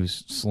 man. He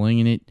was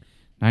slinging it.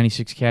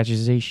 96 catches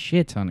is a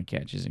shit ton of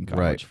catches in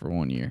college for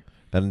 1 year.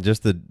 And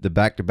just the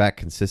back-to-back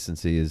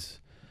consistency is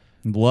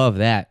love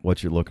that.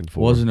 What you're looking for.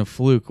 Wasn't a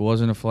fluke.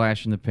 Wasn't a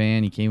flash in the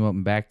pan. He came up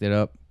and backed it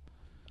up.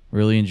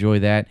 Really enjoy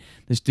that.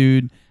 This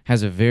dude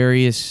has a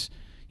various,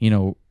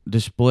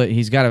 display.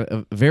 He's got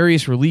a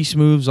various release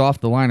moves off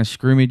the line of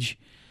scrimmage.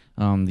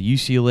 The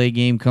UCLA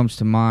game comes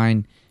to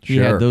mind. He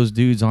had those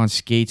dudes on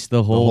skates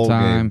the whole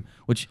time, game.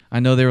 Which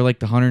I know they were like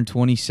the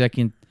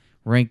 122nd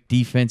ranked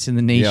defense in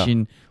the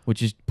nation,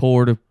 which is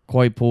poor to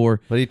quite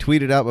poor. But he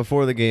tweeted out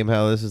before the game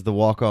how this is the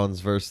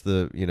walk-ons versus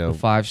the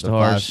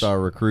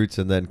five-star recruits,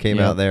 and then came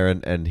out there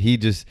and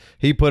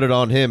he put it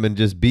on him and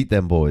just beat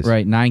them boys.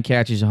 Right, 9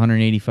 catches,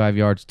 185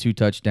 yards, 2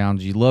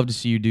 touchdowns. You love to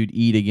see your dude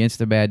eat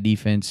against a bad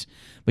defense,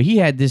 but he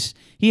had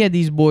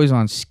these boys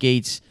on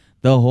skates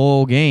the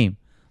whole game.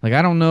 Like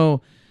I don't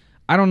know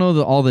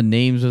all the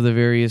names of the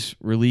various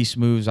release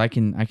moves. I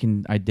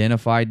can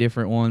identify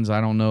different ones.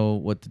 I don't know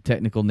what the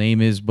technical name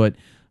is, but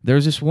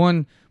there's this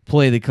one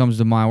play that comes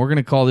to mind. We're going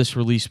to call this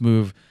release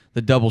move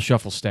the double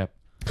shuffle step.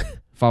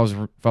 If I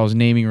was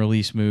naming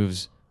release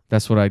moves,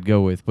 that's what I'd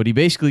go with. But he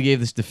basically gave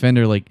this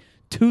defender like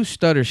 2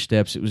 stutter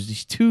steps. It was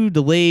these 2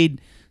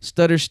 delayed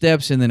stutter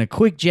steps and then a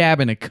quick jab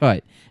and a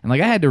cut. And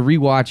like I had to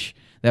rewatch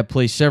that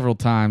play several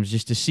times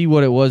just to see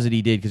what it was that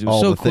he did because it was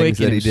all so the quick. Things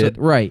that he did.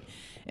 Right.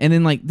 And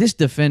then, like, this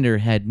defender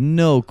had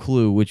no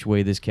clue which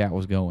way this cat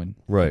was going.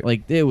 Right.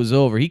 Like, it was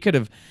over. He could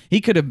have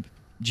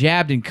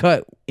jabbed and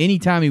cut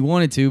anytime he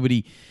wanted to, but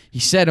he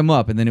set him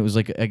up, and then it was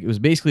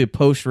basically a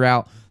post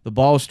route. The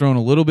ball was thrown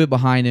a little bit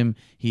behind him.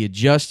 He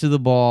adjusts to the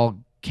ball,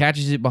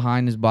 catches it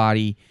behind his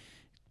body,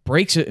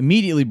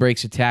 immediately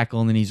breaks a tackle,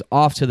 and then he's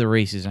off to the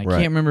races. And I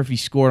can't remember if he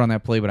scored on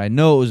that play, but I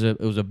know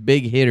it was a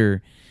big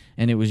hitter,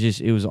 and it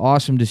was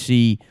awesome to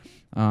see.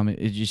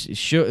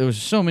 It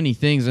was so many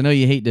things. I know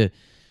you hate to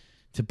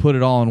put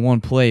it all in one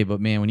play, but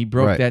man, when he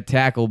broke that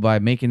tackle by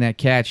making that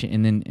catch,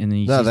 and then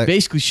he's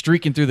basically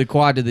streaking through the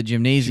quad to the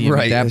gymnasium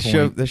at that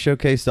point. That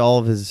showcased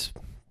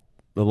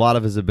a lot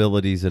of his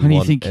abilities in one play.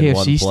 How do you think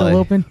KFC's still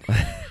open?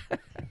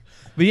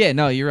 But yeah,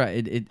 no, you're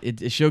right. It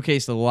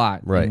showcased a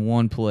lot in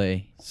one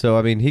play. So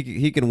I mean,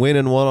 he can win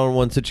in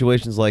one-on-one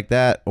situations like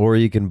that, or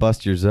he can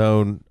bust your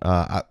zone.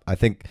 I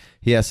think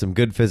he has some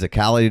good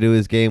physicality to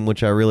his game,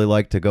 which I really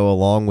like to go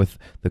along with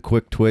the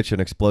quick twitch and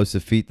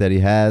explosive feet that he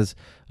has.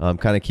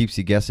 Kind of keeps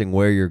you guessing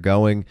where you're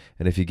going,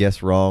 and if you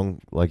guess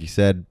wrong, like you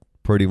said,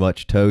 pretty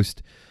much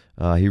toast.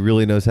 He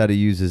really knows how to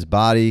use his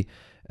body,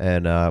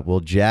 and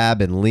will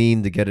jab and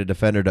lean to get a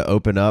defender to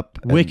open up.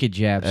 Wicked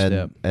jab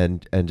step.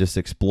 And just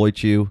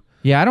exploit you.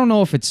 Yeah, I don't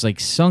know if it's like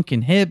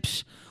sunken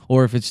hips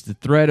or if it's the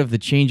threat of the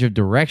change of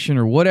direction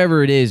or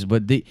whatever it is,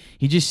 but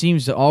he just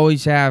seems to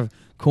always have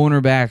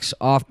cornerbacks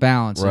off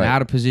balance and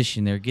out of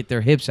position there, get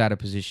their hips out of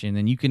position,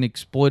 and you can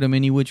exploit them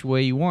any which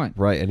way you want.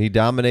 Right, and he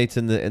dominates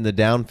in the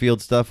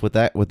downfield stuff with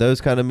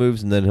those kind of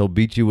moves, and then he'll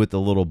beat you with the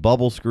little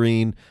bubble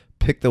screen,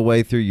 pick the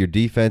way through your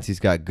defense. He's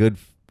got good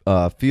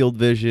field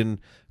vision,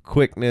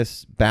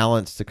 quickness,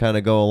 balance to kind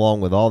of go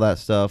along with all that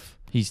stuff.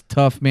 He's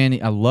tough, man.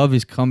 I love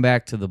his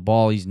comeback to the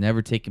ball. He's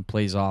never taken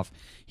plays off.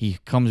 He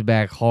comes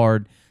back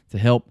hard to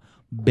help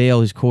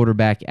bail his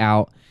quarterback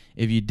out.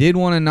 If you did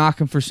want to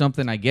knock him for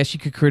something, I guess you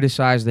could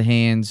criticize the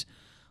hands.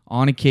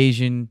 On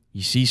occasion,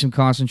 you see some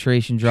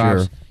concentration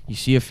drops. Sure. You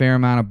see a fair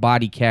amount of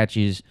body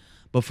catches.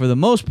 But for the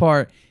most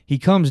part, he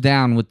comes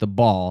down with the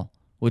ball,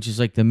 which is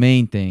like the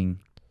main thing.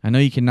 I know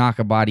you can knock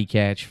a body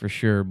catch for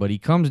sure, but he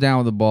comes down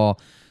with the ball.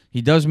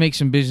 He does make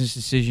some business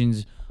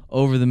decisions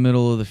over the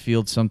middle of the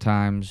field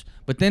sometimes.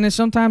 But then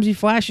sometimes he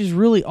flashes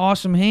really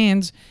awesome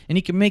hands, and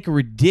he can make a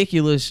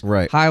ridiculous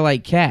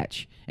highlight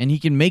catch. And he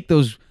can make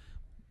those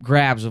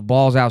grabs of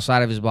balls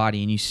outside of his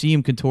body, and you see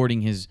him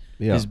contorting his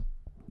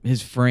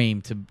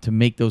frame to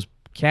make those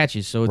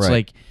catches. So it's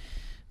like,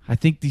 I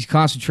think these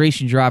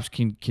concentration drops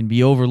can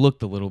be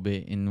overlooked a little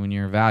bit when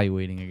you're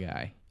evaluating a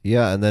guy.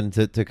 Yeah, and then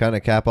to kind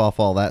of cap off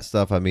all that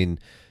stuff, I mean,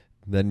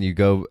 then you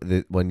go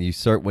when you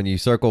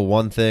circle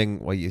one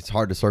thing. Well, it's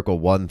hard to circle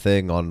one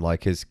thing on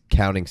like his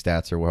counting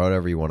stats or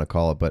whatever you want to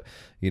call it. But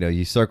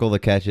you circle the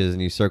catches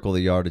and you circle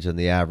the yardage and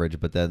the average.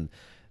 But then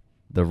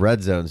the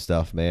red zone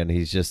stuff, man,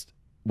 he's just,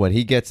 when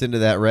he gets into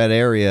that red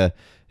area,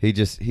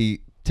 he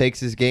takes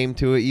his game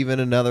to even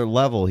another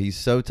level. He's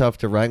so tough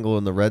to wrangle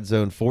in the red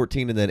zone.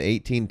 14 and then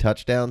 18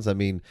 touchdowns. I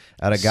mean,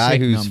 at a guy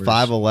who's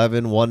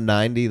 5'11",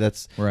 190,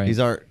 these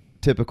aren't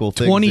typical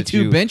things.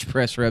 22 bench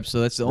press reps,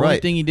 so that's the only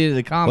thing he did at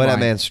the combine. But that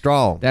man's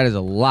strong. That is a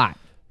lot.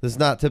 There's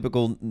not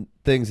typical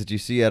things that you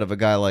see out of a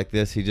guy like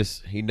this.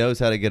 He knows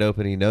how to get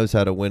open. He knows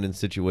how to win in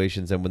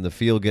situations, and when the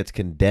field gets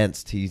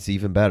condensed, he's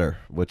even better,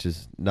 which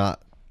is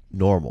not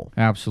normal.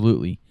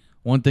 Absolutely.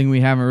 One thing we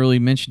haven't really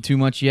mentioned too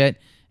much yet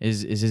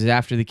is his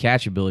after the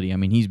catch ability. I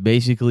mean, he's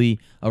basically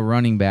a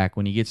running back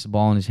when he gets the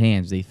ball in his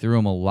hands. They threw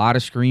him a lot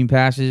of screen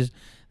passes.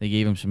 They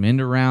gave him some end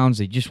arounds.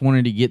 They just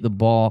wanted to get the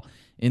ball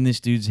in this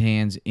dude's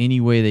hands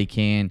any way they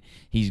can.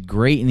 He's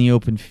great in the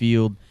open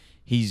field.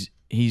 He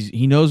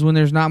knows when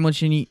there's not much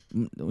he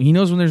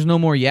knows when there's no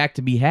more yak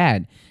to be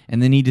had,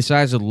 and then he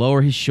decides to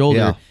lower his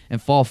shoulder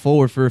and fall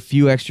forward for a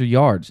few extra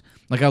yards.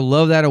 Like, I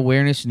love that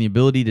awareness and the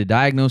ability to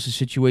diagnose a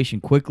situation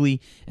quickly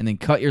and then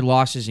cut your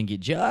losses and get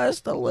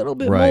just a little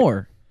bit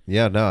more.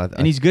 Yeah, no,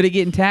 and he's good at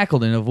getting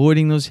tackled and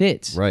avoiding those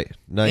hits. Right.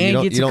 No, and you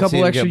don't, gets you don't a couple see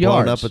him extra get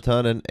blown yards up a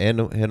ton,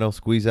 and he'll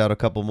squeeze out a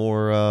couple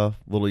more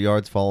little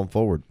yards falling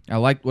forward. I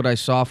liked what I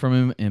saw from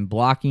him in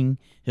blocking.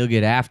 He'll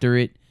get after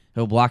it.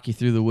 He'll block you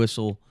through the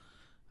whistle.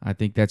 I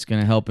think that's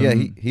going to help him.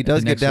 Yeah, he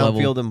does get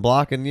downfield and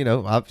block,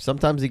 and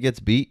sometimes he gets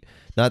beat.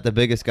 Not the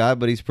biggest guy,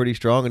 but he's pretty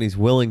strong, and he's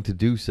willing to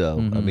do so.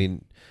 Mm-hmm. I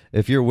mean,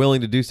 if you're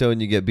willing to do so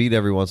and you get beat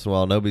every once in a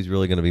while, nobody's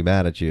really going to be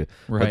mad at you.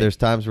 Right. But there's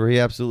times where he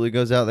absolutely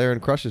goes out there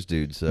and crushes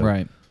dudes. So.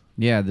 Right.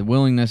 Yeah, the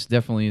willingness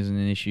definitely isn't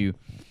an issue.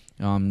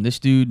 This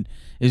dude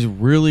is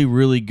really,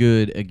 really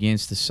good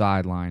against the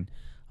sideline.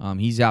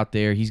 He's out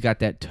there. He's got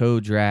that toe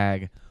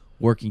drag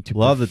working to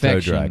Love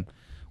perfection. the toe drag.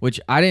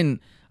 Which I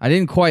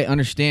didn't quite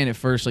understand at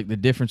first, like the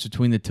difference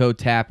between the toe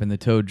tap and the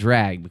toe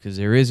drag, because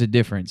there is a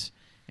difference.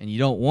 And you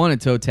don't want a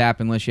toe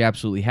tap unless you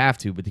absolutely have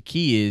to. But the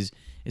key is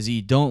that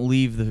you don't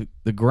leave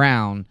the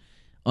ground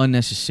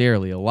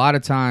unnecessarily. A lot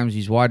of times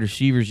these wide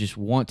receivers just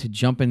want to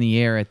jump in the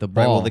air at the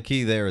ball. Right, well, the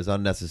key there is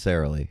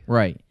unnecessarily.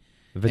 Right.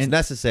 If it's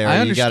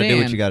necessary, you got to do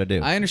what you got to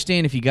do. I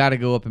understand if you got to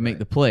go up and make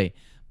the play.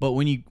 But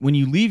when you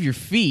leave your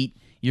feet,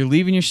 you're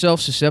leaving yourself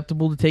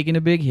susceptible to taking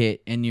a big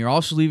hit, and you're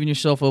also leaving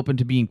yourself open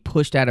to being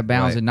pushed out of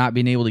bounds and not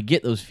being able to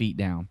get those feet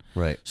down.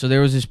 Right. So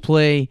there was this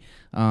play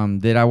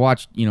that I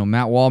watched,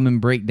 Matt Waldman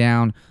break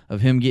down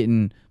of him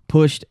getting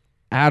pushed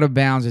out of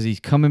bounds as he's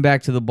coming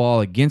back to the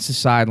ball against the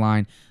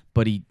sideline,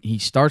 but he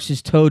starts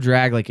his toe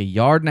drag like a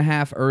yard and a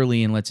half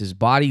early and lets his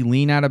body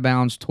lean out of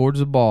bounds towards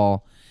the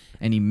ball,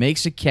 and he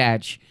makes a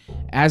catch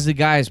as the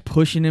guy is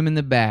pushing him in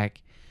the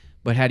back.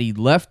 But had he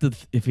left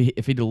if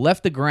he'd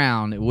left the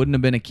ground, it wouldn't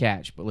have been a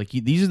catch. But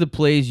these are the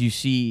plays you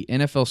see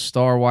NFL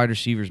star wide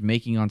receivers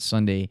making on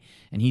Sunday,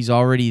 and he's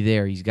already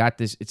there. He's got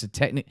this.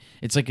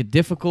 It's like a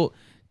difficult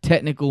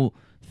technical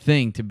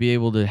thing to be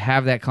able to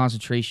have that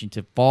concentration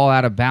to fall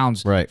out of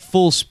bounds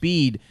full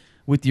speed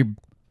with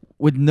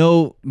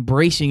no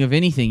bracing of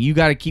anything. You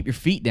got to keep your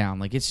feet down.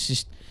 Like, it's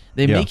just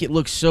make it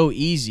look so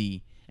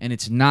easy, and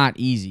it's not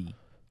easy,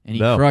 and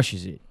he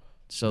crushes it.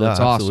 So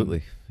that's awesome.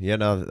 Absolutely. Yeah,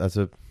 no, that's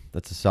a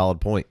solid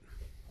point.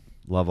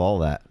 Love all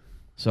that.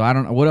 So I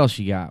don't know what else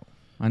you got.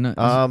 I know.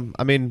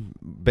 I mean,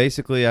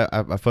 basically,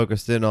 I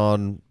focused in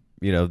on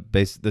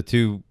the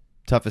two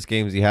toughest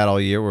games he had all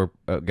year were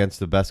against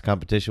the best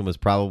competition was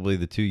probably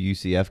the two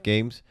UCF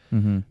games.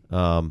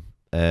 Mm-hmm.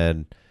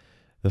 And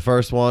the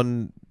first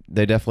one,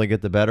 they definitely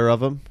get the better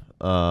of him.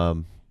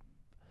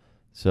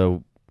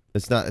 So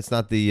it's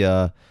not the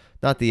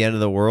end of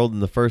the world. In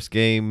the first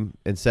game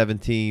in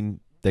 17,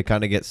 they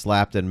kind of get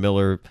slapped, and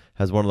Miller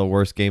has one of the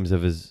worst games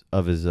of his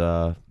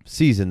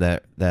season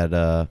that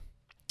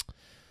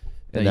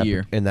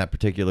year in that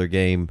particular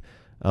game.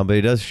 But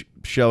he does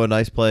show a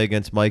nice play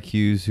against Mike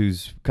Hughes,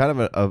 who's kind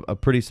of a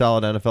pretty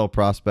solid NFL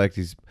prospect.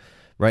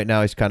 Right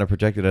now he's kind of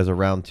projected as a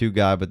round 2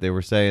 guy, but they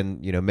were saying,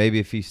 maybe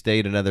if he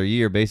stayed another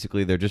year,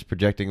 basically they're just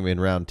projecting him in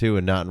round 2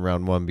 and not in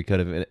round 1 because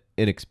of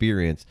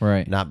inexperience,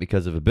 right? Not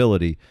because of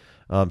ability.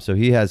 So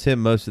he has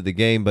him most of the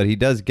game, but he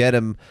does get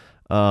him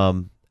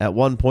at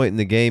one point in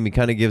the game. He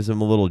kind of gives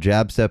him a little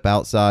jab step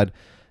outside,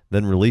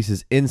 then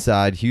releases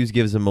inside. Hughes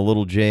gives him a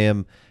little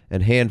jam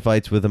and hand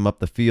fights with him up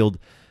the field.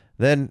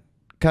 Then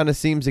kind of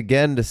seems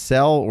again to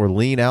sell or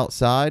lean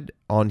outside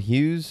on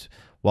Hughes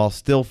while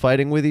still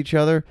fighting with each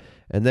other,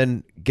 and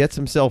then gets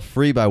himself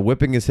free by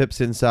whipping his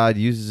hips inside,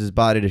 uses his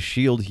body to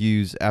shield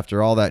Hughes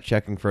after all that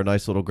checking for a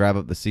nice little grab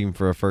up the seam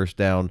for a first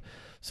down.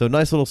 So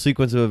nice little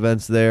sequence of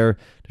events there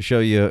to show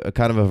you a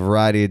kind of a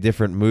variety of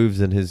different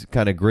moves and his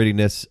kind of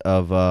grittiness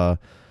of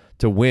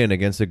to win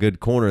against a good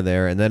corner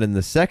there. And then in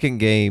the second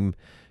game,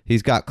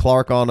 he's got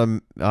Clark on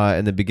him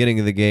in the beginning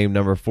of the game,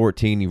 number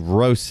 14. He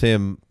roasts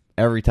him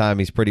every time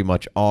he's pretty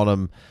much on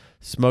him.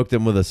 Smoked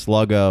him with a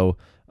sluggo.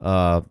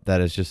 That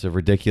is just a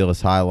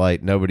ridiculous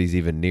highlight. Nobody's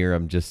even near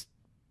him. Just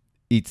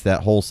eats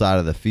that whole side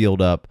of the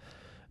field up.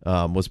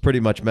 Was pretty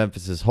much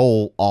Memphis's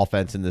whole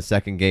offense in the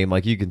second game.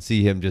 Like, you can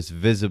see him just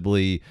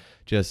visibly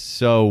just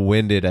so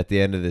winded at the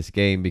end of this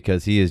game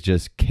because he is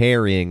just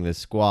carrying the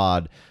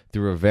squad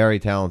through a very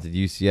talented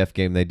UCF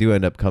game. They do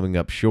end up coming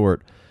up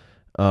short.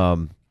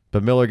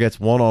 But Miller gets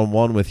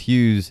one-on-one with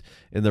Hughes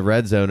in the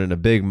red zone in a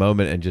big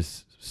moment and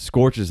just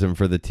scorches him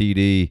for the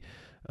TD.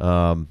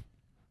 Kind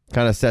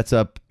of sets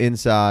up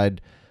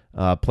inside,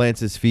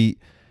 plants his feet,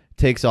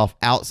 takes off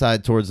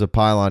outside towards the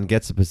pylon,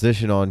 gets a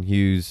position on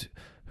Hughes,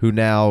 who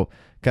now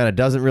kind of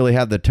doesn't really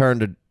have the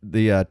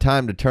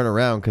time to turn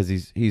around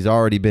because he's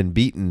already been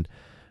beaten.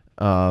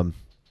 So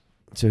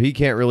he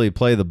can't really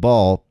play the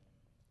ball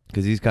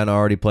because he's kind of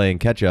already playing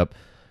catch up.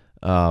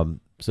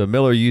 So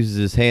Miller uses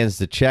his hands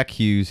to check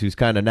Hughes, who's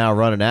kind of now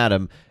running at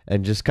him,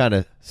 and just kind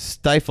of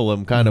stifle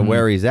him kind of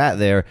where he's at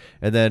there,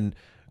 and then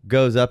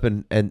goes up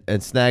and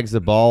snags the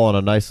ball on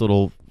a nice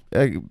little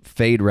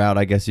fade route,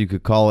 I guess you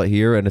could call it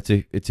here, and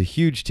it's a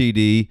huge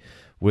TD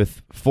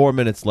with 4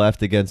 minutes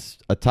left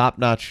against a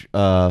top-notch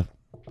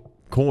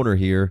corner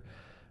here,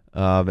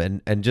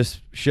 and just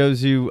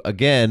shows you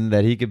again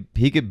that he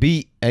could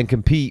beat and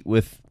compete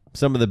with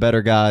some of the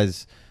better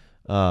guys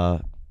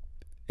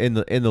in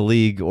the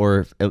league,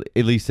 or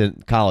at least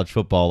in college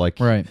football. Like,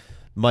 right.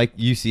 Mike,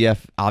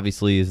 UCF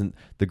obviously isn't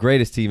the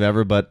greatest team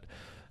ever, but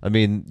I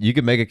mean, you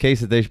could make a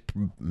case that they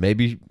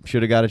maybe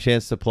should have got a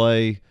chance to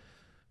play,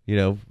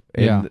 in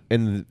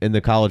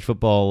the college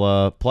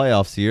football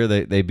playoffs here.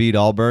 They beat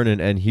Auburn,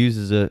 and Hughes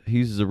is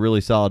a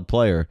really solid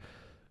player.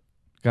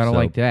 Gotta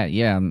like that,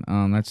 yeah.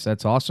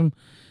 That's awesome.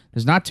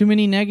 There's not too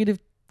many negative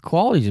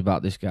qualities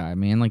about this guy,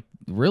 man. Like,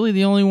 really,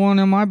 the only one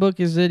in my book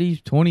is that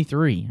he's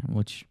 23,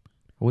 which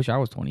I wish I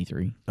was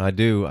 23. I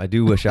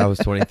do wish I was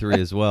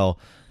 23 as well.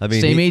 I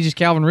mean, same age as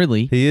Calvin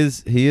Ridley. He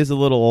is a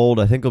little old.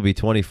 I think he'll be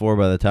 24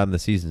 by the time the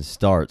season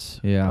starts.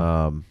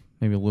 Yeah.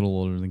 Maybe a little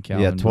older than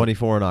Calvin. Yeah,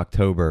 24 in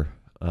October.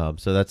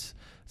 So it's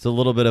a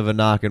little bit of a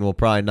knock, and we'll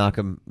probably knock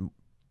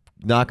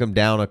him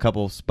down a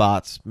couple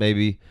spots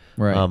maybe.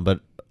 Right. But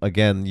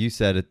again, you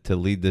said it to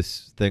lead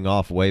this thing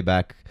off way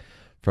back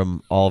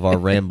from all of our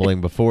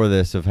rambling before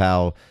this of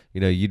how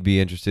you'd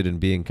be interested in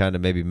being kind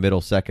of maybe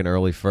middle second,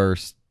 early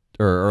first,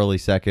 or early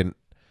second.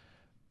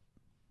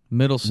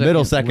 Middle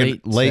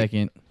second, late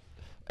second.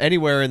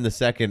 Anywhere in the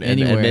second, and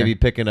maybe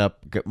picking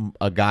up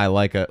a guy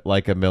like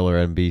a Miller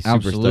and be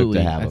super stoked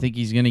to have him. I think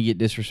he's going to get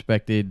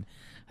disrespected.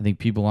 I think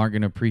people aren't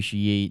going to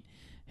appreciate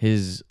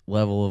his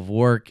level of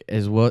work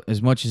as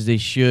much as they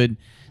should.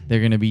 They're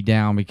going to be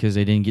down because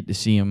they didn't get to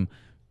see him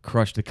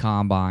crush the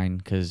combine,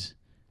 because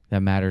that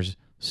matters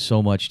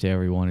so much to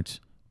everyone. It's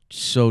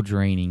so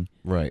draining.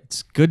 Right.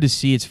 It's good to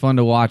see. It's fun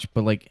to watch,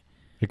 but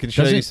it can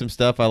show you some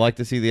stuff. I like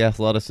to see the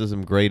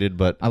athleticism graded,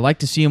 but I like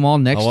to see them all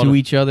next to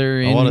each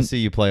other. I want to see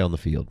you play on the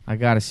field. I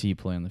got to see you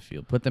play on the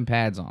field. Put them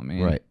pads on,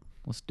 man. Right.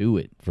 Let's do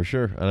it. For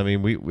sure. I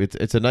mean,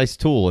 it's a nice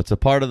tool. It's a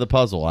part of the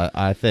puzzle,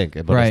 I think,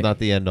 but It's not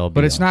the end all.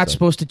 But it's not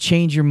supposed to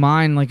change your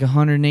mind like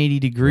 180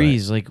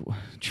 degrees. Right. Like,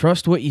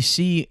 trust what you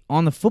see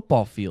on the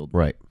football field.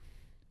 Right.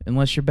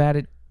 Unless you're bad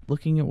at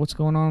looking at what's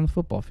going on the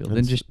football field,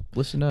 then just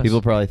listen to us.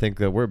 People probably think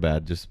that we're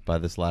bad just by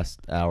this last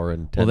hour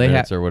and 10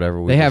 minutes or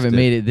whatever. They haven't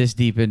made it this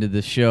deep into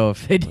the show.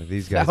 If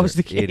these guys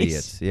are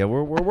idiots. Yeah,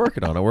 we're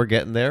working on it. We're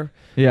getting there.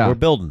 Yeah, we're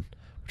building.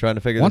 We're trying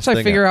to figure. Once this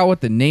I figure out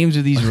what the names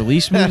of these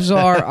release moves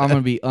are, I'm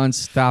gonna be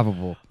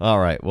unstoppable. All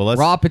right. Well,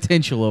 raw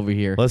potential over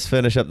here. Let's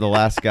finish up the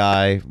last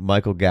guy,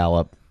 Michael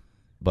Gallup.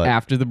 But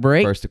after the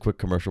break, first a quick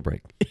commercial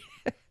break.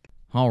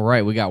 All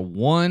right, we got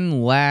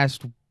one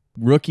last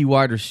rookie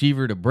wide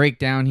receiver to break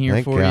down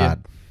here for you.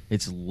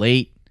 It's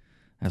late.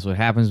 That's what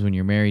happens when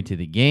you're married to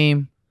the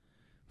game.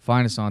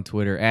 Find us on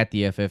Twitter at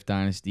the FF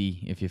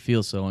Dynasty if you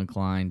feel so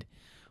inclined.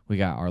 We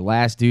got our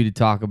last dude to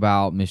talk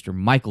about, Mr.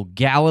 Michael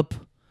Gallup.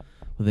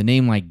 With a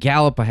name like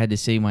Gallup, I had to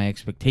say my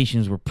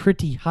expectations were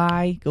pretty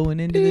high going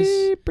into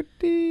this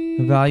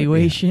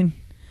evaluation.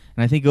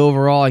 And I think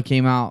overall I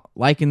came out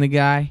liking the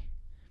guy.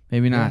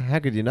 Maybe not How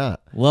could you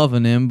not?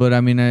 loving him, but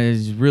I mean,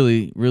 it's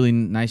really, really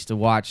nice to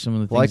watch some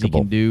of the things Likeable.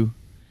 he can do.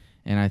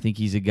 And I think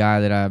he's a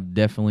guy that I'm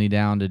definitely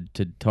down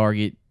to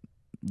target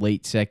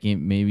late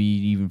second, maybe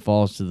even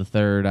falls to the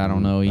third. I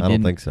don't know. I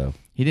don't think so.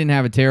 He didn't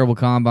have a terrible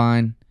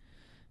combine.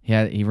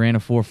 He ran a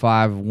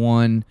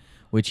 4.51,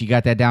 which he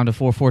got that down to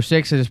 4.46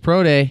 at his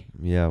pro day.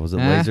 Yeah, was it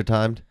laser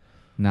timed?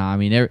 No, I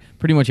mean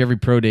pretty much every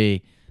pro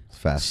day It's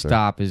faster.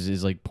 stop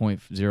is like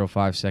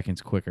 0.05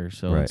 seconds quicker,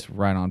 so Right. it's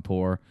right on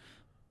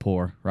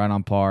right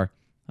on par.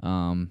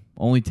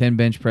 Only 10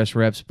 bench press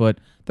reps, but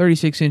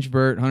 36-inch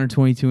vert,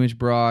 122-inch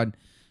broad,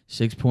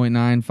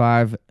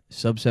 6.95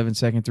 sub 7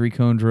 second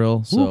 3-cone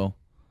drill. So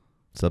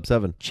Sub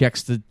 7.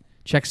 checks the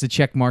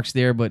check marks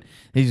there, but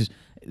he's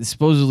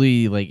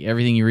supposedly, like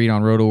everything you read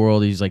on Roto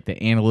World, he's like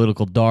the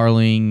analytical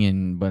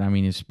darling, but I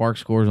mean his spark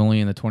score is only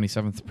in the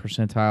 27th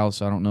percentile,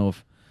 so I don't know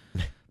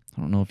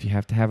if you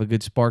have to have a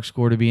good spark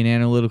score to be an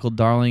analytical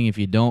darling. If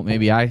you don't,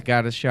 maybe I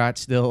got a shot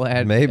still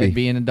at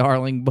being a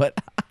darling, but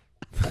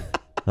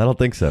I don't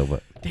think so,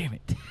 but damn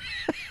it.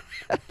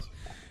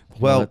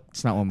 well,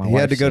 it's not what my he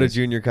wife had to go to says.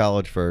 junior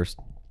college first.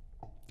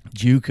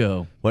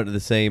 JUCO. Went to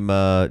the same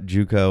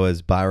JUCO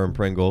as Byron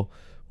Pringle,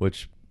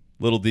 which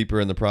a little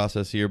deeper in the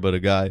process here, but a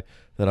guy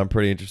that I'm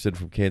pretty interested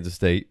from Kansas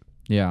State.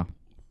 Yeah.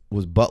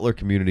 Was Butler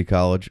Community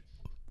College,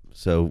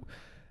 so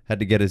had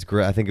to get his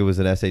grade. I think it was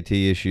an SAT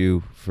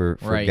issue for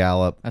Right.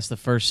 Gallup. That's the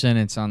first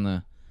sentence on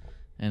the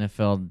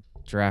NFL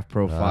draft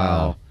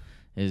profile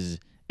is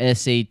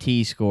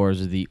SAT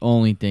scores are the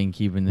only thing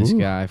keeping this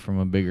guy from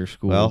a bigger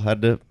school. Well,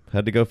 had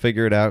to go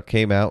figure it out.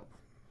 Came out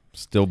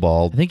still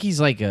bald. I think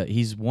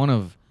he's one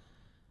of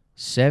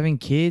 7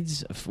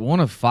 kids, one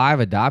of 5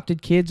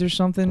 adopted kids or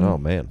something. Oh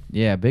man,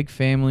 Yeah, big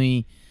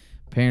family.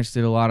 Parents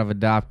did a lot of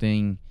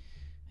adopting,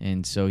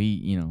 and so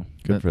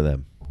good for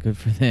them. Good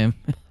for them.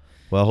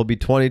 Well, he'll be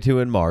 22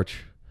 in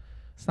March.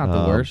 It's not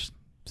the worst.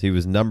 So he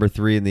was number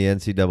 3 in the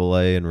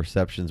NCAA in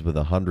receptions with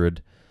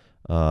 100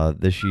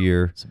 this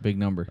year. It's a big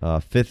number.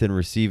 5th in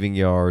receiving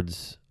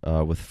yards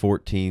with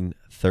 13.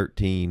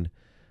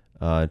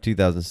 In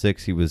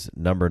 2006, he was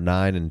number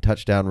 9 in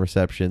touchdown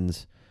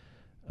receptions.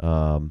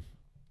 So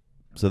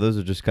those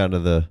are just kind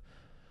of the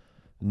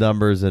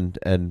numbers and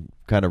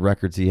kind of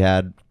records he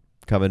had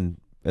coming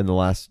in the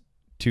last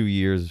 2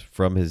 years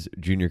from his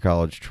junior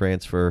college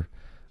transfer.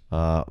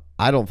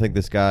 I don't think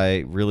this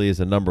guy really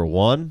is a number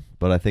 1,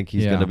 but I think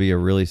he's going to be a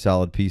really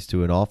solid piece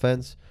to an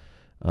offense.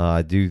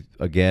 I do,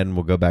 again,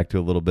 we'll go back to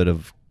a little bit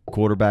of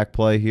quarterback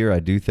play here. I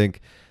do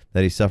think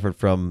that he suffered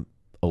from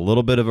a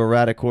little bit of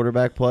erratic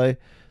quarterback play.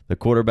 The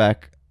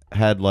quarterback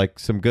had like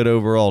some good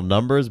overall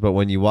numbers, but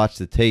when you watch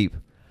the tape,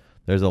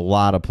 there's a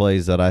lot of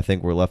plays that I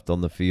think were left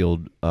on the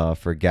field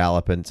for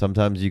Gallup, and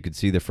sometimes you could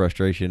see the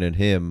frustration in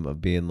him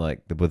of being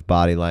like with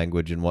body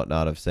language and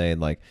whatnot of saying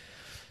like,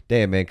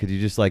 damn, man, could you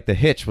just like the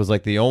hitch was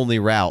like the only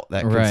route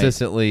that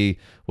consistently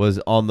was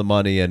on the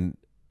money and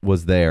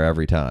was there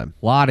every time.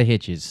 A lot of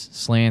hitches,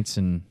 slants,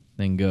 and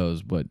then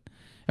goes. But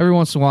every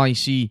once in a while you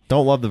see...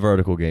 Don't love the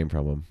vertical game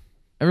from him.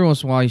 Every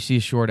once in a while you see a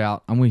short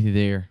out. I'm with you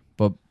there.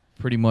 But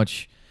pretty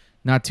much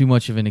not too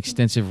much of an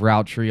extensive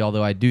route tree,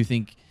 although I do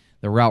think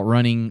the route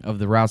running of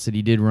the routes that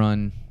he did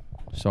run,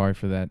 sorry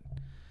for that,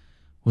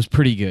 was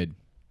pretty good.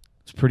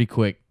 It's pretty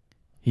quick.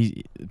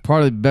 He's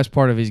part of the best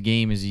part of his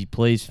game is he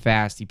plays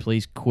fast, he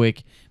plays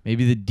quick.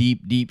 Maybe the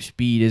deep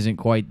speed isn't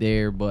quite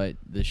there, but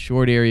the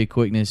short area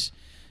quickness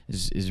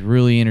is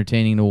really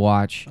entertaining to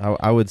watch.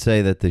 I would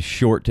say that the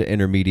short to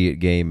intermediate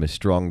game is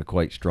strong to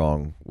quite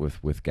strong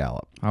with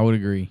Gallup. I would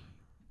agree.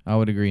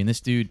 And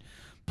this dude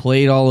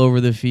played all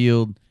over the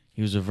field.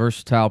 He was a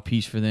versatile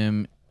piece for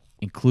them,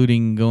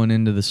 including going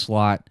into the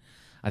slot.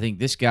 I think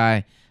this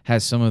guy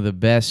has some of the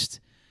best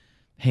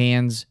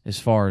hands as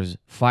far as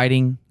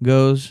fighting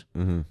goes.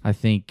 Mm-hmm. I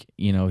think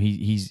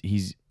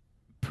he's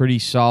pretty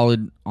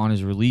solid on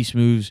his release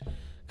moves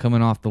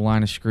coming off the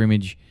line of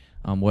scrimmage.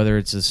 Whether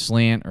it's a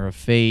slant or a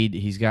fade,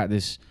 he's got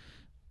this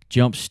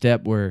jump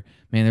step where,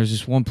 man, there's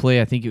this one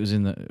play, I think it was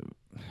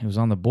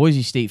on the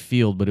Boise State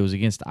field, but it was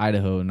against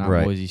Idaho, not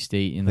Boise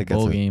State in the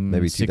bowl game.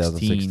 Maybe 16.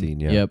 2016.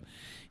 Yeah. Yep.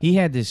 He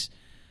had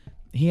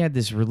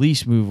this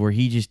release move where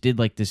he just did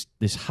like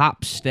this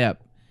hop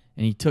step,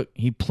 and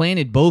he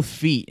planted both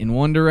feet in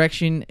one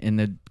direction, and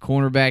the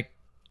cornerback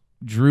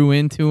drew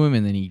into him,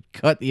 and then he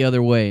cut the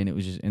other way,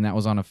 and that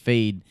was on a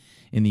fade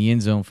in the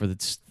end zone for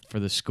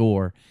the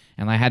score.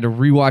 And I had to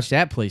rewatch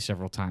that play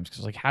several times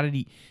because like, how did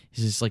he?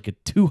 Is this like a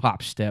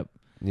 2-hop step?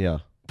 Yeah.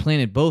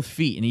 Planted both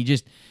feet, and he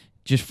just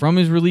from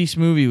his release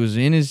move, he was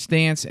in his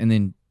stance and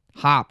then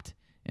hopped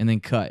and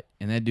then cut,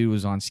 and that dude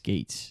was on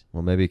skates.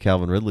 Well, maybe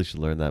Calvin Ridley should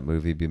learn that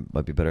move.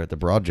 Might be better at the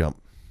broad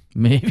jump.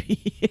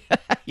 Maybe.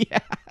 Yeah.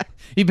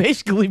 He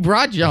basically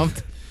broad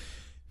jumped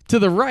to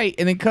the right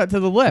and then cut to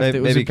the left. Maybe,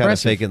 it was maybe kind of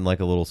impressive. faking like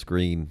a little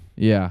screen,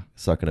 Yeah.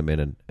 sucking them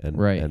in and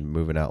Right. and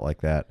moving out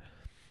like that.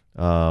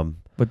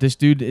 But this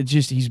dude,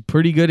 he's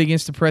pretty good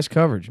against the press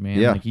coverage, man.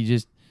 Yeah. Like he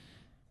just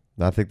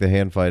I think the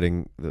hand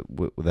fighting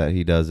that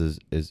he does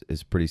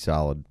is pretty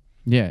solid.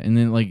 yeah. And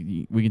then like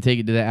we can take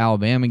it to the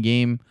Alabama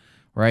game,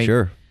 right?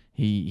 Sure.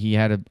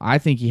 I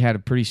think he had a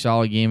pretty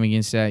solid game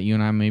against that. You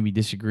and I maybe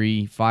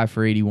disagree. 5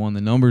 for 81.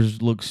 The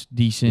numbers looks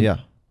decent. Yeah.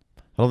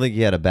 I don't think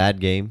he had a bad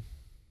game.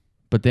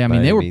 But they By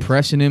any were means.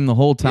 pressing him the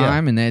whole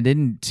time, and that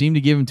didn't seem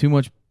to give him too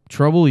much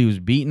trouble. He was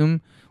beating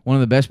them. One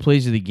of the best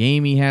plays of the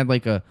game. He had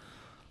like I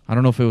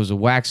don't know if it was a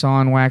wax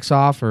on, wax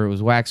off, or it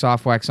was wax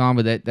off, wax on,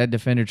 but that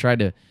defender tried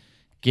to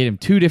get him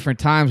 2 different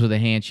times with a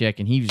hand check,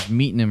 and he was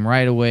meeting him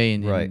right away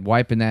and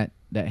wiping that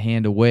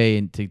hand away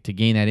and to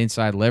gain that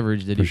inside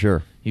leverage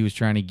that he was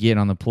trying to get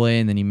on the play,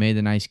 and then he made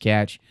the nice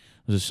catch. It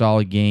was a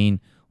solid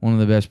gain. One of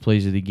the best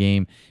plays of the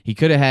game. He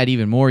could have had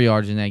even more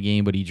yards in that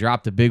game, but he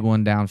dropped a big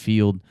one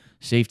downfield.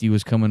 Safety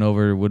was coming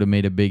over, would have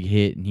made a big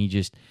hit, and he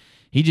just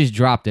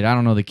dropped it. I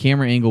don't know. The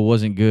camera angle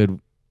wasn't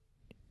good.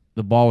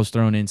 The ball was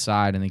thrown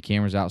inside, and the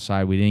camera's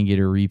outside. We didn't get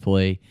a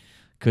replay.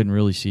 Couldn't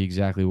really see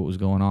exactly what was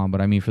going on.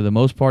 But, I mean, for the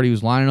most part, he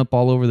was lining up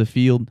all over the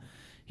field.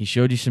 He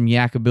showed you some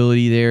yak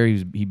ability there.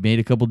 He made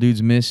a couple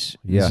dudes miss.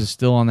 Yeah. This is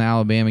still on the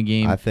Alabama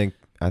game. I think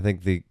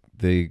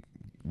the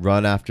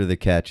run after the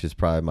catch is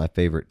probably my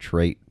favorite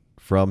trait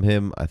from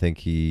him. I think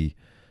he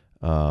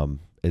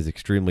is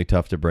extremely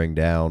tough to bring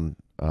down.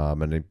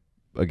 And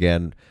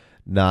again,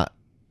 not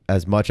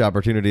as much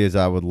opportunity as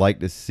I would like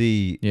to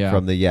see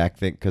from the yak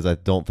thing, because I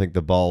don't think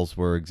the balls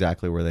were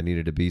exactly where they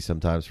needed to be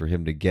sometimes for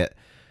him to get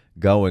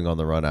going on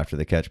the run after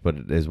the catch, but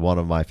it is one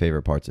of my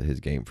favorite parts of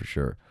his game for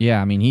sure.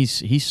 Yeah, I mean,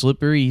 he's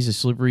slippery. He's a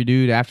slippery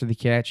dude after the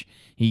catch.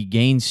 He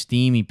gains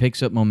steam. He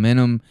picks up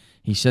momentum.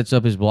 He sets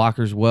up his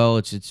blockers well.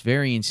 It's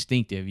very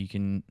instinctive. You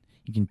can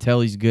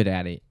tell he's good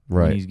at it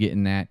when he's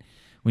getting that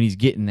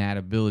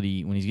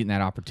ability, when he's getting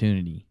that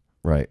opportunity.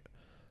 Right.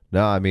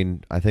 No, I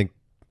mean, I think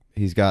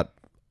he's got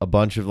a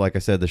bunch of, like I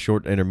said, the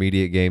short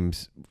intermediate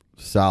games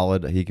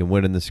solid. He can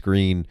win in the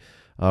screen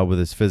with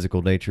his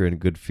physical nature and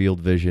good field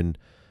vision.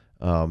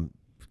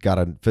 Got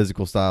a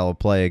physical style of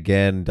play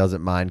again.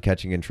 Doesn't mind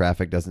catching in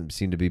traffic. Doesn't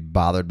seem to be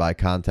bothered by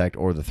contact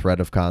or the threat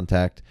of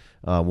contact.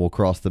 Will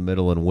cross the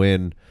middle and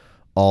win.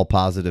 All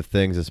positive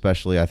things,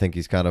 especially I think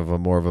he's kind of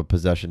more of a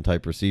possession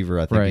type receiver.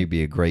 I think he'd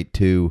be a great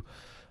 2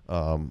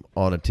 on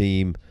a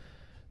team.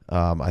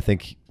 I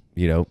think,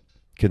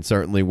 can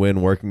certainly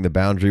win working the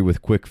boundary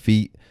with quick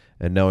feet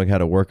and knowing how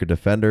to work a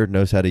defender.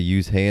 Knows how to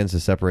use hands to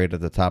separate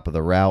at the top of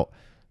the route,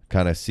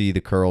 kind of see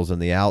the curls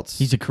and the outs.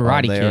 He's a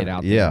karate kid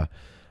out there.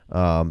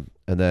 Yeah.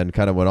 And then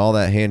kind of when all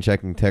that hand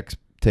checking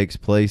takes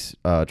place,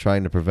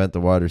 trying to prevent the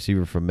wide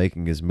receiver from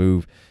making his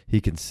move, he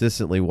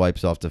consistently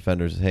wipes off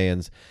defenders'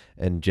 hands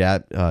and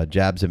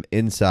jabs him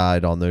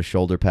inside on those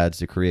shoulder pads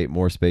to create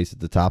more space at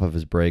the top of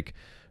his break,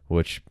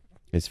 which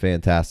is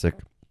fantastic.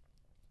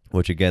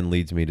 Which again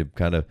leads me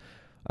to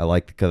I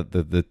like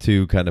the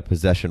 2 kind of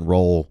possession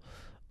role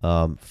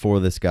for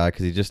this guy,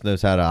 because he just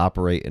knows how to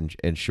operate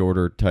in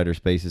shorter, tighter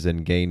spaces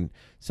and gain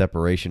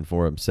separation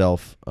for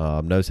himself.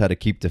 Knows how to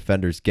keep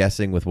defenders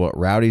guessing with what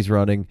route he's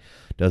running.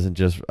 Doesn't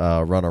just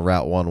run a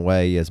route one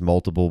way. He has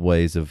multiple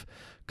ways of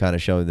kind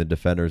of showing the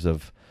defenders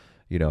of,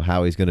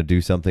 how he's going to do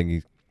something.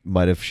 He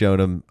might have shown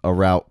him a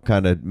route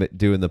kind of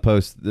doing the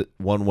post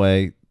one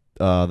way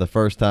the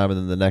first time, and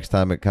then the next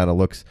time it kind of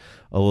looks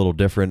a little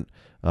different.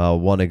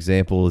 One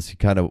example is he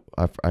kind of,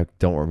 I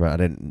don't remember, I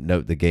didn't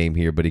note the game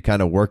here, but he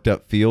kind of worked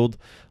up field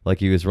like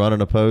he was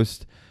running a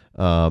post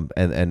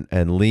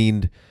and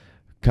leaned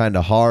kind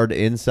of hard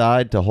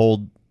inside to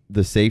hold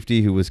the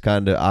safety who was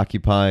kind of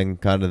occupying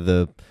kind of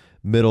the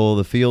middle of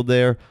the field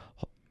there,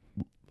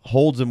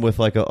 holds him with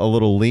like a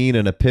little lean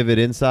and a pivot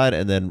inside,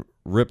 and then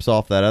rips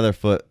off that other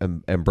foot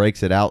and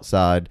breaks it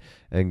outside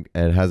and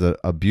has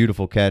a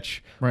beautiful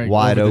catch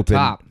wide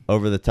open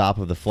over the top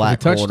of the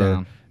flat corner.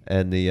 Touchdown.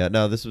 And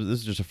no, this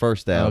is just a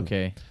first down.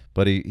 Okay.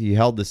 But he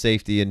held the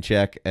safety in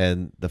check,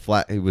 and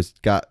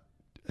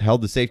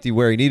held the safety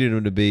where he needed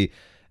him to be,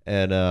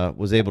 and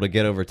was able to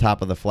get over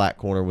top of the flat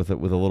corner with a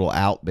little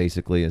out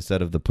basically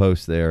instead of the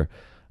post there,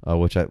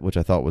 which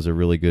I thought was a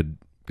really good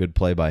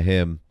play by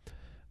him.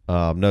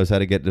 Knows how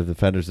to get the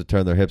defenders to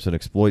turn their hips and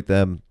exploit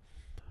them.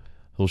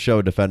 He'll show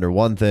a defender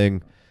one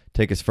thing,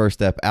 take his first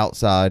step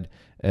outside,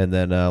 and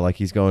then like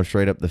he's going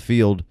straight up the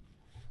field,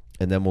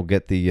 and then we'll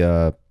get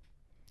the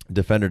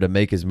defender to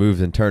make his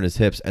moves and turn his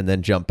hips and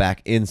then jump back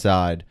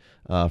inside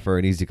for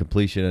an easy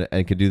completion,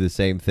 and can do the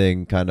same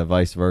thing kind of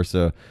vice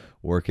versa,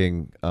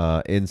 working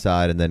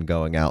inside and then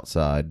going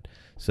outside.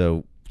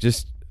 So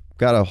just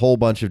got a whole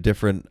bunch of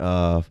different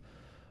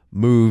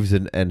moves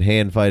and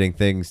hand fighting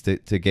things to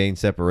gain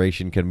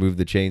separation, can move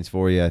the chains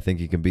for you. I think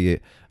he can be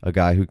a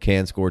guy who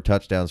can score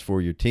touchdowns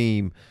for your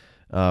team.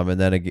 And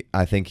then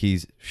I think he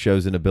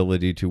shows an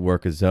ability to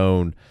work a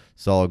zone.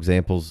 Saw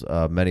examples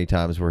many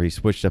times where he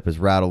switched up his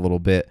route a little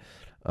bit,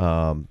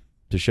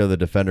 to show the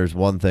defenders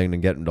one thing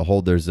and get them to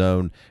hold their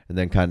zone, and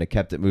then kind of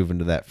kept it moving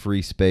to that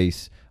free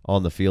space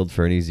on the field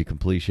for an easy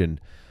completion.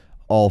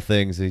 All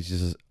things. He's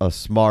just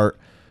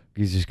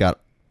he's just got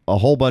a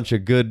whole bunch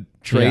of good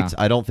traits.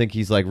 Yeah. I don't think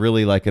he's like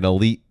really like an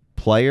elite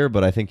player,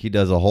 but I think he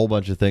does a whole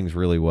bunch of things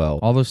really well.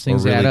 All those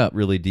things really, add up.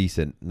 Really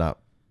decent.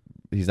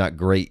 He's not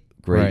great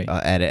Right.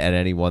 at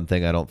any one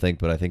thing, I don't think,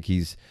 but I think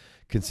he's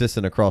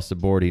consistent across the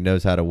board. He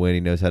knows how to win. He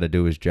knows how to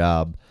do his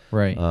job.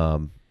 Right.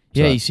 So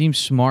he seems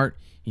smart.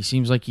 He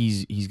seems like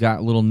he's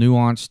got little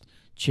nuanced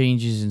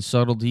changes and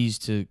subtleties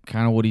to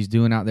kind of what he's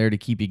doing out there to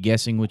keep you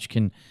guessing, which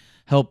can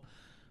help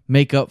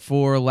make up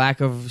for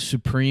lack of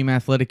supreme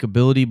athletic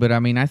ability. But I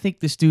mean, I think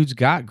this dude's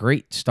got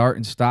great start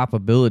and stop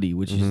ability,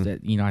 which is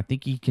that, I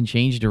think he can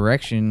change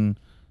direction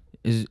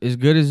as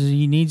good as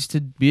he needs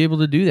to be able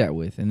to do that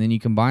with. And then you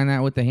combine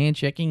that with the hand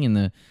checking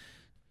and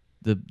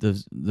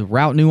the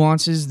route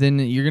nuances, then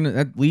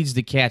that leads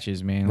to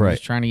catches, man. I'm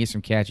just trying to get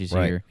some catches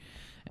here.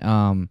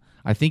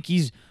 I think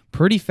he's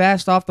pretty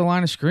fast off the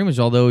line of scrimmage,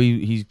 although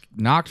he's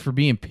knocked for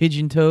being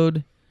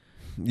pigeon-toed.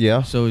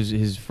 Yeah. So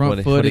his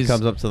front foot when is he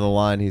comes up to the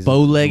line, he's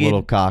bow-legged, a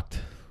little cocked.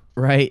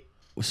 Right.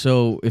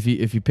 So if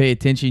you pay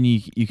attention,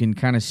 you can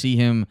kind of see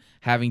him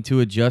having to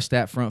adjust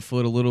that front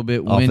foot a little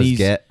bit Off when his he's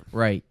get.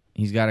 Right.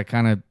 He's got to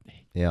kind of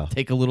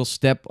take a little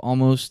step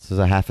almost. This is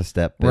a half a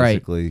step,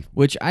 basically. Right.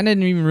 Which I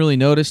didn't even really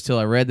notice till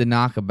I read the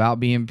knock about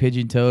being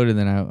pigeon-toed, and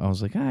then I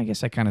was like, I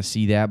guess I kind of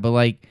see that. But,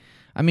 like,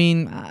 I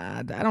mean,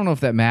 I don't know if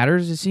that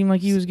matters. It seemed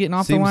like he was getting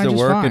off the line just just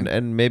work, fine.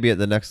 and maybe at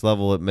the next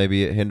level,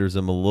 it hinders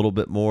him a little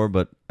bit more,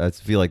 but I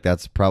feel like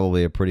that's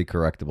probably a pretty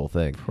correctable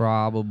thing.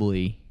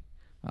 Probably.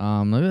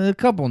 A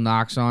couple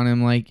knocks on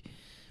him, like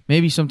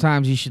maybe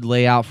sometimes he should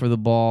lay out for the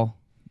ball.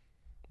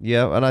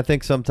 Yeah, and I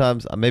think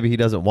sometimes maybe he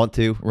doesn't want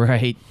to.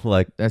 Right.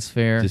 Like that's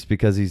fair. Just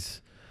because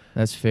he's...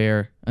 That's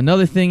fair.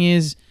 Another thing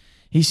is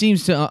he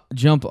seems to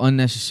jump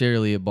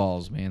unnecessarily at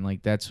balls, man.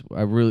 Like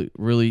I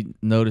really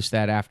noticed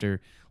that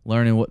after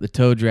learning what the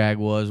toe drag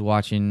was,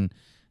 watching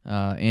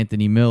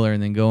Anthony Miller,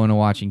 and then going to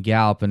watching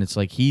Gallup, and it's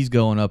like he's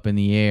going up in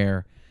the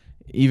air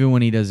even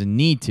when he doesn't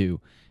need to.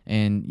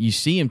 And you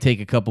see him take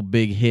a couple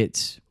big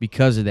hits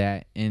because of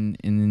that, and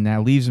then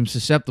that leaves him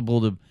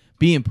susceptible to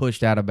being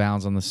pushed out of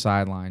bounds on the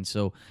sideline.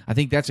 So I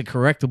think that's a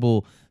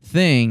correctable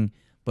thing,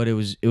 but it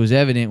was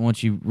evident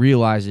once you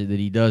realize it that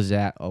he does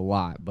that a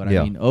lot. But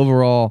I mean,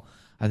 overall,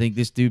 I think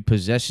this dude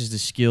possesses the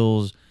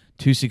skills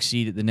to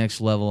succeed at the next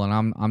level,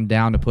 and I'm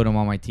down to put him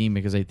on my team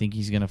because I think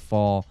he's going to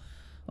fall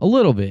a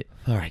little bit.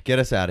 All right, get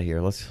us out of here.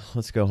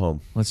 Let's go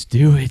home. Let's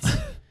do it.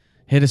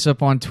 Hit us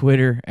up on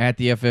Twitter at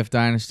the FF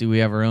Dynasty. We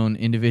have our own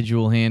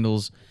individual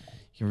handles.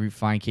 You can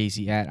find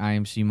Casey at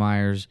IMC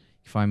Myers.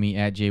 You can find me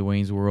at Jay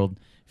Wayne's World.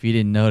 If you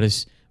didn't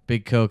notice,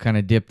 Big Co kind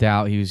of dipped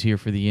out. He was here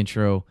for the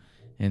intro,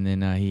 and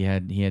then he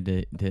had to he had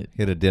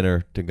a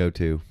dinner to go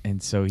to,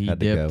 and so he had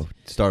dipped. to go.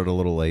 Started a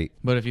little late.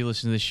 But if you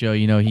listen to the show,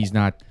 you know he's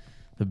not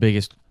the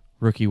biggest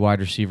rookie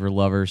wide receiver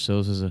lover, so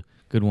this is a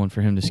good one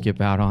for him to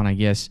skip out on, I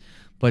guess.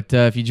 But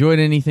if you enjoyed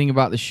anything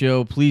about the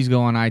show, please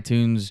go on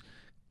iTunes.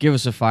 Give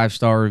us a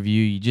 5-star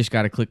review. You just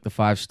got to click the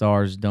 5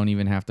 stars. Don't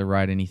even have to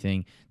write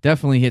anything.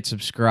 Definitely hit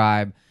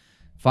subscribe.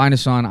 Find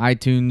us on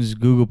iTunes,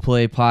 Google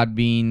Play,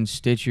 Podbean,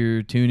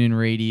 Stitcher, TuneIn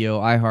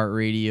Radio, iHeart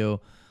Radio.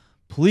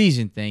 Please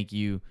and thank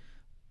you.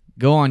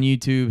 Go on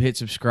YouTube, hit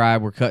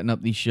subscribe. We're cutting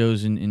up these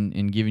shows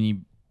and giving you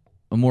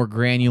a more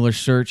granular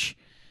search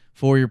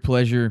for your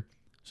pleasure.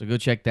 So go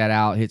check that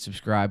out. Hit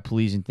subscribe,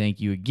 please, and thank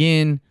you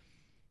again.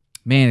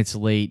 Man, it's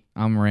late.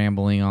 I'm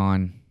rambling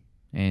on,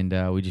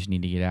 and we just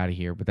need to get out of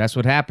here. But that's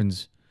what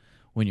happens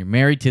when you're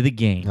married to the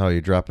game. Oh, you're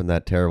dropping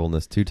that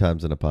terribleness 2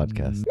 times in a podcast.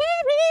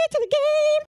 Married to